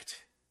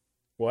checked.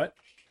 What?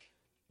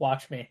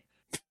 Watch me.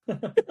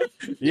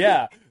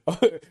 Yeah.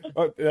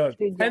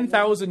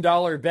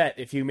 $10,000 bet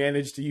if you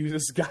manage to use a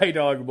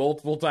Skydog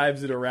multiple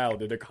times in a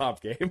round in a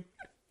comp game.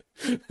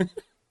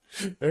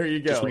 There you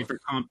go. Just wait for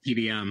comp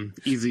PDM.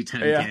 Easy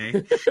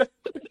 10K.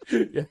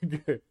 Yeah,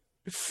 good.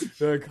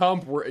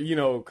 Comp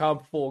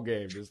full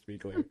game, just to be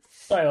clear.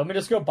 Sorry, let me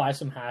just go buy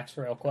some hacks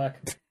real quick.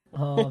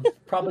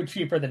 Probably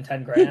cheaper than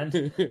 10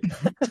 grand.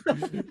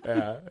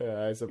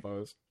 yeah, I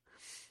suppose.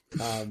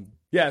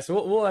 Yeah,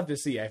 so we'll have to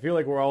see. I feel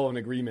like we're all in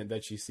agreement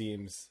that she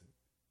seems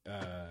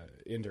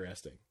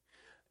interesting.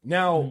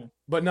 Now,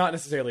 but not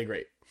necessarily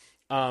great.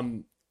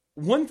 One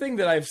thing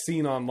that I've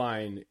seen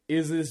online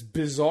is this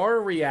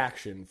bizarre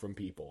reaction from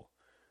people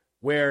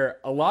where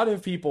a lot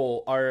of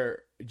people are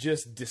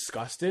just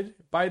disgusted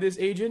by this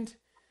agent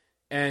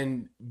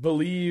and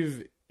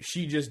believe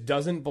she just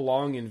doesn't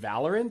belong in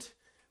Valorant.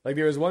 Like,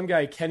 there was one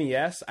guy, Kenny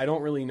S. I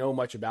don't really know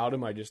much about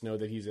him. I just know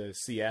that he's a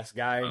CS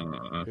guy.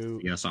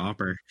 Yes,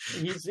 Opper.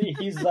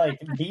 He's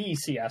like the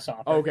CS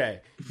Opper.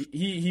 Okay.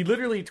 He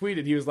literally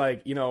tweeted, he was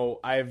like,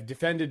 I've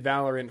defended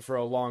Valorant for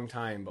a long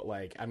time, but,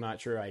 like, I'm not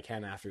sure I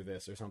can after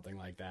this, or something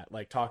like that.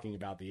 Like, talking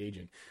about the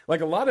agent.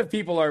 Like, a lot of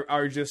people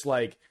are just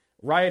like,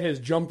 Riot has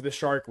jumped the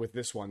shark with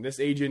this one. This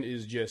agent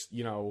is just,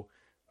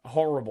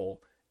 horrible.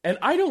 And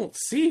I don't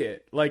see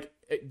it. Like,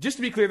 just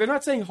to be clear, they're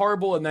not saying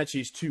horrible and that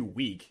she's too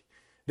weak.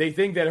 They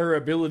think that her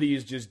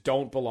abilities just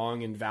don't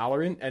belong in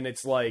Valorant, and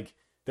it's like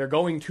they're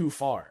going too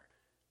far.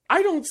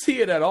 I don't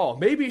see it at all.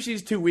 Maybe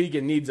she's too weak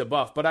and needs a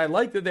buff, but I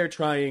like that they're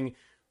trying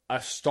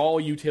a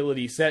stall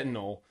utility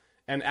Sentinel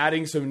and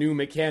adding some new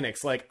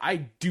mechanics. Like,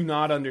 I do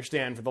not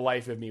understand for the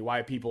life of me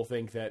why people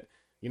think that,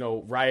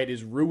 Riot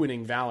is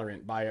ruining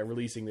Valorant by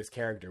releasing this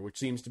character, which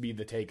seems to be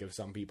the take of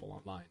some people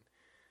online.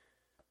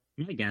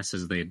 My guess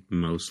is they'd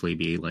mostly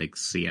be like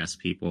CS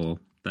people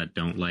that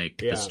don't like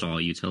the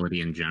stall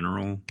utility in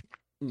general.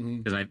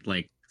 Because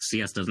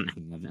CS doesn't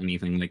have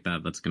anything like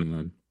that that's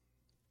gonna.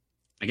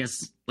 I guess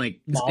like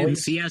Molly? in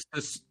CS,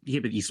 but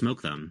you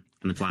smoke them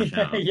and then flash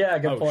out. Yeah,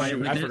 good point.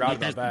 Shoot, I forgot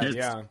about that.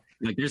 Yeah,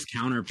 like there's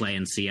counterplay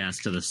in CS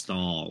to the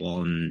stall.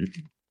 Well,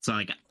 so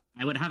like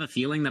I would have a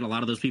feeling that a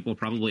lot of those people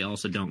probably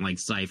also don't like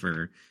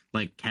Cypher.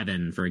 Like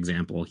Kevin, for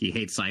example, he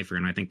hates Cypher,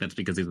 and I think that's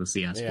because he's a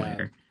CS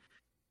player.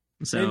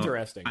 So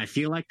interesting. I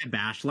feel like the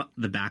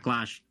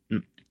backlash.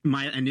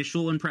 My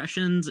initial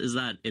impressions is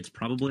that it's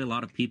probably a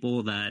lot of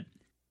people that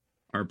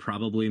are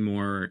probably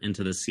more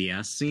into the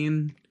CS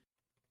scene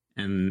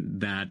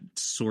And that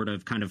sort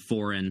of kind of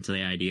foreign to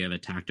the idea of a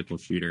tactical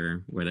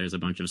shooter where there's a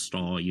bunch of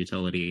stall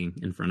utility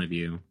in front of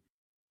you.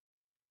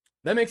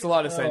 That makes a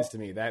lot of sense to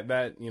me. That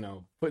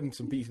putting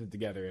some pieces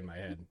together in my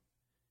head.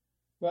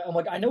 Right,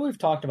 and I know we've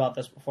talked about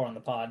this before on the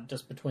pod,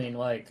 just between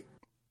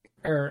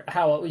or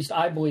how at least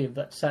I believe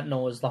that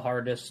Sentinel is the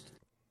hardest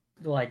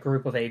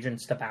group of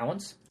agents to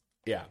balance.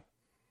 Yeah.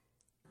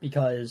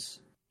 Because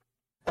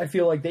I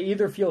feel like they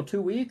either feel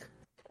too weak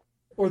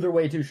or they're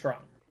way too strong.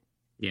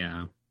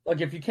 Yeah.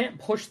 If you can't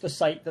push the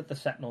site that the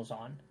Sentinel's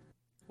on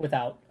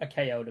without a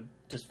KO to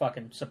just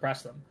fucking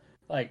suppress them,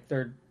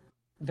 they're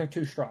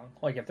too strong.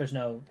 If there's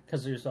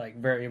because there's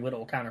very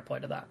little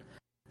counterplay to that.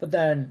 But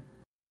then,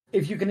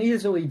 if you can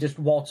easily just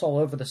waltz all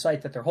over the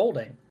site that they're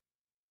holding,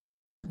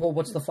 well,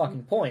 what's the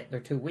fucking point? They're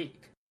too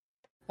weak.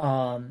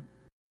 And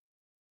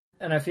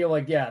I feel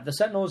the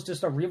Sentinel is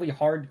just a really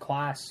hard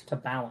class to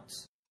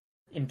balance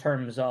in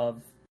terms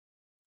of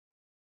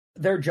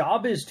their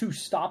job is to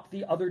stop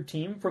the other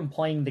team from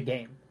playing the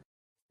game.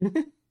 I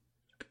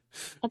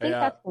think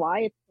that's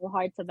why it's so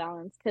hard to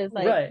balance, because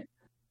right.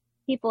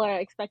 People are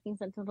expecting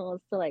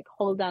Sentinels to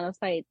hold down a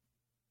site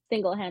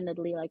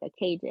single-handedly like a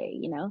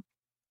KJ,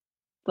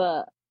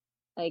 but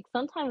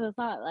sometimes it's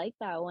not like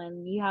that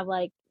when you have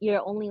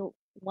you're only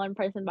one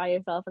person by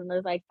yourself and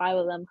there's 5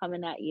 of them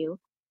coming at you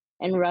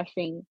and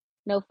rushing,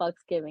 no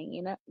fucks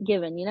given.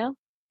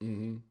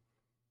 Mm-hmm.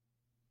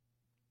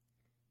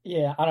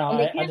 Yeah, I know. And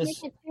they can't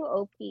make it too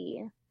OP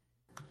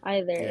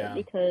either,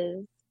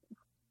 because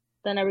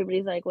then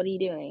everybody's like, "What are you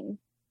doing?"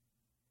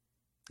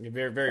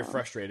 Very, very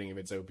frustrating if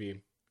it's OP.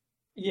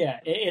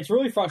 Yeah, it's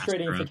really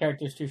frustrating if the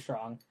character's too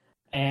strong,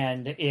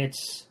 and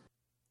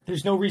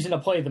there's no reason to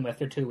play them if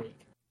they're too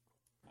weak.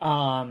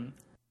 And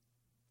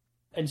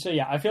so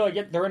I feel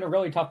they're in a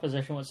really tough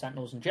position with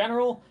Sentinels in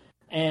general,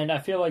 and I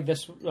feel like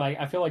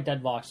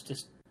Deadlock's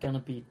just gonna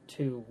be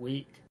too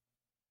weak.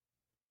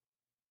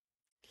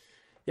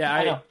 Yeah,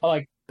 I know.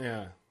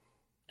 Yeah,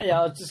 I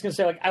was just gonna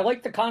say, I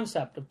like the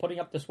concept of putting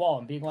up this wall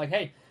and being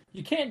hey,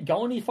 you can't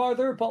go any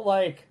farther, but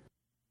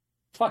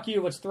fuck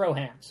you, let's throw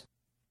hands,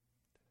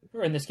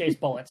 or in this case,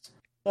 bullets.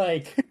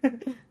 I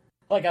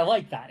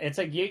like that. It's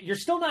you're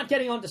still not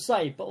getting onto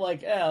site, but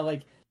let's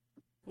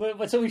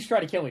at least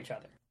try to kill each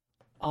other.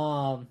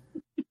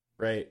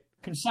 Right.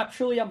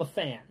 Conceptually, I'm a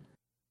fan.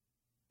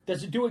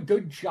 Does it do a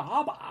good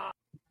job? I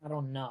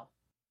don't know.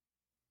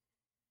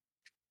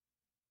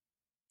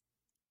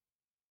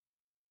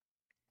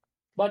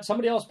 But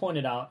somebody else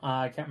pointed out,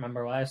 I can't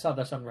remember, I saw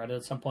this on Reddit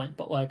at some point,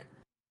 but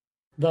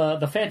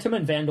the Phantom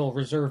and Vandal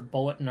reserve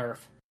bullet nerf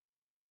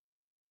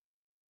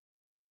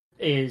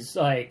is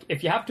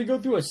if you have to go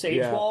through a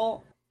Sage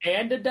wall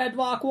and a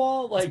Deadlock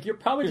wall, you're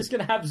probably just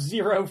gonna have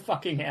 0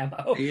 fucking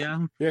ammo.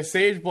 Yeah.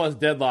 Sage plus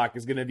Deadlock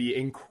is gonna be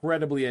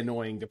incredibly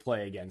annoying to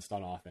play against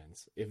on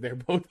offense if they're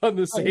both on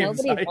the same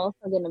side. Nobody's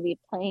also gonna be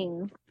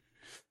playing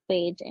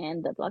Sage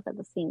and Deadlock at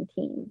the same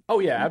team. Oh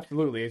yeah,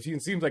 absolutely. It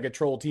seems like a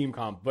troll team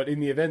comp, but in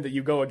the event that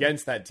you go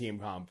against that team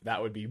comp,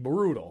 that would be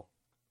brutal.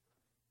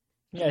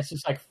 Yeah, it's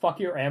just fuck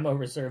your ammo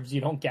reserves,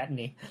 you don't get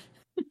any.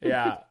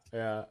 Yeah.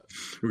 We're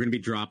going to be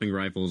dropping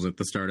rifles at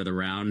the start of the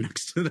round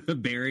next to the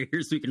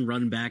barriers so we can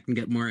run back and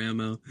get more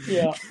ammo.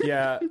 Yeah.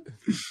 Yeah.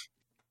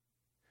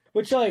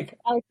 Which, Alex,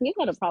 you've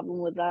got a problem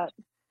with that.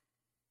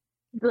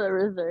 The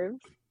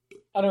reserves.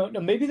 I don't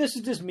know, maybe this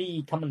is just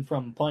me coming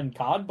from playing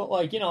COD, but,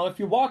 if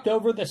you walked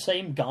over the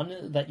same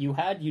gun that you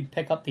had, you'd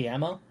pick up the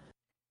ammo.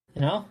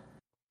 That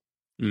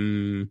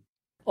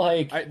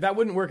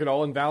wouldn't work at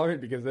all in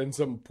Valorant, because then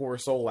some poor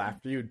soul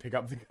after you would pick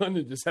up the gun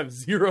and just have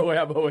 0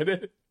 ammo in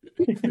it.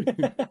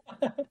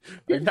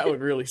 That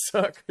would really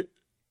suck.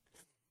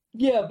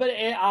 Yeah, but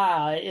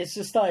it's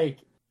just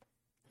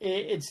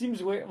it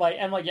seems weird.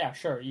 Yeah,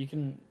 sure, you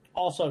can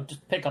also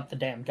just pick up the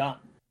damn gun.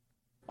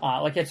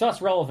 It's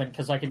less relevant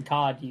because in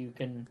COD you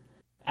can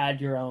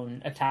add your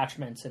own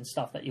attachments and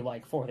stuff that you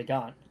like for the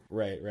gun.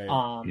 Right.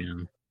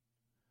 Yeah.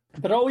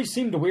 But it always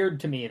seemed weird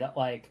to me that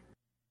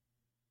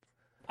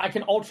I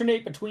can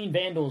alternate between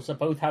Vandals that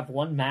both have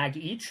 1 mag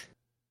each,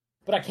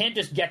 but I can't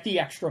just get the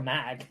extra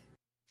mag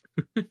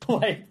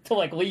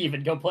to leave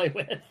and go play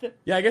with.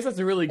 Yeah, I guess that's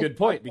a really good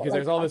point, because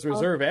there's all this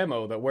reserve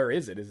ammo that where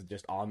is it? Is it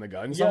just on the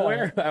gun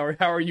somewhere? Yeah.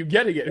 How are you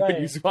getting it when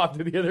you swap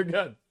to the other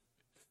gun?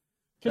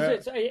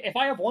 Because if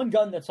I have one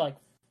gun that's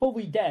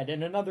fully dead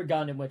and another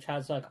gun in which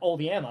has all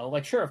the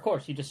ammo, sure, of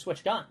course, you just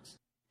switch guns.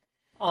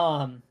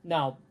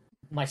 Now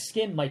my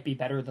skin might be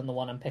better than the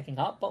one I'm picking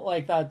up,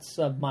 but that's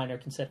a minor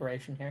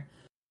consideration here.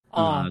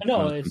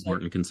 No, it's an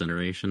important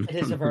consideration. It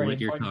is a very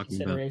important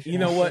consideration. You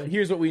know what?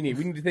 Here's what we need.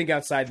 We need to think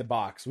outside the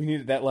box. We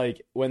need that,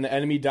 when the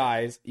enemy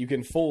dies, you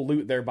can full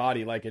loot their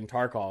body, like in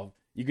Tarkov.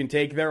 You can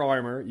take their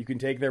armor, you can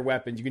take their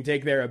weapons, you can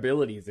take their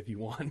abilities if you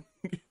want.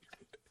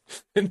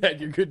 And then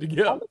you're good to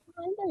go.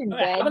 They're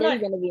dead, there's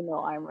going to be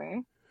no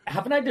armor.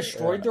 Haven't I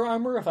destroyed their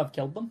armor if I've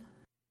killed them?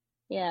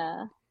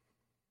 Yeah.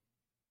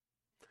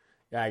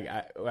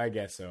 Yeah, I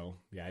guess so.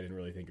 Yeah, I didn't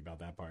really think about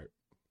that part.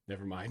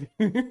 Never mind.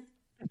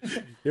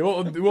 Yeah,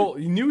 well,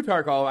 new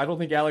Tarkov, I don't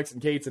think Alex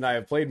and Kates and I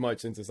have played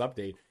much since this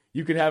update.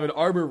 you could have an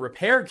armor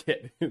repair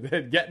kit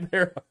that get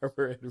their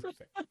armor and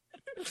repair.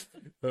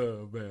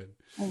 Oh man.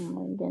 Oh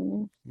my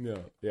goodness.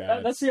 No.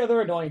 Yeah. That's the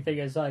other annoying thing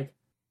is like,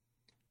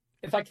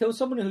 if I kill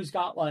someone who's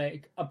got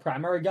like a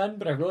primary gun,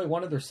 but I really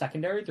wanted their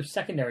secondary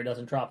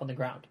doesn't drop on the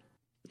ground.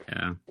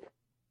 Yeah.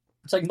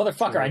 It's like,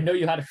 motherfucker, I know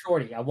you had a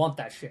shorty. I want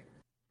that shit.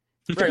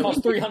 It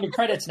costs 300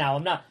 credits now.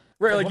 I'm not.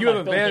 Right, like what you am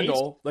have I, a Bill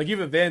vandal. Gates? Like you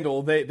have a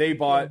vandal. They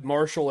bought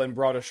Marshall and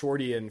brought a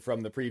shorty in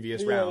from the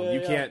previous round.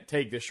 You can't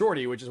take the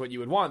shorty, which is what you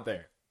would want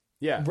there.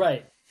 Yeah.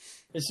 Right.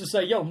 It's just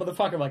like, yo,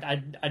 motherfucker, like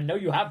I know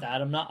you have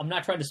that. I'm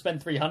not trying to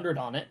spend 300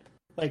 on it.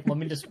 Like let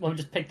me just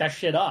pick that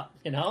shit up,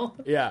 you know?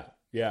 Yeah.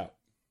 Yeah.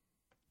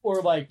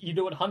 Or like you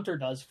do what Hunter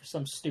does for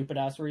some stupid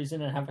ass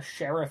reason and have a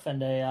sheriff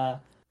and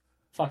a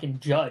fucking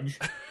judge.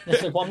 And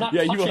it's like, well, I'm not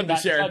Yeah, touching you want the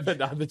that sheriff, judge. but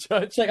not the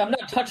judge. It's like I'm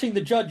not touching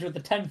the judge with a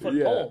 10-foot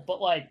Yeah. pole,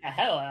 but like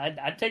hell,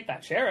 I'd take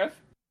that sheriff.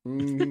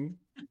 Mm-hmm.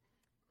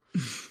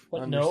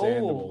 But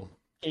Understandable.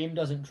 no, game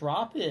doesn't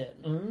drop it.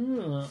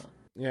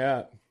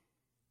 Yeah.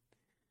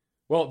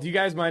 Well, do you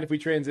guys mind if we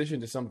transition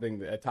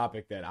to a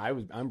topic that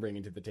I'm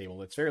bringing to the table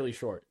that's fairly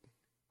short?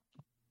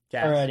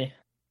 Cass. Alrighty,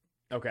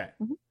 Okay.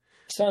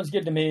 sounds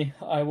good to me.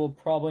 I will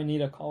probably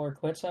need a call or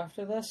quits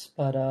after this,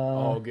 but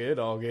All good.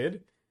 All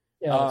good.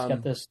 yeah, let's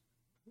get this.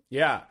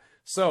 Yeah.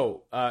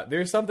 So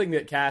there's something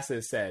that Cass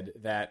has said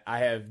that I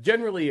have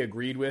generally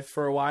agreed with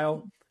for a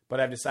while, but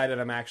I've decided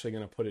I'm actually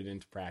going to put it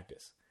into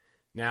practice.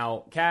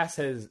 Now, Cass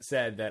has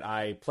said that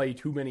I play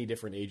too many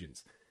different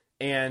agents,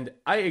 and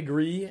I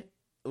agree.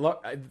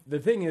 The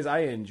thing is, I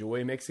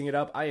enjoy mixing it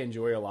up. I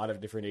enjoy a lot of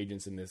different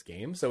agents in this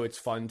game, so it's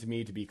fun to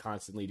me to be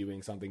constantly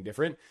doing something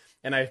different.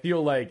 And I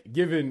feel like,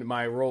 given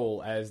my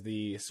role as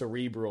the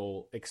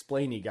cerebral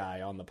explainy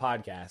guy on the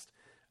podcast,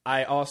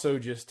 I also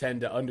just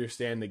tend to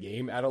understand the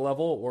game at a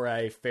level where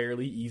I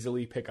fairly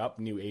easily pick up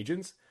new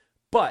agents.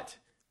 But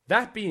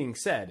that being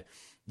said,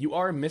 you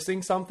are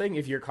missing something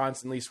if you're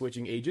constantly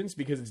switching agents,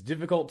 because it's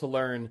difficult to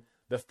learn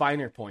the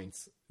finer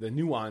points, the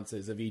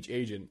nuances of each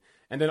agent,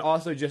 and then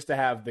also just to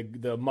have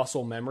the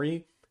muscle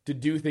memory to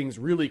do things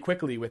really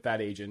quickly with that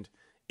agent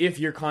if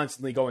you're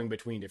constantly going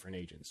between different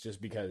agents,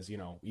 just because,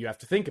 you have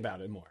to think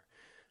about it more.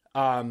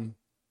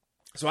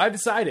 So I've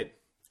decided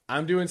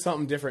I'm doing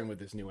something different with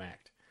this new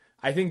act.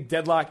 I think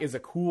Deadlock is a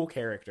cool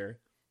character.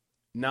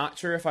 Not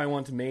sure if I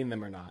want to main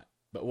them or not,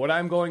 but what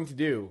I'm going to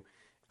do,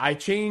 I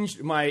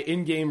changed my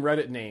in-game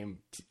Reddit name,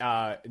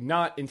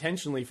 not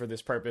intentionally for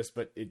this purpose,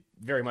 but it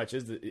very much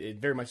has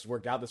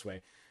worked out this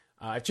way.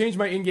 I've changed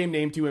my in-game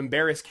name to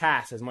Embarrass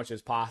Cass as much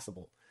as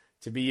possible,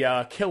 to be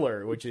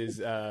Killer, which is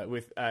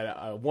with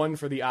a 1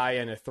 for the I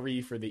and a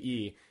 3 for the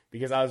E,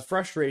 because I was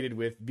frustrated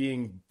with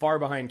being far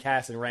behind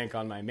Cass in rank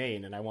on my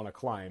main, and I want to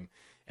climb.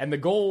 And the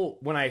goal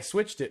when I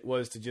switched it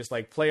was to just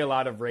play a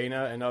lot of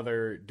Reyna and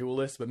other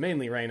duelists, but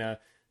mainly Reyna,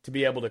 to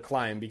be able to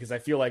climb, because I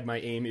feel like my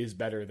aim is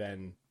better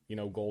than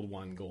gold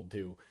 1, gold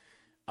 2.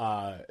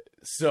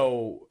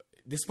 So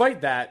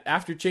despite that,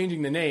 after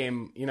changing the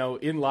name,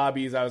 in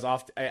lobbies, I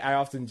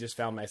often just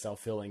found myself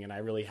filling, and I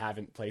really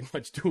haven't played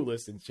much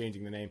duelist since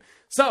changing the name.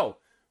 So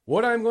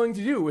what I'm going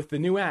to do with the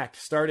new act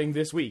starting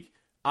this week,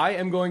 I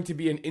am going to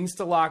be an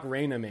Instalock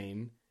Reyna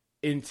main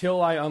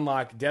until I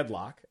unlock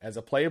Deadlock as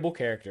a playable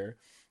character.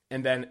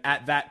 And then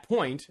at that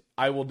point,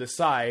 I will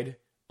decide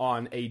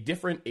on a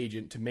different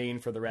agent to main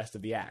for the rest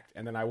of the act.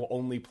 And then I will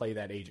only play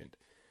that agent.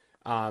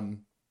 I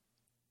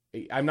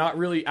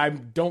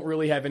don't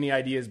really have any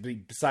ideas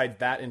besides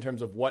that in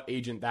terms of what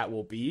agent that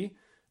will be.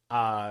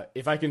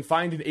 If I can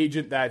find an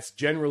agent that's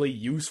generally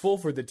useful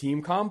for the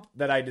team comp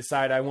that I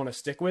decide I want to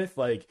stick with,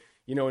 like,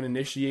 an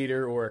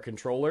initiator or a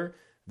controller,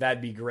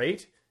 that'd be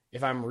great.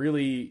 If I'm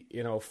really,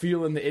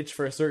 feeling the itch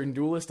for a certain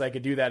duelist, I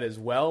could do that as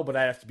well, but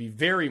I have to be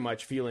very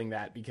much feeling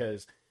that,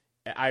 because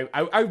I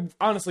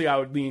honestly, I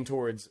would lean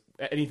towards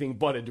anything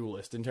but a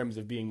duelist in terms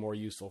of being more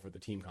useful for the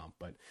team comp.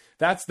 But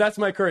that's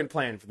my current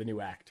plan for the new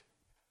act.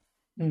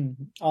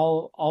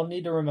 I'll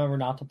need to remember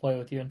not to play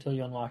with you until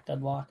you unlock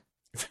Deadlock.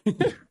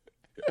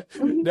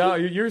 No,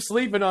 you're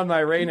sleeping on my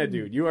Reyna,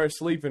 dude. You are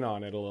sleeping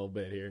on it a little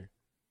bit here.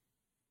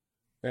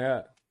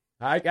 Yeah,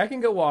 I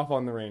can go off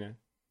on the Reyna.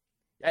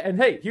 And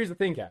hey, here's the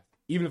thing, Cap.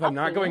 Even if I'm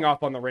not going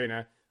off on the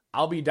Reyna,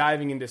 I'll be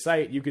diving into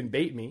sight. You can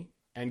bait me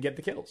and get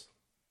the kills.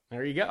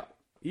 There you go.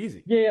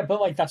 Easy. Yeah,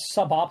 but that's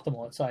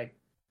suboptimal. It's like,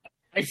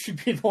 I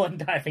should be the one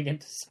diving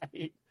into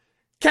sight.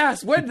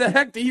 Cass, when the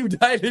heck do you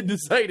dive into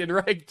sight in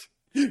ranked?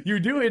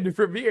 You do it in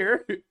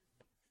Premier.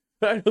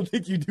 I don't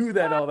think you do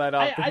that all that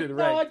often in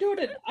ranked. No, I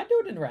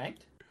do it in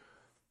ranked.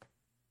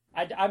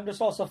 I'm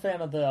just also a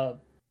fan of the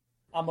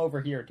I'm over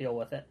here, deal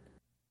with it.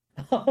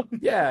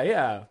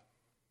 Yeah.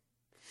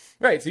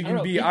 Right, so you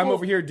can be, people... I'm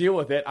over here, deal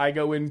with it. I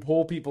go in,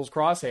 pull people's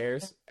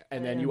crosshairs,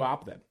 and then you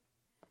op them.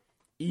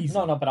 Easy.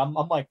 No, but I'm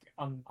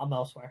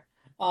elsewhere.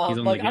 He's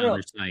on the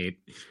other side.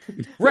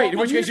 Right, in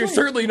which case you're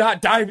certainly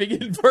not diving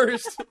in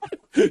first.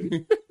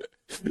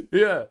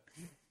 Yeah.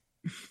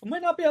 It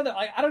might not be on the,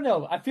 I don't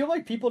know. I feel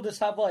like people just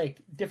have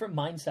different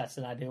mindsets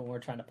than I do when we're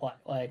trying to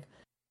play.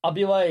 I'll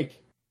be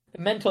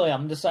mentally,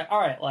 I'm just all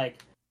right,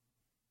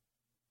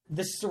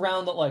 this is a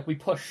round that like we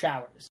push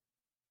showers,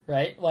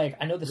 right? Like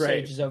I know the Right.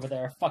 sage is over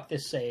there. Fuck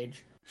this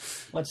sage.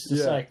 Let's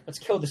just let's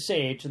kill the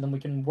sage, and then we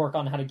can work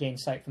on how to gain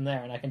sight from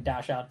there, and I can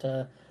dash out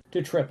to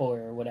triple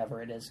or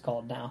whatever it is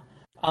called now.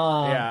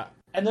 Yeah.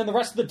 And then the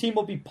rest of the team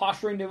will be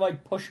posturing to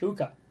like push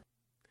hookah.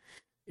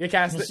 Yeah,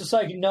 Cass, It's just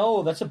like,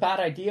 no, that's a bad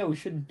idea. We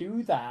shouldn't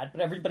do that.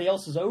 But everybody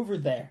else is over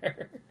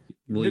there.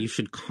 Well, you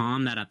should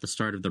calm that at the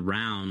start of the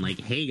round. Like,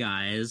 hey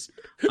guys,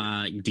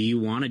 do you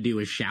want to do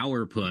a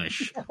shower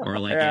push or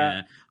like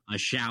a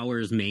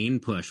showers main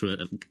push?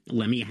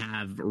 Let me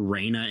have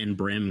Reyna and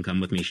Brim come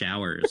with me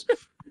showers.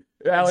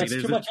 Alex,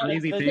 There's too a much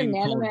crazy there's thing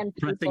banana called man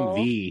pressing people.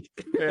 V.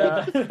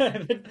 yeah.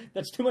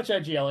 That's too much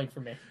IGLing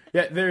for me.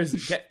 Yeah,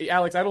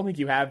 Alex, I don't think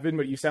you have been,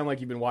 but you sound like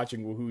you've been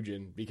watching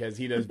Woohoojin because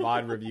he does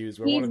VOD reviews.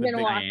 Where He's one of the been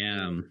big... I watching.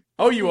 am.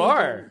 Oh, you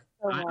are?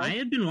 I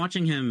had been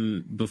watching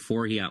him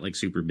before he got like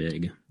super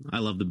big. I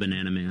love the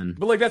Banana Man.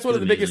 But like that's one of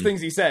the He's biggest amazing.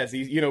 things he says.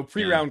 He's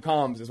pre-round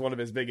comms is one of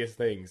his biggest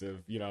things.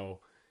 Of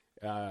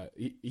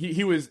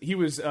he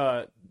was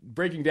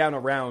breaking down a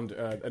round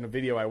in a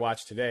video I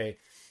watched today,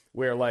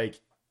 where like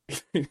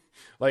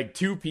like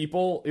two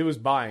people, it was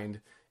bind,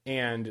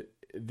 and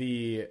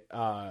the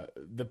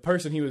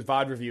person he was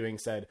VOD reviewing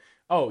said,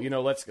 "Oh,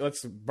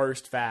 let's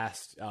burst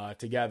fast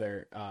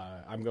together.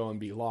 I'm going to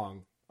be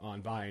long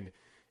on bind."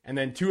 And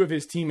then two of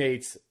his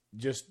teammates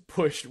just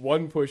pushed,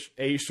 one push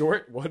A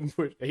short, one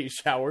push A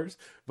showers,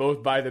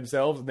 both by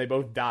themselves, and they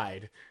both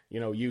died,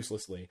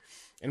 uselessly.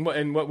 And what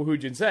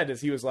Woohoojin said is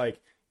he was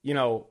like,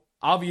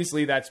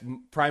 obviously that's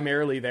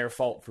primarily their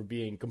fault for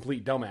being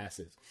complete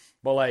dumbasses.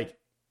 But like,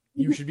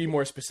 you should be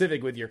more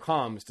specific with your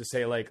comms to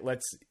say like,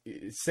 let's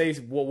say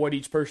what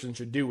each person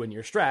should do in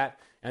your strat.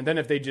 And then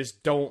if they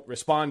just don't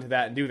respond to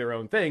that and do their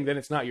own thing, then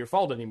it's not your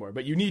fault anymore.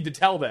 But you need to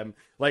tell them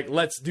like,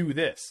 let's do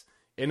this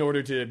in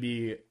order to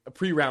be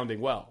pre-rounding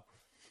well.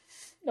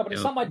 No, but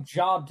it's not my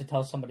job to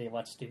tell somebody,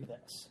 let's do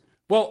this.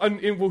 Well, in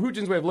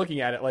Woohoojin's way of looking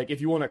at it, like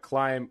if you want to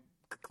climb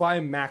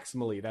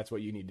maximally, that's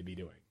what you need to be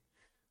doing.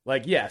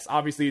 Like, yes,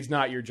 obviously it's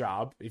not your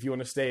job. If you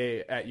want to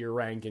stay at your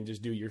rank and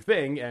just do your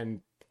thing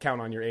and count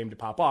on your aim to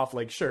pop off,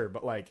 like sure,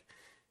 but like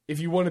if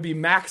you want to be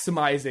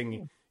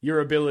maximizing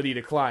your ability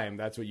to climb,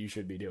 that's what you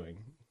should be doing.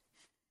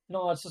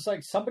 No, it's just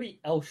like somebody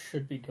else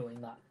should be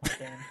doing that.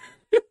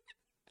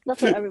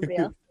 That's what everybody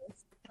else does.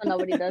 But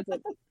nobody does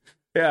it.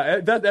 Yeah,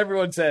 that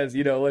everyone says,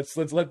 let's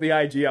let the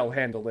IGL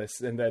handle this,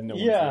 and then no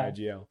one's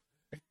the IGL.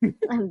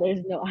 And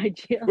there's no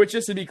idea. Which,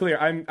 just to be clear,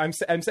 I'm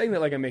saying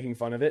that like I'm making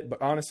fun of it,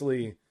 but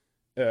honestly,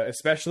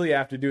 especially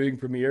after doing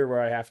Premiere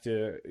where I have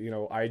to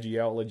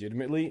IGL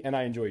legitimately, and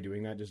I enjoy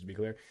doing that, just to be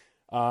clear.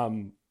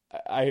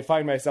 I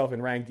find myself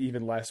in ranked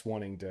even less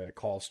wanting to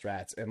call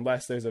strats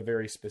unless there's a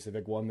very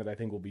specific one that I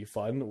think will be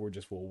fun or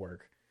just will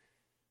work.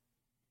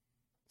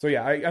 So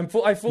yeah, I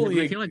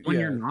fully. I feel like when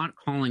you're not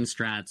calling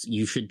strats,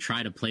 you should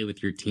try to play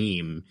with your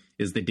team.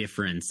 Is the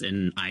difference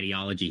in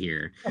ideology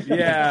here?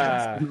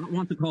 Yeah, He doesn't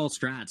want to call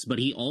strats, but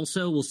he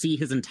also will see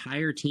his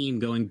entire team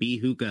going B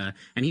hookah,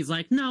 and he's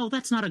like, "No,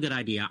 that's not a good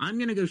idea. I'm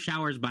gonna go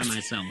showers by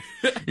myself."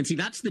 And see,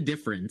 that's the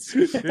difference.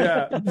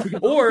 Yeah,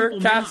 or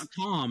not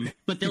calm,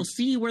 but they'll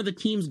see where the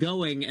team's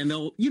going, and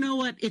they'll, you know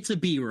what? It's a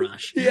B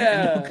rush.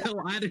 Yeah, and they'll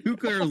go either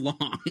hookah or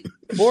long.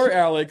 Or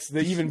Alex,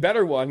 the even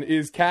better one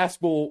is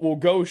Cass will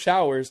go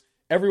showers.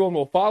 Everyone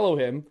will follow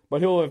him, but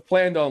he'll have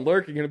planned on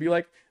lurking and be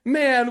like,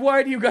 "Man,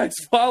 why do you guys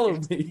follow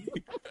me?"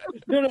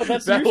 No,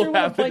 that's That usually will when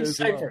I'm happen playing as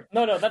well. Cypher.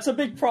 No, that's a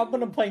big problem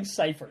when I'm playing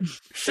Cypher.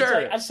 Sure. It's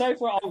like, at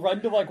Cypher, I'll run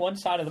to like one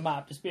side of the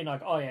map, just being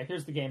like, "Oh yeah,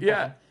 here's the game plan.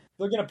 Yeah.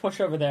 They're gonna push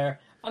over there.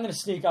 I'm gonna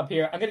sneak up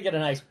here. I'm gonna get a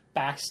nice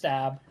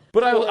backstab."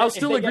 But Or I'll if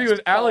still they agree get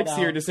with Alex stalled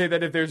here out- to say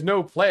that if there's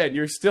no plan,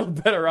 you're still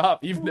better off,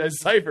 even as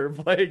Cypher,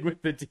 playing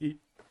with the team.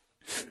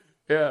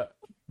 Yeah,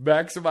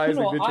 maximizing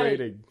No, the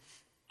trading.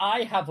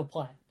 I have a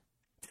plan.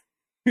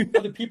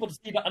 Other people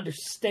just need to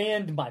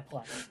understand my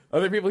plan.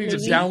 Other people need to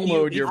You-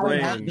 download If your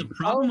you have- brain. The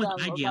problem with Oh,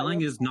 yeah,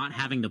 IGLing is not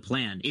having the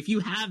plan. If you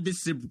have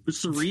this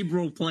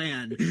cerebral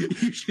plan,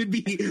 you should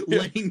be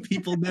letting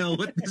people know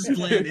what this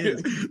plan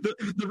is.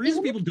 The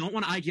reason people don't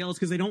want to IGL is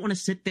because they don't want to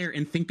sit there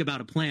and think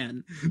about a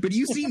plan. But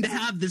you seem to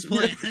have this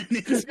plan.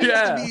 It seems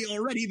Yeah. to be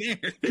already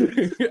there.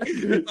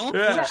 It's all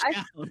Yeah. fleshed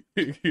out.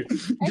 You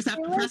I just have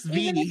feel to like press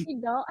even V. if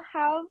you don't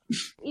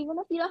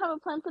have a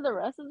plan for the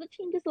rest of the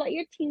team, just let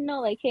your team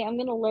know, like, hey, I'm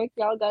gonna lurk.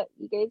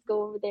 You guys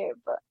go over there,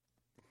 but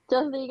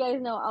just so you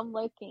guys know, I'm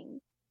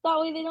lurking. That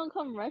way they don't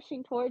come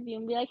rushing towards you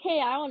and be like,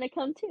 hey, I want to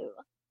come too.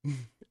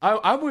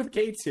 I'm with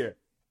Kate's here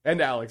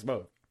and Alex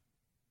both.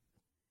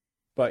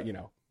 But you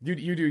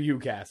do you,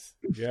 Cass.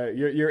 Yeah,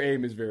 your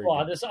aim is very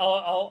Well, good.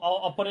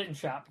 I'll put it in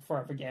chat before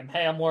every game.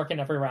 Hey, I'm working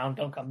every round.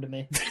 Don't come to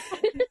me.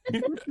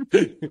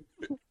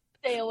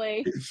 Stay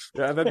away.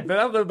 Yeah, I don't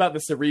know about the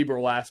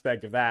cerebral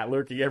aspect of that.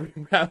 Lurking every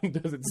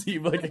round doesn't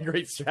seem like a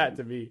great strat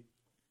to me.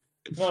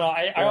 No,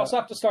 I also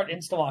have to start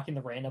insta-locking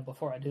the Reyna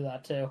before I do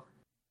that too.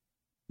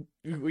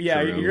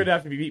 Yeah, True. you're gonna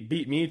have to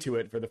beat me to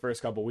it for the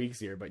first couple weeks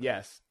here, but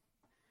yes.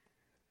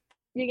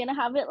 You're gonna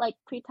have it like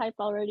pre-typed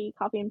already,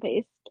 copy and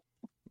paste.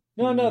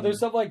 No, there's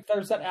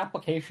that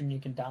application you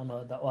can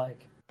download that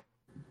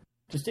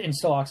just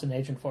insta-locks an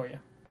agent for you.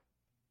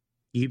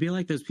 You'd be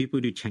like those people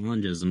who do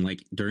challenges, and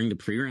like during the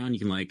pre-round, you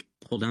can like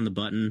hold down the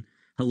button.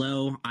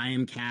 Hello, I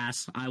am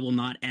Cass. I will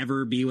not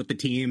ever be with the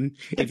team.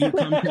 If you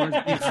come towards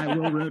me, I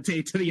will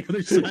rotate to the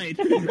other side.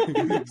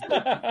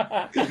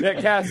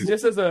 Yeah, Cass,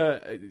 just as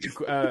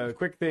a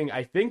quick thing,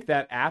 I think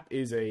that app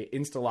is a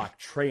Instalock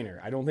trainer.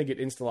 I don't think it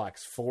Instalocks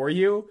for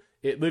you.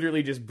 It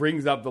literally just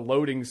brings up the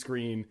loading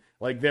screen,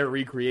 like their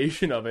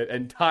recreation of it,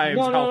 and times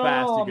how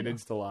fast you can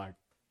Instalock.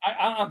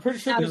 I'm pretty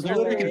sure there's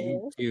literally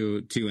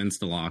to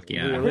Instalock,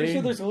 yeah. I'm pretty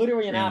sure there's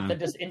literally an app that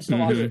just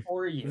installs it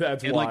for you.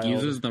 That's it wild. like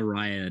uses the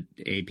Riot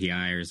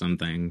API or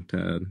something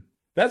to.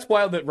 That's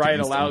wild that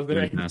Riot allows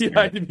their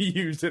API to be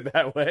used in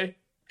that way.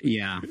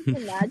 Yeah.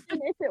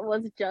 Imagine if it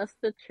was just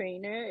the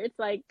trainer. It's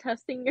like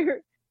testing your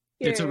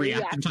It's a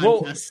reaction time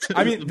Well, test.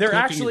 I mean, there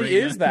actually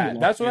is that.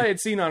 That's what I had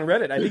seen on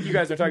Reddit. I think you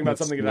guys are talking about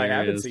something that I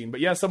haven't seen. But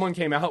yeah, someone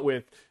came out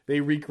with,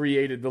 they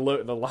recreated the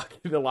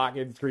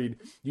lock-in screen.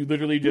 You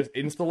literally just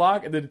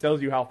insta-lock, and then it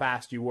tells you how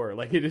fast you were.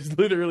 Like, it is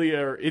literally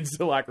an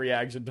insta-lock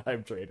reaction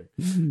time trader.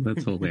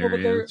 That's Well, but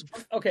hilarious.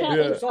 okay, Yeah,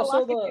 there's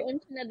also the the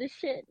internet is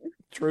shit.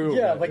 True.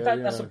 yeah, like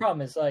that's the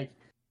problem. Is like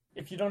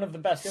if you don't have the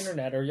best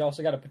internet, or you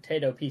also got a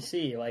potato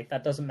PC, like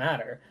that doesn't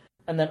matter.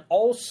 And then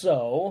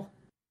also,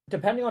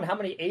 depending on how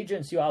many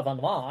agents you have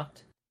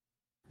unlocked,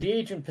 the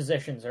agent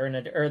positions are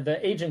the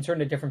agents are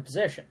in a different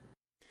position.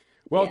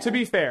 Well, to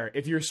be fair,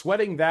 if you're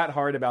sweating that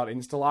hard about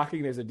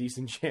insta-locking, there's a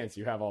decent chance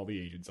you have all the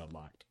agents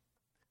unlocked.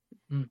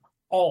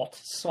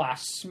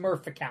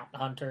 Alt/Smurf account,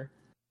 Hunter.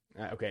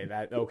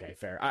 Okay,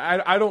 fair.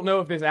 I don't know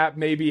if this app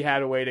maybe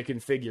had a way to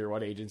configure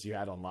what agents you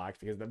had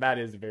unlocked, because that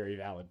is a very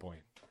valid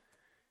point.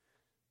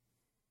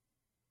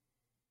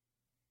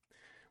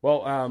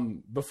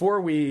 Well,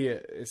 before we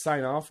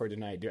sign off for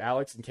tonight, do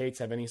Alex and Kate's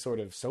have any sort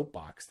of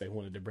soapbox they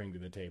wanted to bring to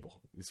the table,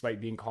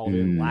 despite being called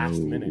in last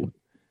minute?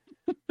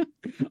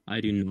 I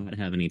do not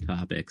have any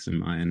topics in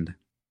mind.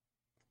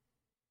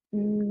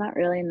 Not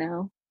really,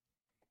 no.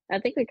 I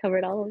think we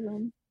covered all of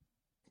them.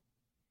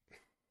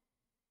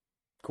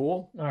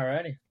 Cool.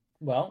 Alrighty.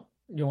 Well,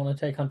 you want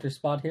to take Hunter's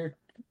spot here?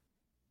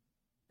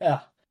 Yeah.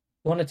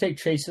 You want to take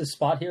Chase's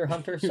spot here,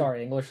 Hunter?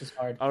 Sorry, English is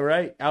hard. All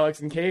right, Alex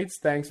and Kate's,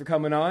 thanks for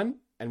coming on,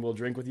 and we'll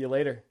drink with you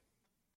later.